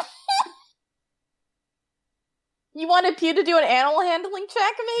 You wanted Pew to do an animal handling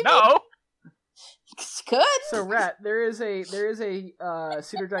check, maybe? No! Good. So, Rat, there is a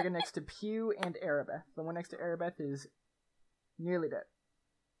pseudo dragon next to Pew and Arabeth. The one next to Arabeth is nearly dead.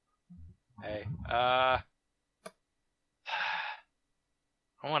 Hey, I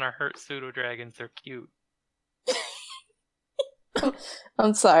want to hurt pseudo dragons. They're cute.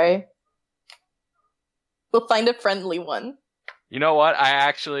 I'm sorry. We'll find a friendly one. You know what? I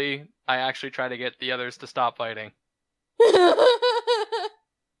actually try to get the others to stop fighting.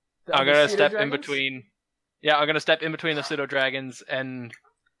 I'm gonna step in between. Yeah, I'm gonna step in between the pseudo dragons and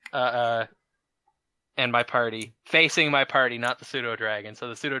my party, facing my party, not the pseudo dragon. So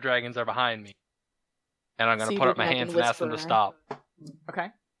the pseudo dragons are behind me, and I'm gonna put up my hands and ask them to stop. Okay.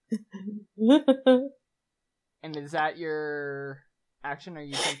 And is that your action? Are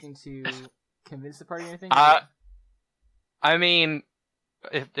you attempting to convince the party or anything? I mean,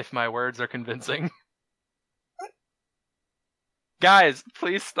 if my words are convincing. Guys,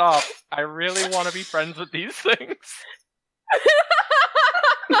 please stop. I really want to be friends with these things.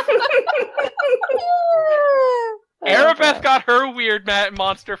 Arabeth got her weird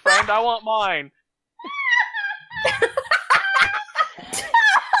monster friend. I want mine.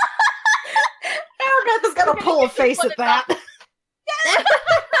 Arabeth is gonna pull a face at that.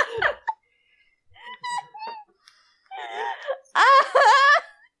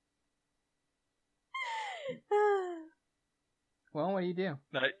 Well, what do you do?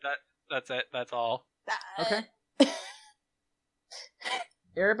 That's it. That's all. Okay.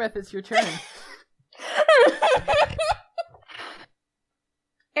 Arabeth, it's your turn.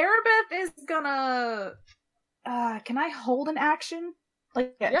 Arabeth is gonna... can I hold an action?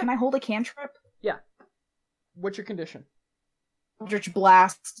 Can I hold a cantrip? Yeah. What's your condition? Eldritch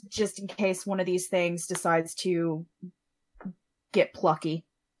Blast, just in case one of these things decides to get plucky.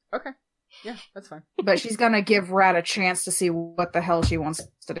 Okay. Yeah, that's fine. But she's gonna give Rat a chance to see what the hell she wants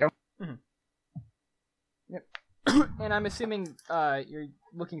to do. Mm-hmm. Yep. And I'm assuming you're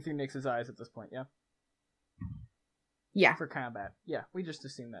looking through Nyx's eyes at this point, yeah? Yeah. For combat. Yeah, we just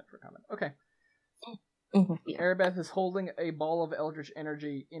assume that for combat. Okay. Mm-hmm. Arabeth is holding a ball of eldritch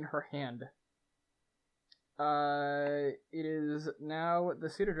energy in her hand. It is now the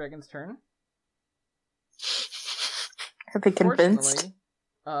pseudo dragon's turn. Are they convinced?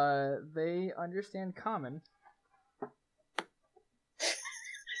 They understand common.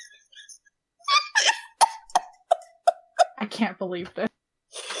 I can't believe this.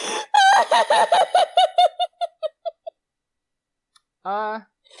 Well,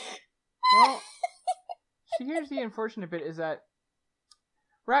 so here's the unfortunate bit is that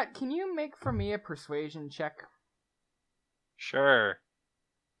Rat, can you make for me a persuasion check? Sure.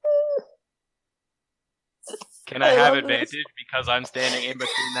 Can I have advantage because I'm standing in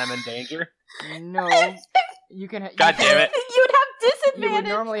between them and danger? No. You can God damn it. You would have disadvantage. You would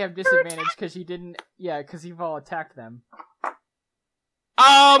normally have disadvantage because you didn't... Yeah, because you've all attacked them.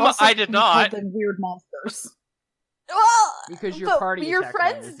 Also, I did not. Them weird monsters. Well, Because your but party your attacked them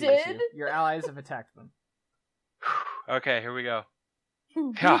friends is the did. issue. Your allies have attacked them. Okay, here we go.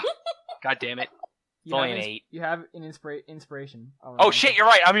 Yeah. God damn it. It's only an 8. You have an inspiration. Oh shit, you're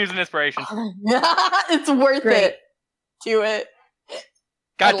right. I'm using inspiration. It's worth Great. it. Do it.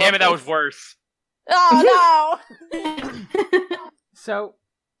 God I damn love it, that was this. worse. Oh So,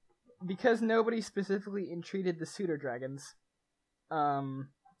 because nobody specifically entreated the pseudo dragons, the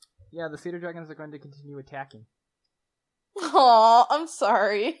pseudo dragons are going to continue attacking. no! Aw, I'm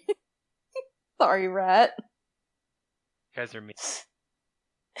sorry. Sorry, Rat. You guys are mean.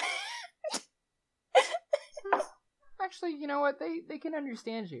 Actually, you know what? They can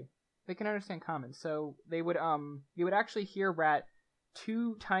understand you. They can understand common. So they would you would actually hear Rat,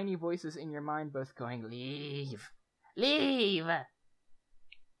 2 tiny voices in your mind both going, "Leave. Leave.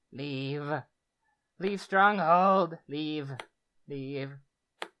 Leave. Leave stronghold. Leave. Leave."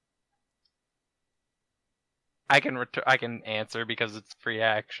 I can answer because it's free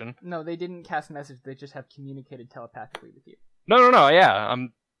action. No, they didn't cast message. They just have communicated telepathically with you. No, yeah.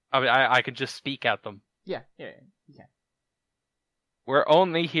 I could just speak at them. Yeah, you can. We're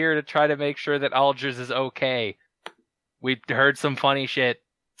only here to try to make sure that Alders is okay. We heard some funny shit.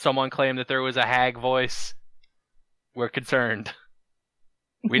 Someone claimed that there was a hag voice. We're concerned.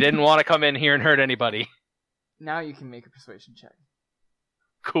 We didn't want to come in here and hurt anybody. Now you can make a persuasion check.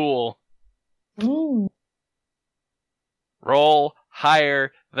 Cool. Mm. Roll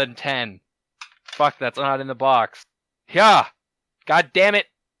higher than 10. Fuck, that's not in the box. Yeah! God damn it!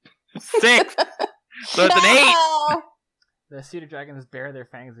 6! So it's an 8! No! The pseudo dragons bare their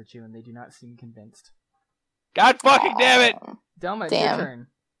fangs at you, and they do not seem convinced. God fucking damn it! Delma, it's Damn. your turn.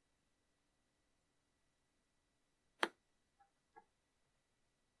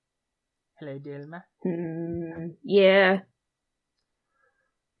 Hello, Delma. Yeah.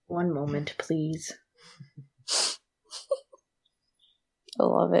 One moment, please. I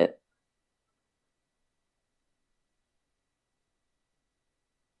love it.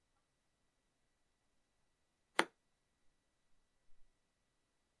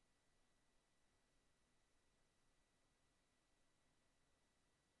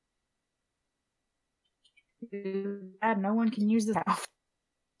 Too bad no one can use this.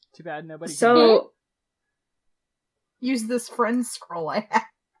 Too bad nobody can. So, Use this friend scroll I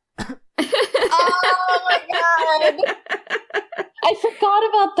have. Oh my god! I forgot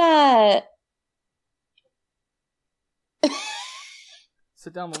about that. So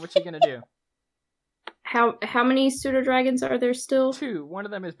Delma, what you gonna do? how many pseudo dragons are there still? 2. One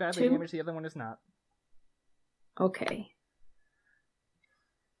of them is badly 2? damaged, the other one is not. Okay.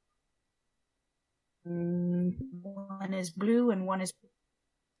 One is blue and one is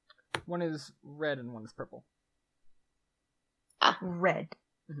One is red and one is purple. red.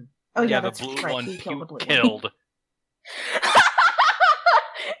 Mhm. Oh yeah, the that's blue right. one He killed the blue one. killed.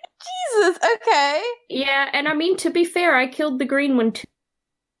 Jesus, okay. Yeah, and I mean, to be fair, I killed the green one too.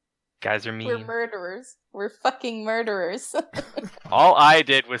 Guys are We're mean. murderers. We're fucking murderers. All I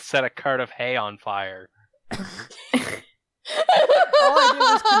did was set a cart of hay on fire All I did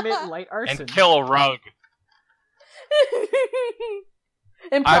was commit light arson. and kill a rug.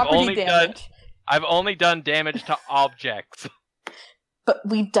 And I've property only damage. I've only done damage to objects. But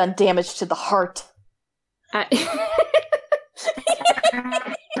we've done damage to the heart.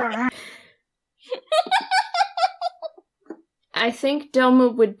 I think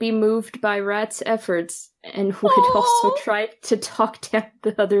Delma would be moved by Rat's efforts and would also try to talk down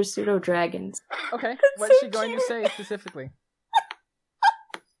the other pseudo dragons. Okay, That's what's so she going to cute. say specifically?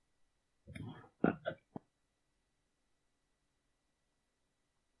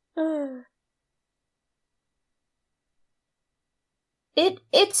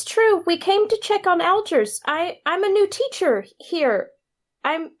 It's true. We came to check on Algers. I'm a new teacher here.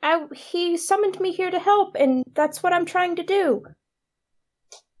 He summoned me here to help, and that's what I'm trying to do.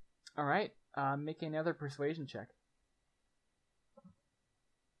 All right, make another persuasion check.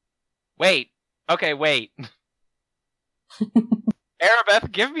 Wait. Okay, wait.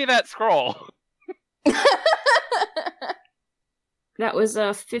 Arabeth, give me that scroll. That was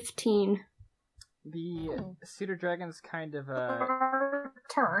 15. The pseudo dragons kind of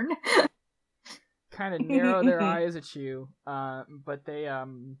Turn. kind of narrow their eyes at you, but they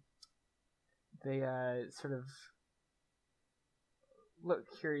sort of look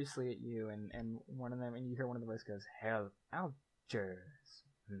curiously at you, and one of them, and you hear one of the voices goes, "Hell, Algers."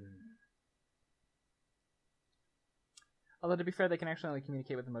 Although to be fair, they can actually only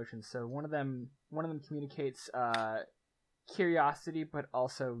communicate with emotions. So one of them communicates curiosity, but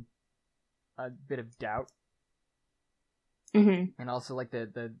also a bit of doubt. Mm-hmm. And also like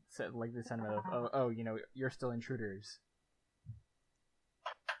the sentiment of oh you're still intruders.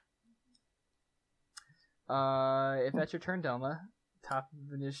 If that's your turn, Delma, top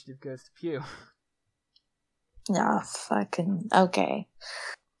of initiative goes to Pew. Ah, fucking okay.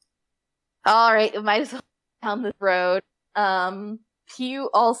 All right, might as well down this road. Pew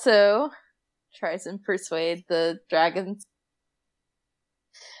also tries and persuade the dragons.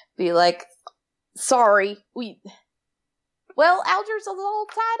 Be like, sorry, Alger's a little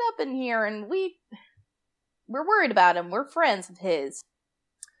tied up in here, and we're worried about him. We're friends of his.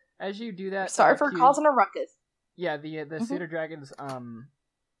 As you do that, Sorry for Pew, causing a ruckus. Yeah, the pseudo dragons.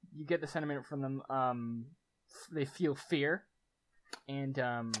 You get the sentiment from them. They feel fear, and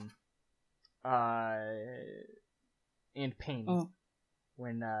pain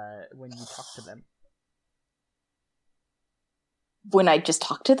when you talk to them. When I just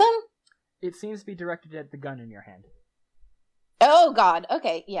talk to them? It seems to be directed at the gun in your hand. Oh God.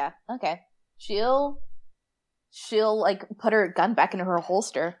 Okay. Yeah. Okay. She'll like put her gun back into her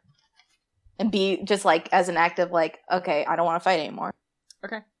holster, and be just like as an act of like, okay, I don't want to fight anymore.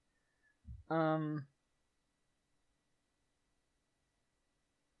 Okay.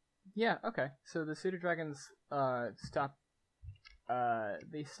 Yeah. Okay. So the pseudo dragons stop.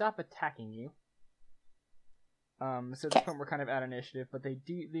 They stop attacking you. So at this point we're kind of at initiative, but they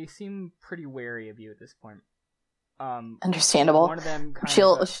seem pretty wary of you at this point. Understandable. One of them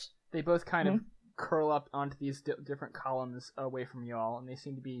they both kind of curl up onto these different columns away from you all, and they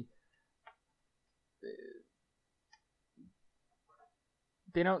seem to be.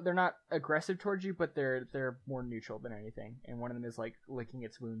 They're not aggressive towards you, but they're more neutral than anything. And one of them is like licking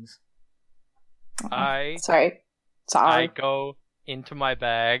its wounds. Sorry. I go into my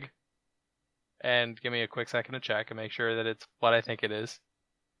bag and give me a quick second to check and make sure that it's what I think it is.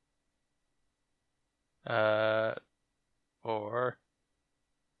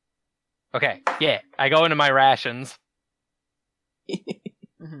 Okay, yeah. I go into my rations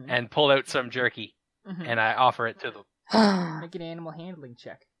and pull out some jerky, and I offer it to them. Make an animal handling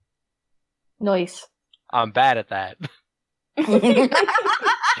check. Nice. I'm bad at that.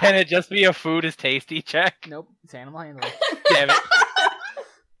 Can it just be a food is tasty check? Nope, it's animal handling. Damn it.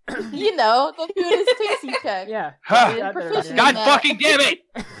 The food is tasty check. Yeah. God fucking damn it!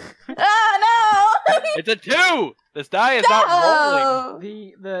 Oh no! It's a 2! This die is not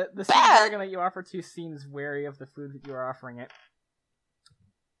rolling. The sea dragon that you offer to seems wary of the food that you are offering it.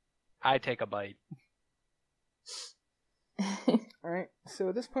 I take a bite. Alright, so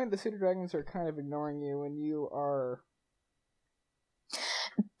at this point the pseudo dragons are kind of ignoring you, and you are...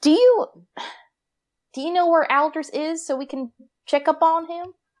 Do you know where Aldous is so we can check up on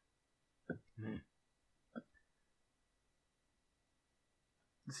him?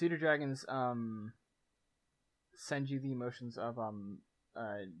 The pseudo dragons send you the emotions of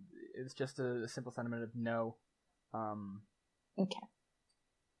it's just a simple sentiment of no. Okay.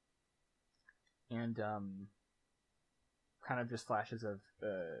 And kind of just flashes of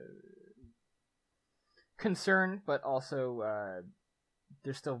concern, but also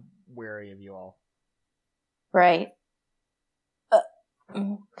they're still wary of you all. Right.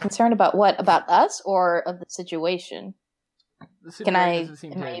 Concerned about what? About us or of the situation? The pseudo dragons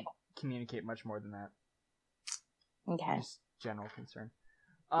doesn't seem to communicate much more than that. Okay. Just general concern.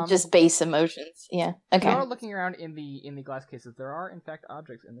 Just base emotions. Yeah. Okay. You are looking around in the glass cases. There are, in fact,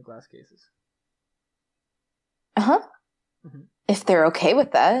 objects in the glass cases. Uh-huh. If they're okay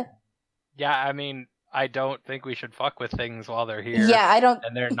with that. Yeah, I mean, I don't think we should fuck with things while they're here. Yeah, I don't...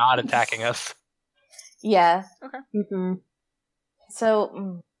 And they're not attacking us. Yeah. Okay. Mm-hmm.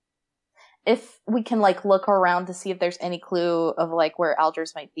 So, if we can, like, look around to see if there's any clue of, like, where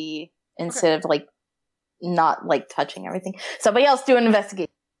Aldous might be, instead of, like, not, like, touching everything. Somebody else do an investigation.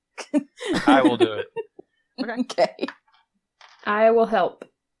 I will do it. Okay. I will help.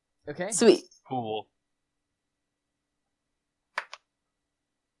 Okay. Sweet. Cool.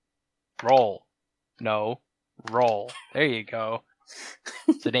 Roll. No. Roll. There you go.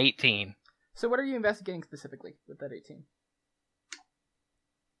 It's an 18. So what are you investigating specifically with that 18?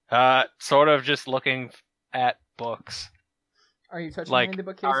 Sort of just looking at books. Are you touching Like, any of the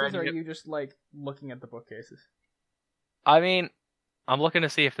bookcases, or are you just, like, looking at the bookcases? I mean, I'm looking to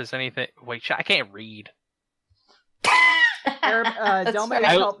see if there's anything... Wait, I can't read.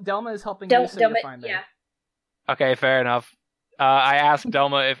 Delma is helping you, so you're fine there. Yeah. Okay, fair enough. I asked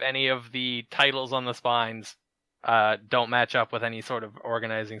Delma if any of the titles on the spines don't match up with any sort of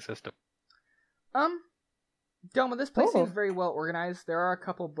organizing system. Delma, this place seems very well organized. There are a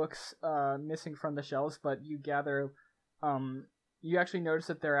couple books missing from the shelves, but you gather... you actually notice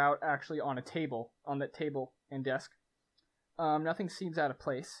that they're out actually on a table, on that table and desk. Nothing seems out of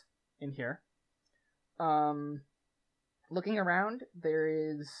place in here. Looking around, there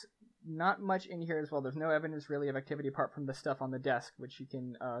is not much in here as well. There's no evidence really of activity apart from the stuff on the desk, which you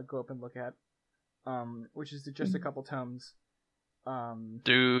can go up and look at, which is just a couple tomes.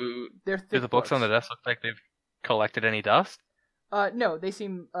 Do they're the books on the desk look like they've collected any dust? No, they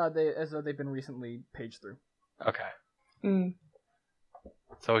seem as though they've been recently paged through. Okay. Mm.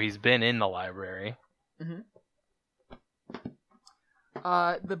 So he's been in the library. Mm-hmm.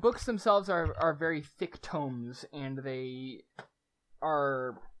 The books themselves are very thick tomes, and they're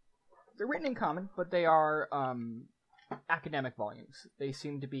written in common, but they are academic volumes. They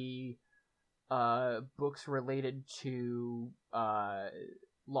seem to be books related to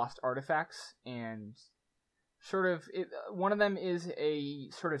lost artifacts, and sort of one of them is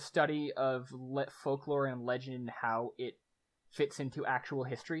a sort of study of folklore and legend and how it fits into actual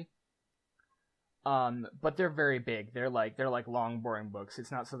history. But they're very big. They're like long, boring books.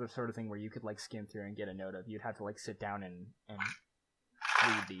 It's not sort of thing where you could like skim through and get a note of. You'd have to like sit down and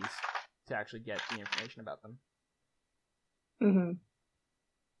read these to actually get the information about them. Mm-hmm.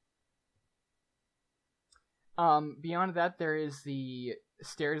 Beyond that, there is the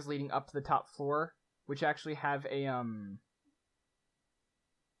stairs leading up to the top floor, which actually have a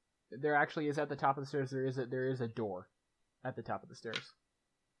There actually is at the top of the stairs. There is a door at the top of the stairs,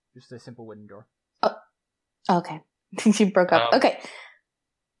 just a simple wooden door. Oh, okay. She broke up. Okay.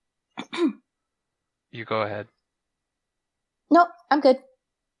 You go ahead. No, I'm good.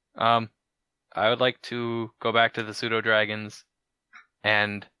 I would like to go back to the pseudo-dragons,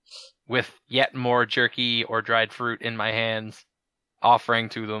 and with yet more jerky or dried fruit in my hands, offering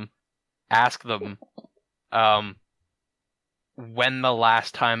to them, ask them, when the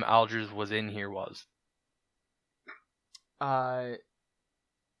last time Aldruz was in here was. I'd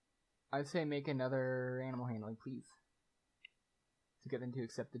say make another animal handling, please, to get them to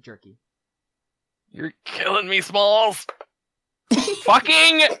accept the jerky. You're killing me, Smalls!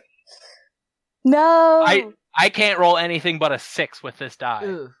 Fucking! No! I can't roll anything but a 6 with this die.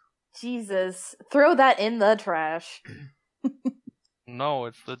 Ugh. Jesus. Throw that in the trash.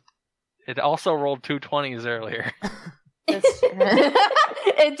 No, it also rolled 2 20s earlier.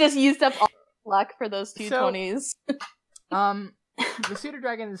 It just used up all luck for those 2 20s. The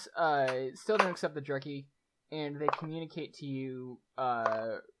pseudo-dragons still don't accept the jerky, and they communicate to you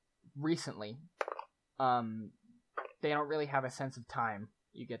recently. They don't really have a sense of time.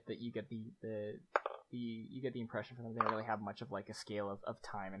 You get the impression from them they don't really have much of like a scale of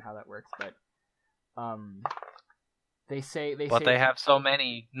time and how that works, but they say they have so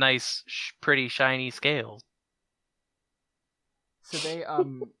many nice pretty shiny scales. So they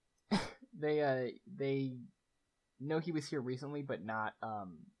know he was here recently, but not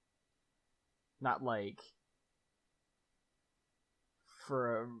like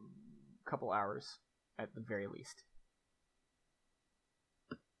for a couple hours at the very least.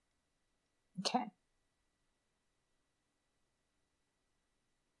 Okay.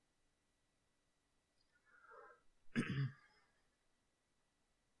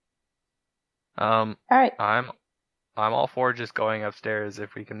 All right. I'm all for just going upstairs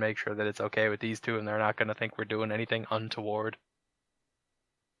if we can make sure that it's okay with these two and they're not going to think we're doing anything untoward.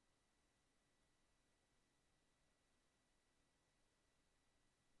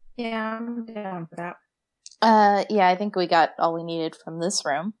 Yeah, I'm down for that. Yeah, I think we got all we needed from this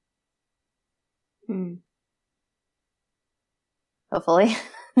room. Hopefully.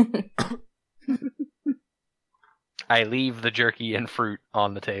 I leave the jerky and fruit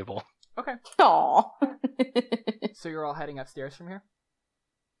on the table. Okay. Aww. So you're all heading upstairs from here?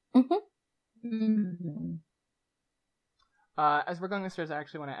 Mm-hmm. As we're going upstairs, I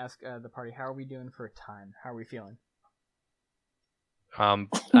actually want to ask the party, how are we doing for time? How are we feeling? I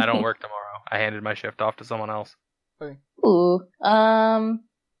don't work tomorrow. I handed my shift off to someone else. Okay. Ooh.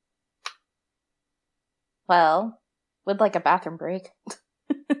 Well, would like a bathroom break.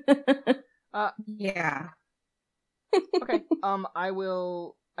 Yeah. Okay.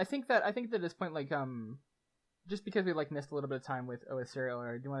 I think that at this point, like, just because we like missed a little bit of time with Serial,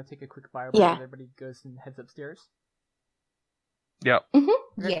 do you want to take a quick bio before everybody goes and heads upstairs? Yep.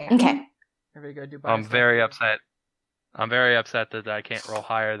 Mm-hmm. Yeah. Okay. Everybody go do bio I'm stuff. very upset. I'm very upset that I can't roll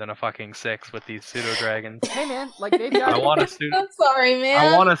higher than a fucking 6 with these pseudo dragons. Hey man, like they've got. I want a pseudo. I'm sorry,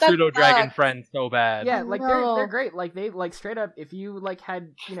 man. I want a pseudo dragon friend so bad. Yeah, like No. they're great. Like they like straight up. If you like had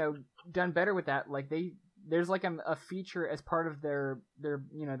done better with that, like there's like a feature as part of their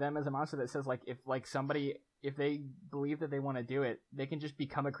them as a monster that says like if they believe that they want to do it, they can just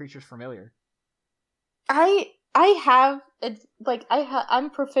become a creature's familiar. I'm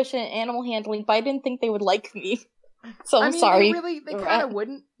proficient in animal handling, but I didn't think they would like me. So I'm sorry. They kind of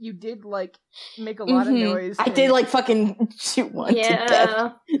wouldn't. You did, like, make a lot of noise. I did, like, fucking shoot one to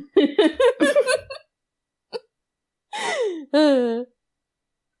death.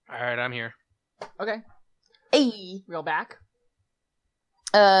 Alright, I'm here. Okay. Hey. Real back?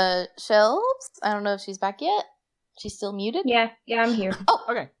 Shelves? I don't know if she's back yet. She's still muted? Yeah, I'm here. Oh,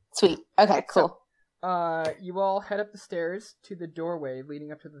 okay. Sweet. Okay, cool. So, you all head up the stairs to the doorway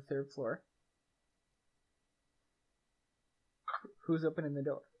leading up to the 3rd floor. Who's opening the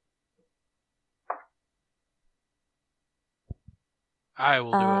door? I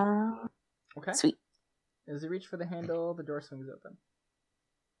will do it. Okay. Sweet. As you reach for the handle, the door swings open.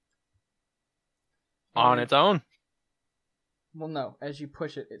 On its own? Well, no. As you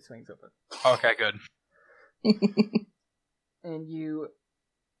push it, it swings open. Okay, good. And you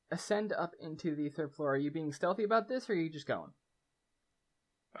ascend up into the 3rd floor. Are you being stealthy about this, or are you just going?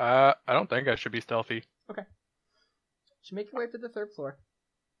 I don't think I should be stealthy. Okay. You make your way up to the 3rd floor.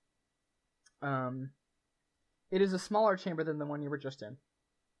 It is a smaller chamber than the one you were just in.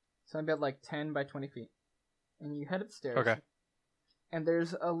 So about like 10 by 20 feet. And you head upstairs. Okay. And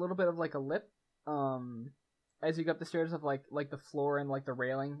there's a little bit of like a lip, as you go up the stairs of like the floor and like the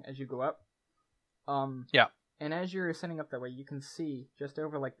railing as you go up. Yeah. And as you're ascending up that way, you can see just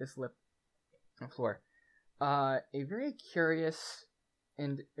over like this lip on the floor, a very curious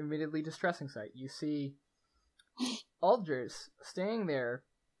and admittedly distressing sight. You see Alders staying there,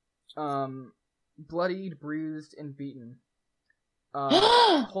 bloodied, bruised, and beaten,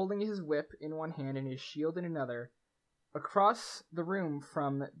 holding his whip in one hand and his shield in another, across the room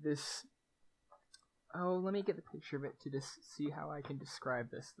from this... Oh, let me get the picture of it to just see how I can describe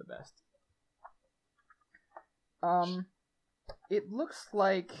this the best. It looks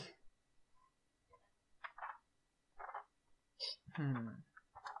like...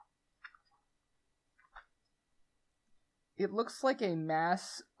 It looks like a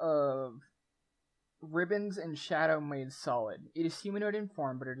mass of ribbons and shadow made solid. It is humanoid in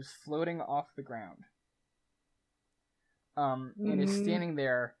form, but it is floating off the ground. And is standing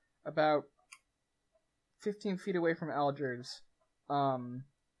there about 15 feet away from Algiers,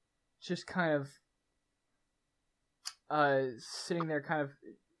 just kind of sitting there, kind of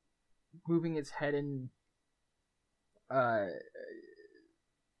moving its head and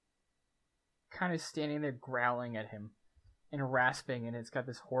kind of standing there growling at him and rasping, and it's got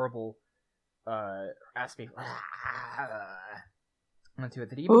this horrible raspy onto it.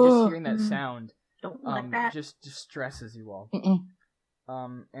 That even just hearing that sound just distresses you all.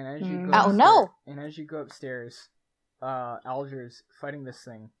 And as you go and as you go upstairs, Algiers fighting this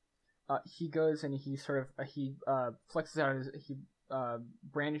thing. He goes and he sort of flexes out he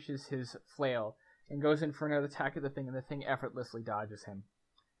brandishes his flail and goes in for another attack at the thing, and the thing effortlessly dodges him.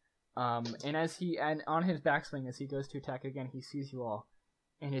 And on his backswing as he goes to attack again, he sees you all,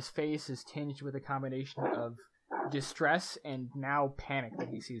 and his face is tinged with a combination of distress and now panic that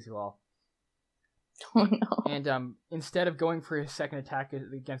he sees you all. Oh no! And instead of going for his second attack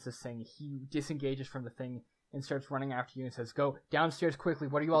against this thing, he disengages from the thing and starts running after you and says, "Go downstairs quickly!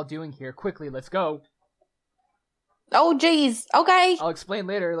 What are you all doing here? Quickly, let's go!" Oh jeez. Okay. I'll explain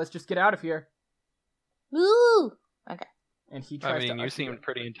later. Let's just get out of here. Ooh. Okay. And he tries you seemed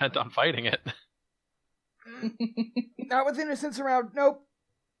pretty intent on fighting it. Not with innocents around. Nope.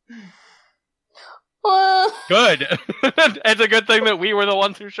 Good. It's a good thing that we were the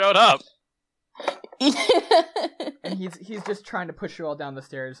ones who showed up. And he's just trying to push you all down the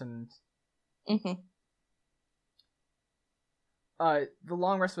stairs, and the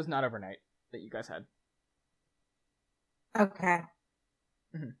long rest was not overnight that you guys had. Okay.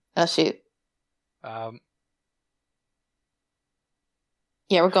 Oh shoot. Yeah,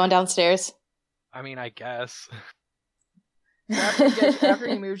 we're going downstairs. I mean, I guess. After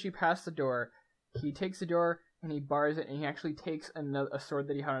he moves you past the door, he takes the door and he bars it, and he actually takes a sword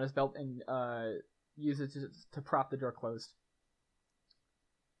that he had on his belt and uses it to prop the door closed.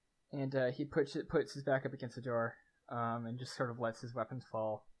 And he puts his back up against the door, and just sort of lets his weapons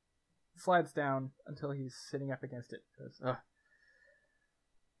fall. Slides down until he's sitting up against it. Goes,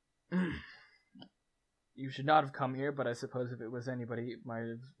 you should not have come here, but I suppose if it was anybody, it might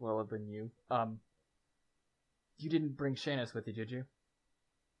as well have been you. You didn't bring Shanus with you, did you?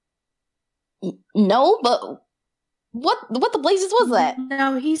 No, but what the blazes was that?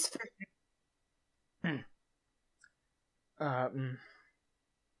 No, he's...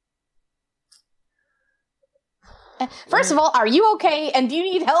 First of all, are you okay? And do you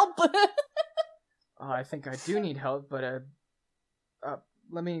need help? I think I do need help, but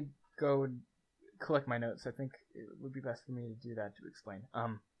let me go and collect my notes. I think it would be best for me to do that to explain.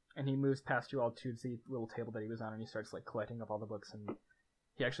 And he moves past you all to the little table that he was on, and he starts like collecting up all the books, and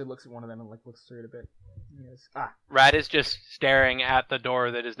he actually looks at one of them and like looks through it a bit. He goes, Rat is just staring at the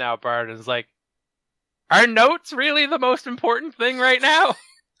door that is now barred and is like, are notes really the most important thing right now?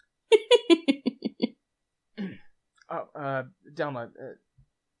 Delma,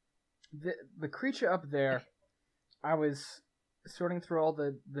 the creature up there, I was sorting through all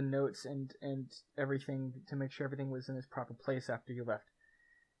the notes and everything to make sure everything was in its proper place after you left.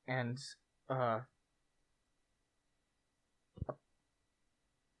 And,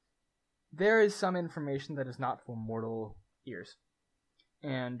 there is some information that is not for mortal ears.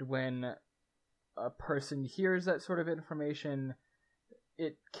 And when a person hears that sort of information,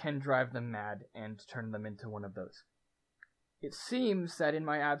 it can drive them mad and turn them into one of those. It seems that in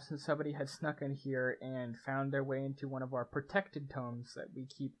my absence, somebody had snuck in here and found their way into one of our protected tomes that we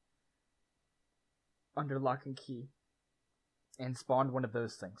keep under lock and key, and spawned one of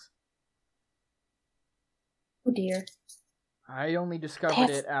those things. Oh dear. I only discovered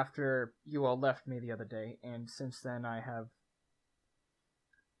it after you all left me the other day, and since then I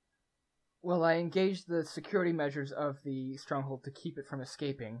engaged the security measures of the stronghold to keep it from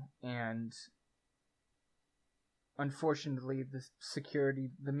escaping, and unfortunately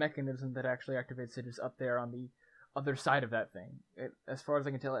the mechanism that actually activates it is up there on the other side of that thing. As far as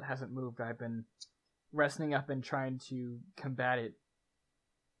I can tell, it hasn't moved. I've been wrestling up and trying to combat it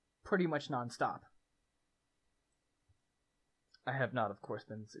pretty much non-stop. I have not, of course,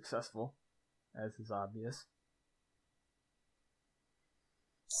 been successful, as is obvious.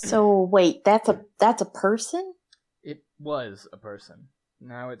 So wait, that's a person? It was a person.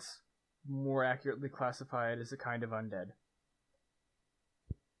 Now it's more accurately classified as a kind of undead.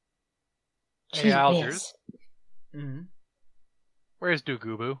 Hey, Algers. Mm-hmm. Where's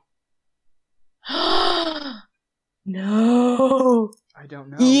Dugubu? No. I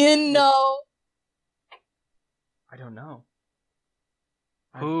don't know. You know. I don't know.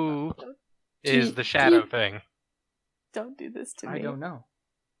 Who is the shadow thing? Don't do this to me. I don't know.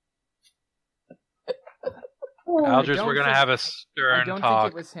 Algers, we're gonna have a stern I don't talk.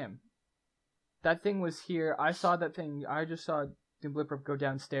 think it was him. That thing was here. I saw that thing. I just saw Dimblipper go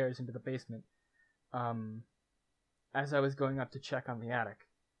downstairs into the basement. As I was going up to check on the attic.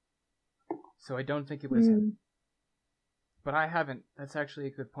 So I don't think it was him. But I haven't. That's actually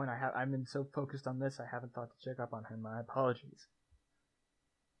a good point. I've been so focused on this, I haven't thought to check up on him. My apologies.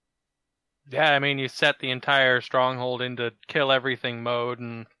 Yeah, I mean, you set the entire stronghold into kill everything mode,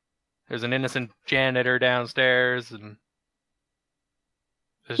 and there's an innocent janitor downstairs, and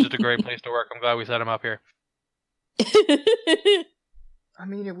it's just a great place to work. I'm glad we set him up here. I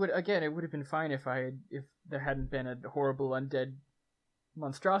mean, it would have been fine if there hadn't been a horrible undead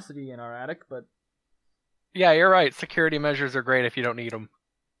monstrosity in our attic, but yeah, you're right. Security measures are great if you don't need them.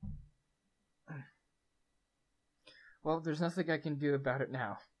 Well, there's nothing I can do about it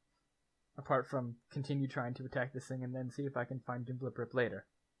now. Apart from continue trying to attack this thing and then see if I can find Dimblipper later.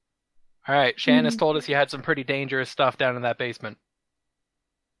 Alright, Shan has told us you had some pretty dangerous stuff down in that basement.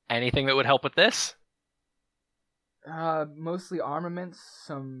 Anything that would help with this? Mostly armaments,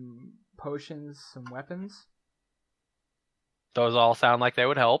 some potions, some weapons. Those all sound like they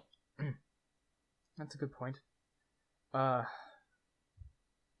would help. That's a good point. Alright,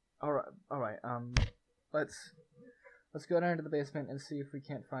 let's go down to the basement and see if we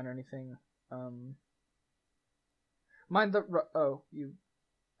can't find anything. Mind the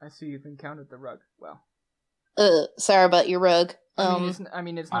I see you've encountered the rug. Well. Sorry about your rug. It's not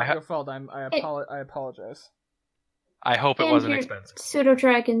your fault. I apologize. I hope it wasn't expensive. Pseudo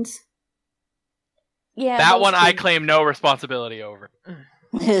dragons. Yeah. That one I claim no responsibility over.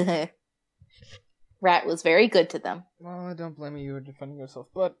 Rat was very good to them. Well, I don't blame you for defending yourself,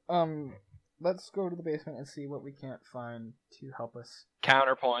 but let's go to the basement and see what we can't find to help us.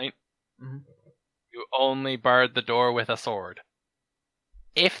 Counterpoint. Mm-hmm. You only barred the door with a sword.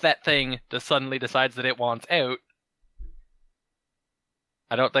 If that thing suddenly decides that it wants out,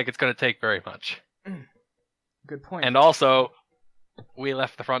 I don't think it's going to take very much. Good point. And also, we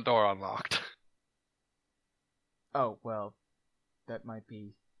left the front door unlocked. Oh, well, that might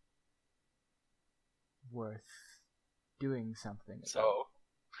be worth doing something about.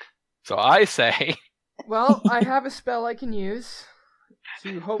 So I say... Well, I have a spell I can use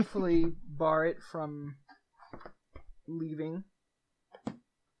to hopefully bar it from leaving.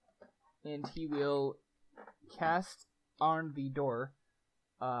 And he will cast on the door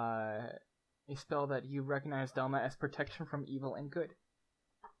a spell that you recognize, Delma, as protection from evil and good.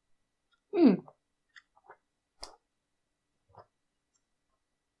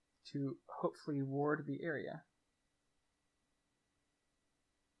 To hopefully ward the area.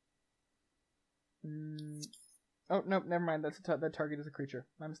 Oh, nope, never mind. That target is a creature.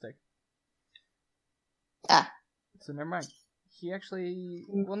 My mistake. Ah. So never mind. He actually...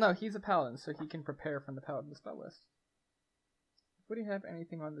 Well, no, he's a paladin, so he can prepare from the paladin spell list. Would he have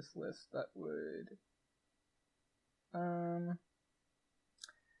anything on this list that would...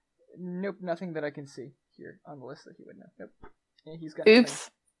 Nope, nothing that I can see here on the list that he would know. Nope. Yeah, he's got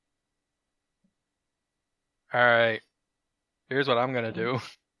Oops. Alright. Here's what I'm gonna do.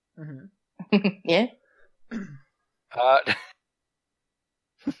 Mm-hmm. Yeah. I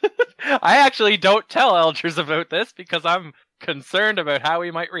actually don't tell Elders about this because I'm concerned about how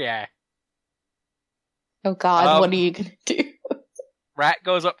he might react. Oh God, what are you gonna do? Rat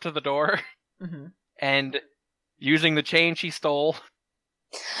goes up to the door Mm-hmm. and, using the chain she stole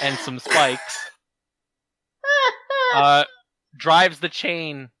and some spikes, drives the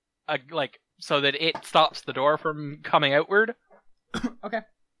chain so that it stops the door from coming outward. Okay.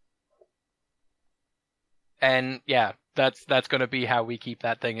 And yeah, that's going to be how we keep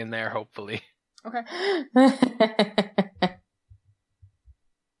that thing in there, hopefully. Okay.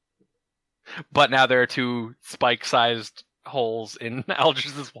 But now there are 2 spike-sized holes in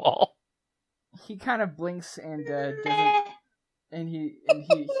Aldridge's wall. He kind of blinks and doesn't, and he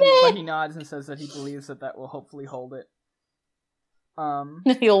nods and says that he believes that will hopefully hold it.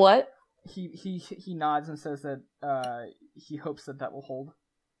 He'll what? He nods and says that he hopes that will hold.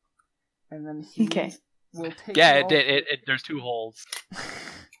 And then he will take. Yeah, it did. It there's 2 holes.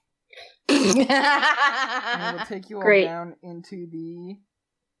 And he will take you all Great. down into the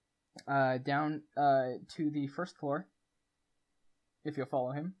to the first floor. If you'll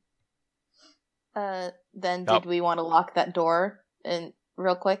follow him. Then Nope. did we want to lock that door in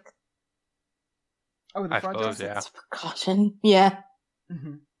real quick? Oh, the I front suppose, door? yeah. That's a precaution. Yeah.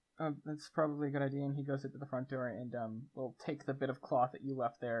 Mm-hmm. That's probably a good idea, and he goes into the front door and will take the bit of cloth that you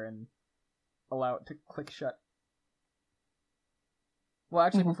left there and allow it to click shut. Well,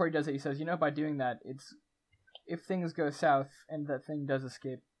 actually, before he does it, he says, by doing that, if things go south and that thing does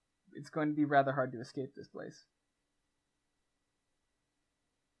escape, it's going to be rather hard to escape this place.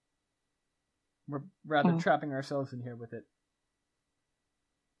 We're rather trapping ourselves in here with it.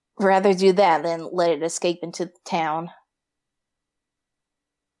 Rather do that than let it escape into the town.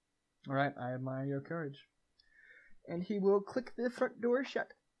 Alright, I admire your courage. And he will click the front door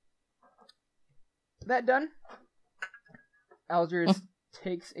shut. That done, Alders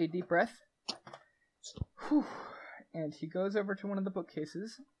takes a deep breath. Whew, and he goes over to one of the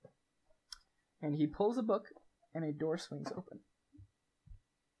bookcases. And he pulls a book, and a door swings open.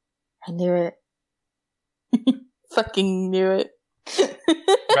 I knew it. Fucking knew it.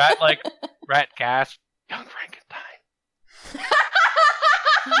 Rat gasp. Young Frankenstein.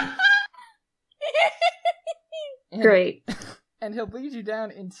 Great. And he'll lead you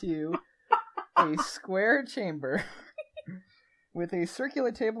down into a square chamber with a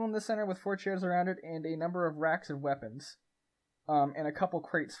circular table in the center with 4 chairs around it and a number of racks of weapons. And a couple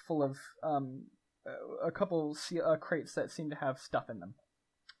crates full of crates that seem to have stuff in them.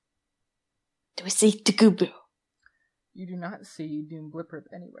 Do we see Tagubu? You do not see Doom Blipprip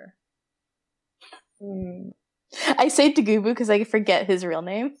anywhere. I say Tagubu because I forget his real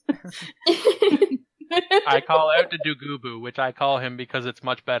name. I call out to Dugubu, which I call him because it's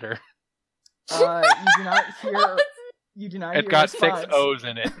much better. You do not hear. You do not. It's hear got a response. 6 O's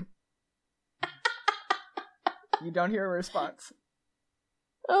in it. You don't hear a response.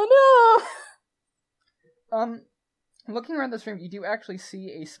 Oh no! Looking around this room, you do actually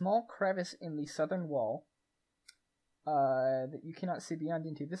see a small crevice in the southern wall. That you cannot see beyond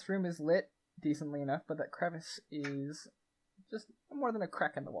into. This room is lit decently enough, but that crevice is just more than a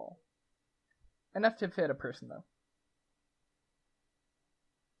crack in the wall. Enough to fit a person, though.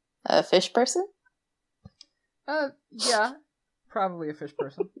 A fish person? Yeah. Probably a fish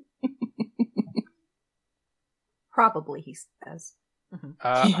person. Probably, he says.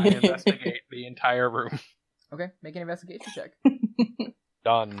 I investigate the entire room. Okay, make an investigation check.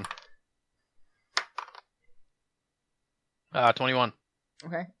 Done. 21.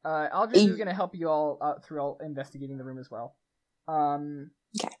 Okay. Aldridge is going to help you all out through all investigating the room as well. Okay.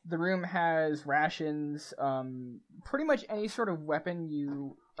 The room has rations, pretty much any sort of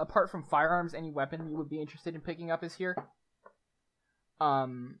weapon apart from firearms, any weapon you would be interested in picking up is here. Take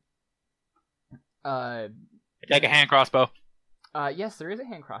a hand crossbow. Yes, there is a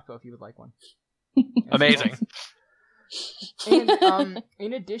hand crossbow if you would like one. Amazing. And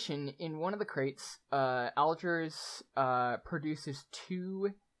in addition, in one of the crates, Algiers produces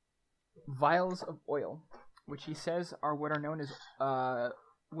 2 vials of oil, which he says are what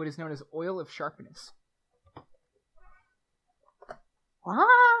is known as oil of sharpness.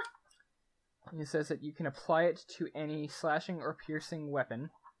 He says that you can apply it to any slashing or piercing weapon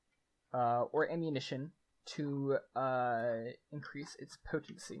or ammunition to increase its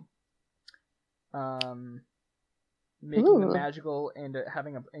potency. Making them magical and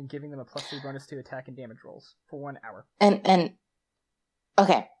and giving them a +3 bonus to attack and damage rolls for 1 hour. And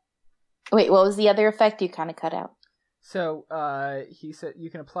okay, wait, what was the other effect? You kind of cut out. So he said you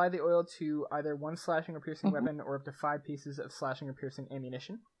can apply the oil to either one slashing or piercing weapon or up to 5 pieces of slashing or piercing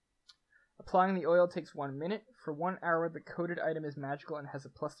ammunition. Applying the oil takes 1 minute. For 1 hour, the coated item is magical and has a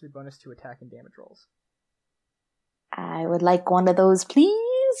 +3 bonus to attack and damage rolls. I would like one of those,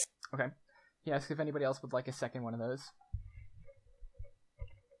 please. Okay. He asks if anybody else would like a second one of those.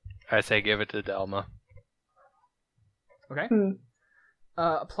 I say give it to Delma. Okay.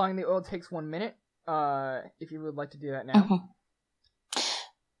 Applying the oil takes 1 minute. If you would like to do that now.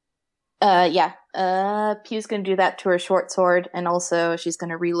 Yeah. Pew's gonna do that to her short sword, and also she's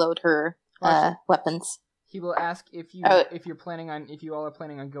gonna reload her weapons. He will ask if you if you all are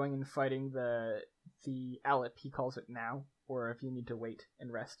planning on going and fighting the Alep, he calls it now, or if you need to wait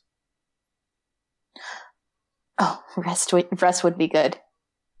and rest. Oh, rest would be good.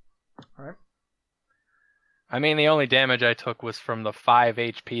 All right. I mean, the only damage I took was from the 5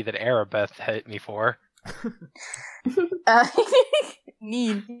 HP that Arabeth hit me for.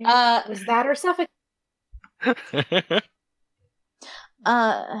 Mean. Was that or suffocate?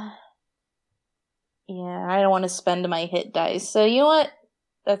 Yeah, I don't want to spend my hit dice, so you know what?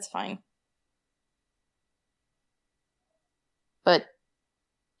 That's fine. But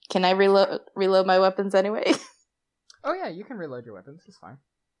can I reload my weapons anyway? Oh yeah, you can reload your weapons. It's fine.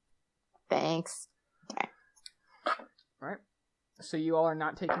 Thanks. Okay. All right. So you all are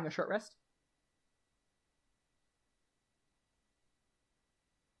not taking a short rest?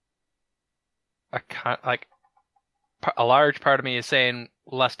 A large part of me is saying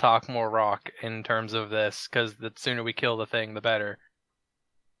less talk, more rock in terms of this, because the sooner we kill the thing, the better.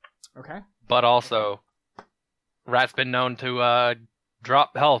 Okay. But also, Rat's been known to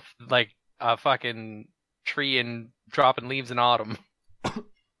drop health like a fucking tree and dropping leaves in autumn.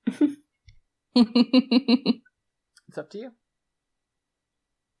 It's up to you.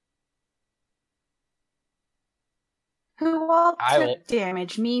 Who all took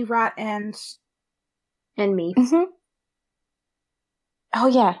damage? Me, Rat, and me. Mm-hmm. Oh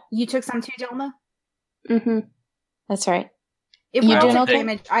yeah, you took some too, Delma? Mm-hmm. That's right. If we all took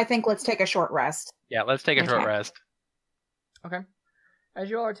damage, I think let's take a short rest. Yeah, let's take a short rest. Okay. As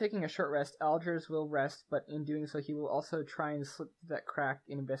you all are taking a short rest, Alders will rest, but in doing so he will also try and slip through that crack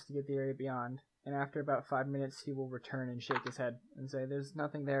and investigate the area beyond. And after about 5 minutes, he will return and shake his head and say, "There's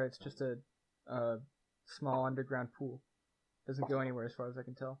nothing there, it's just a small underground pool. Doesn't go anywhere as far as I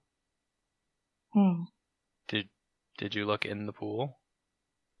can tell." Did you look in the pool?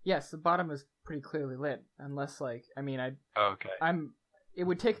 Yes, the bottom is pretty clearly lit, unless, okay. It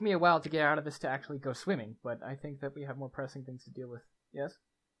would take me a while to get out of this to actually go swimming, but I think that we have more pressing things to deal with. Yes?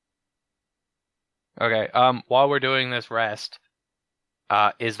 Okay, while we're doing this rest,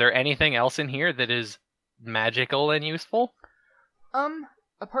 is there anything else in here that is magical and useful?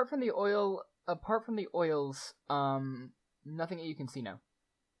 Apart from the oils, nothing that you can see now.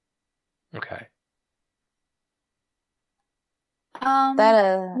 Okay.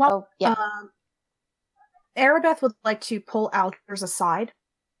 Arabeth would like to pull Alders aside.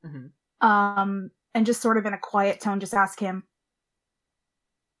 Mm-hmm. And just sort of in a quiet tone, just ask him,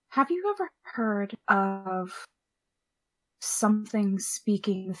 have you ever heard of something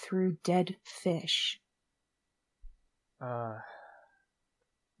speaking through dead fish? No,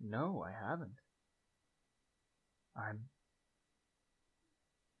 I haven't.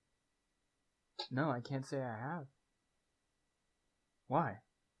 No, I can't say I have. Why?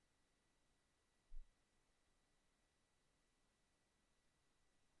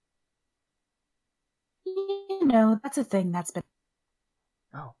 You know, that's a thing that's been...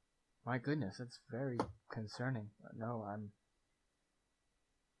 Oh, my goodness, that's very concerning. No,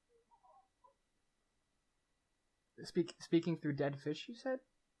 Speaking through dead fish, you said?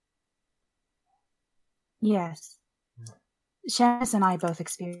 Yes. Shannis and I both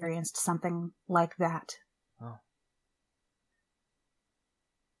experienced something like that. Oh.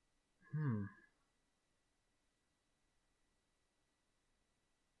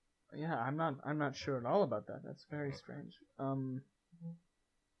 Yeah, I'm not sure at all about that. That's very strange. I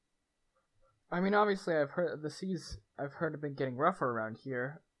mean, obviously, I've heard have been getting rougher around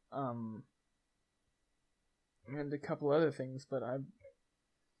here. And a couple other things, but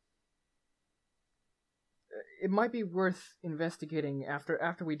it might be worth investigating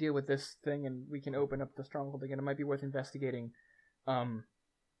after we deal with this thing and we can open up the stronghold again. It might be worth investigating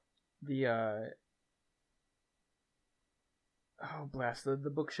the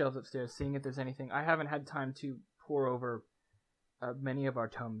bookshelves upstairs, seeing if there's anything. I haven't had time to pore over many of our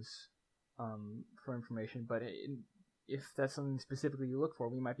tomes for information, but if that's something specifically you look for,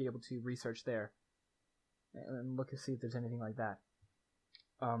 we might be able to research there and look to see if there's anything like that.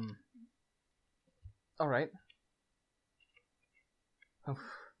 All right. Oh,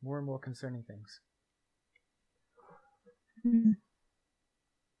 more and more concerning things.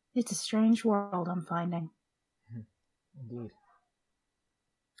 It's a strange world I'm finding. Indeed.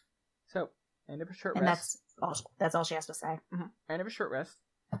 So, end of a short and rest. that's all she has to say. Mm-hmm. End of a short rest.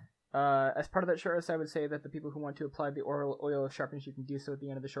 As part of that short rest, I would say that the people who want to apply the oil of sharpness, you can do so at the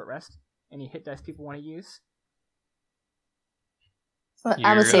end of the short rest. Any hit dice people want to use? Well,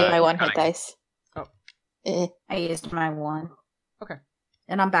 I'm gonna save my one hit dice. Oh. I used my one. Okay.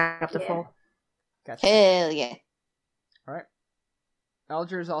 And I'm back up to full. Gotcha. Hell yeah. Alright.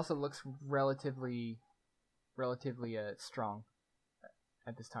 Algiers also looks relatively strong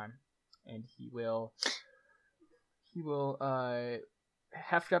at this time. And he will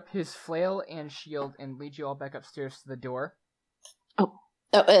heft up his flail and shield and lead you all back upstairs to the door.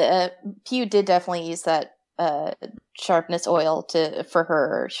 Pew did definitely use that sharpness oil for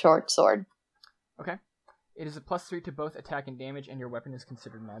her short sword. Okay. It is a +3 to both attack and damage, and your weapon is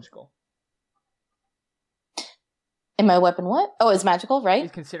considered magical. And my weapon what? Oh, it's magical, right?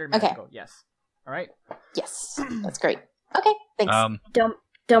 It's considered magical, yes. Alright? Yes. That's great. Okay, thanks.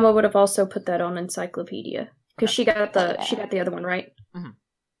 Delma would have also put that on Encyclopedia. Because she got the other one, right? Mm-hmm.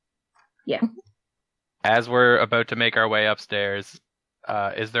 Yeah. As we're about to make our way upstairs,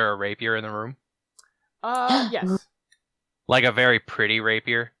 is there a rapier in the room? Yes. Like a very pretty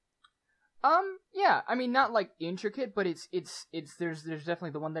rapier? Yeah. I mean, not like intricate, but it's there's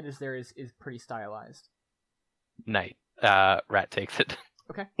definitely the one that is there is pretty stylized. Nice. Rat takes it.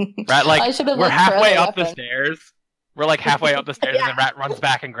 Okay. Rat, we're halfway up the stairs. We're like halfway up the stairs, and then Rat runs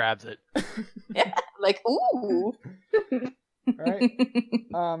back and grabs it. Yeah, like, ooh. Alright.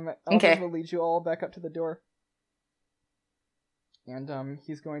 Elvis will lead you all back up to the door. And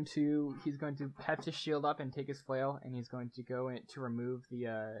he's going to patch his shield up and take his flail, and he's going to go in to remove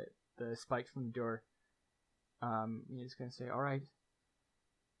the spikes from the door. He's going to say, "Alright,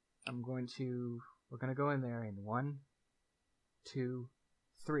 we're gonna go in there in 1, 2,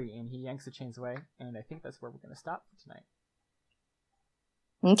 3," and he yanks the chains away, and I think that's where we're gonna stop for tonight.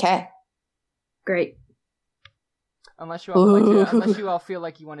 Okay. Great. Unless you all feel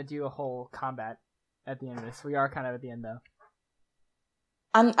like you want to do a whole combat at the end of this. We are kind of at the end though.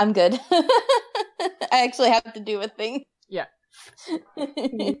 I'm good. I actually have to do a thing. Yeah.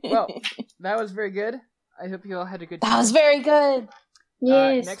 Well, that was very good. I hope you all had a good time. That was very good.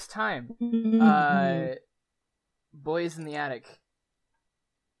 Yes. Next time, boys in the attic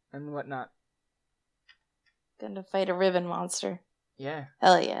and whatnot. Gonna fight a ribbon monster. Yeah.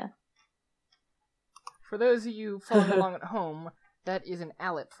 Hell yeah. For those of you following along at home, that is an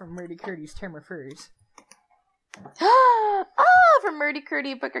Allet from Murdy Curdy's Termor Furs. From Murdy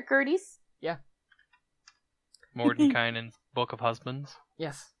Curdy, Book of Curdy's? Yeah. Mordenkainen's Book of Husbands?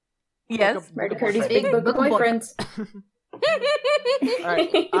 Yes. Yes. Murdy Curdy's Big Book of Boyfriends.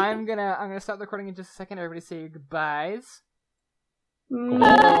 Alright, I'm gonna stop the recording in just a second. Everybody say your goodbyes.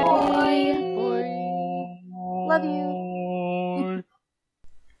 Bye. Love you.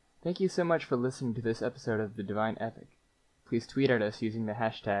 Thank you so much for listening to this episode of The Divine Epic. Please tweet at us using the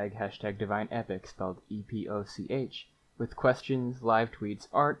hashtag #DivineEpic, spelled EPOCH, with questions, live tweets,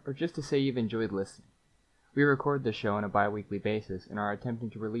 art, or just to say you've enjoyed listening. We record this show on a bi-weekly basis and are attempting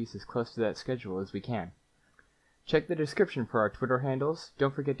to release as close to that schedule as we can. Check the description for our Twitter handles,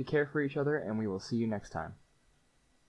 don't forget to care for each other, and we will see you next time.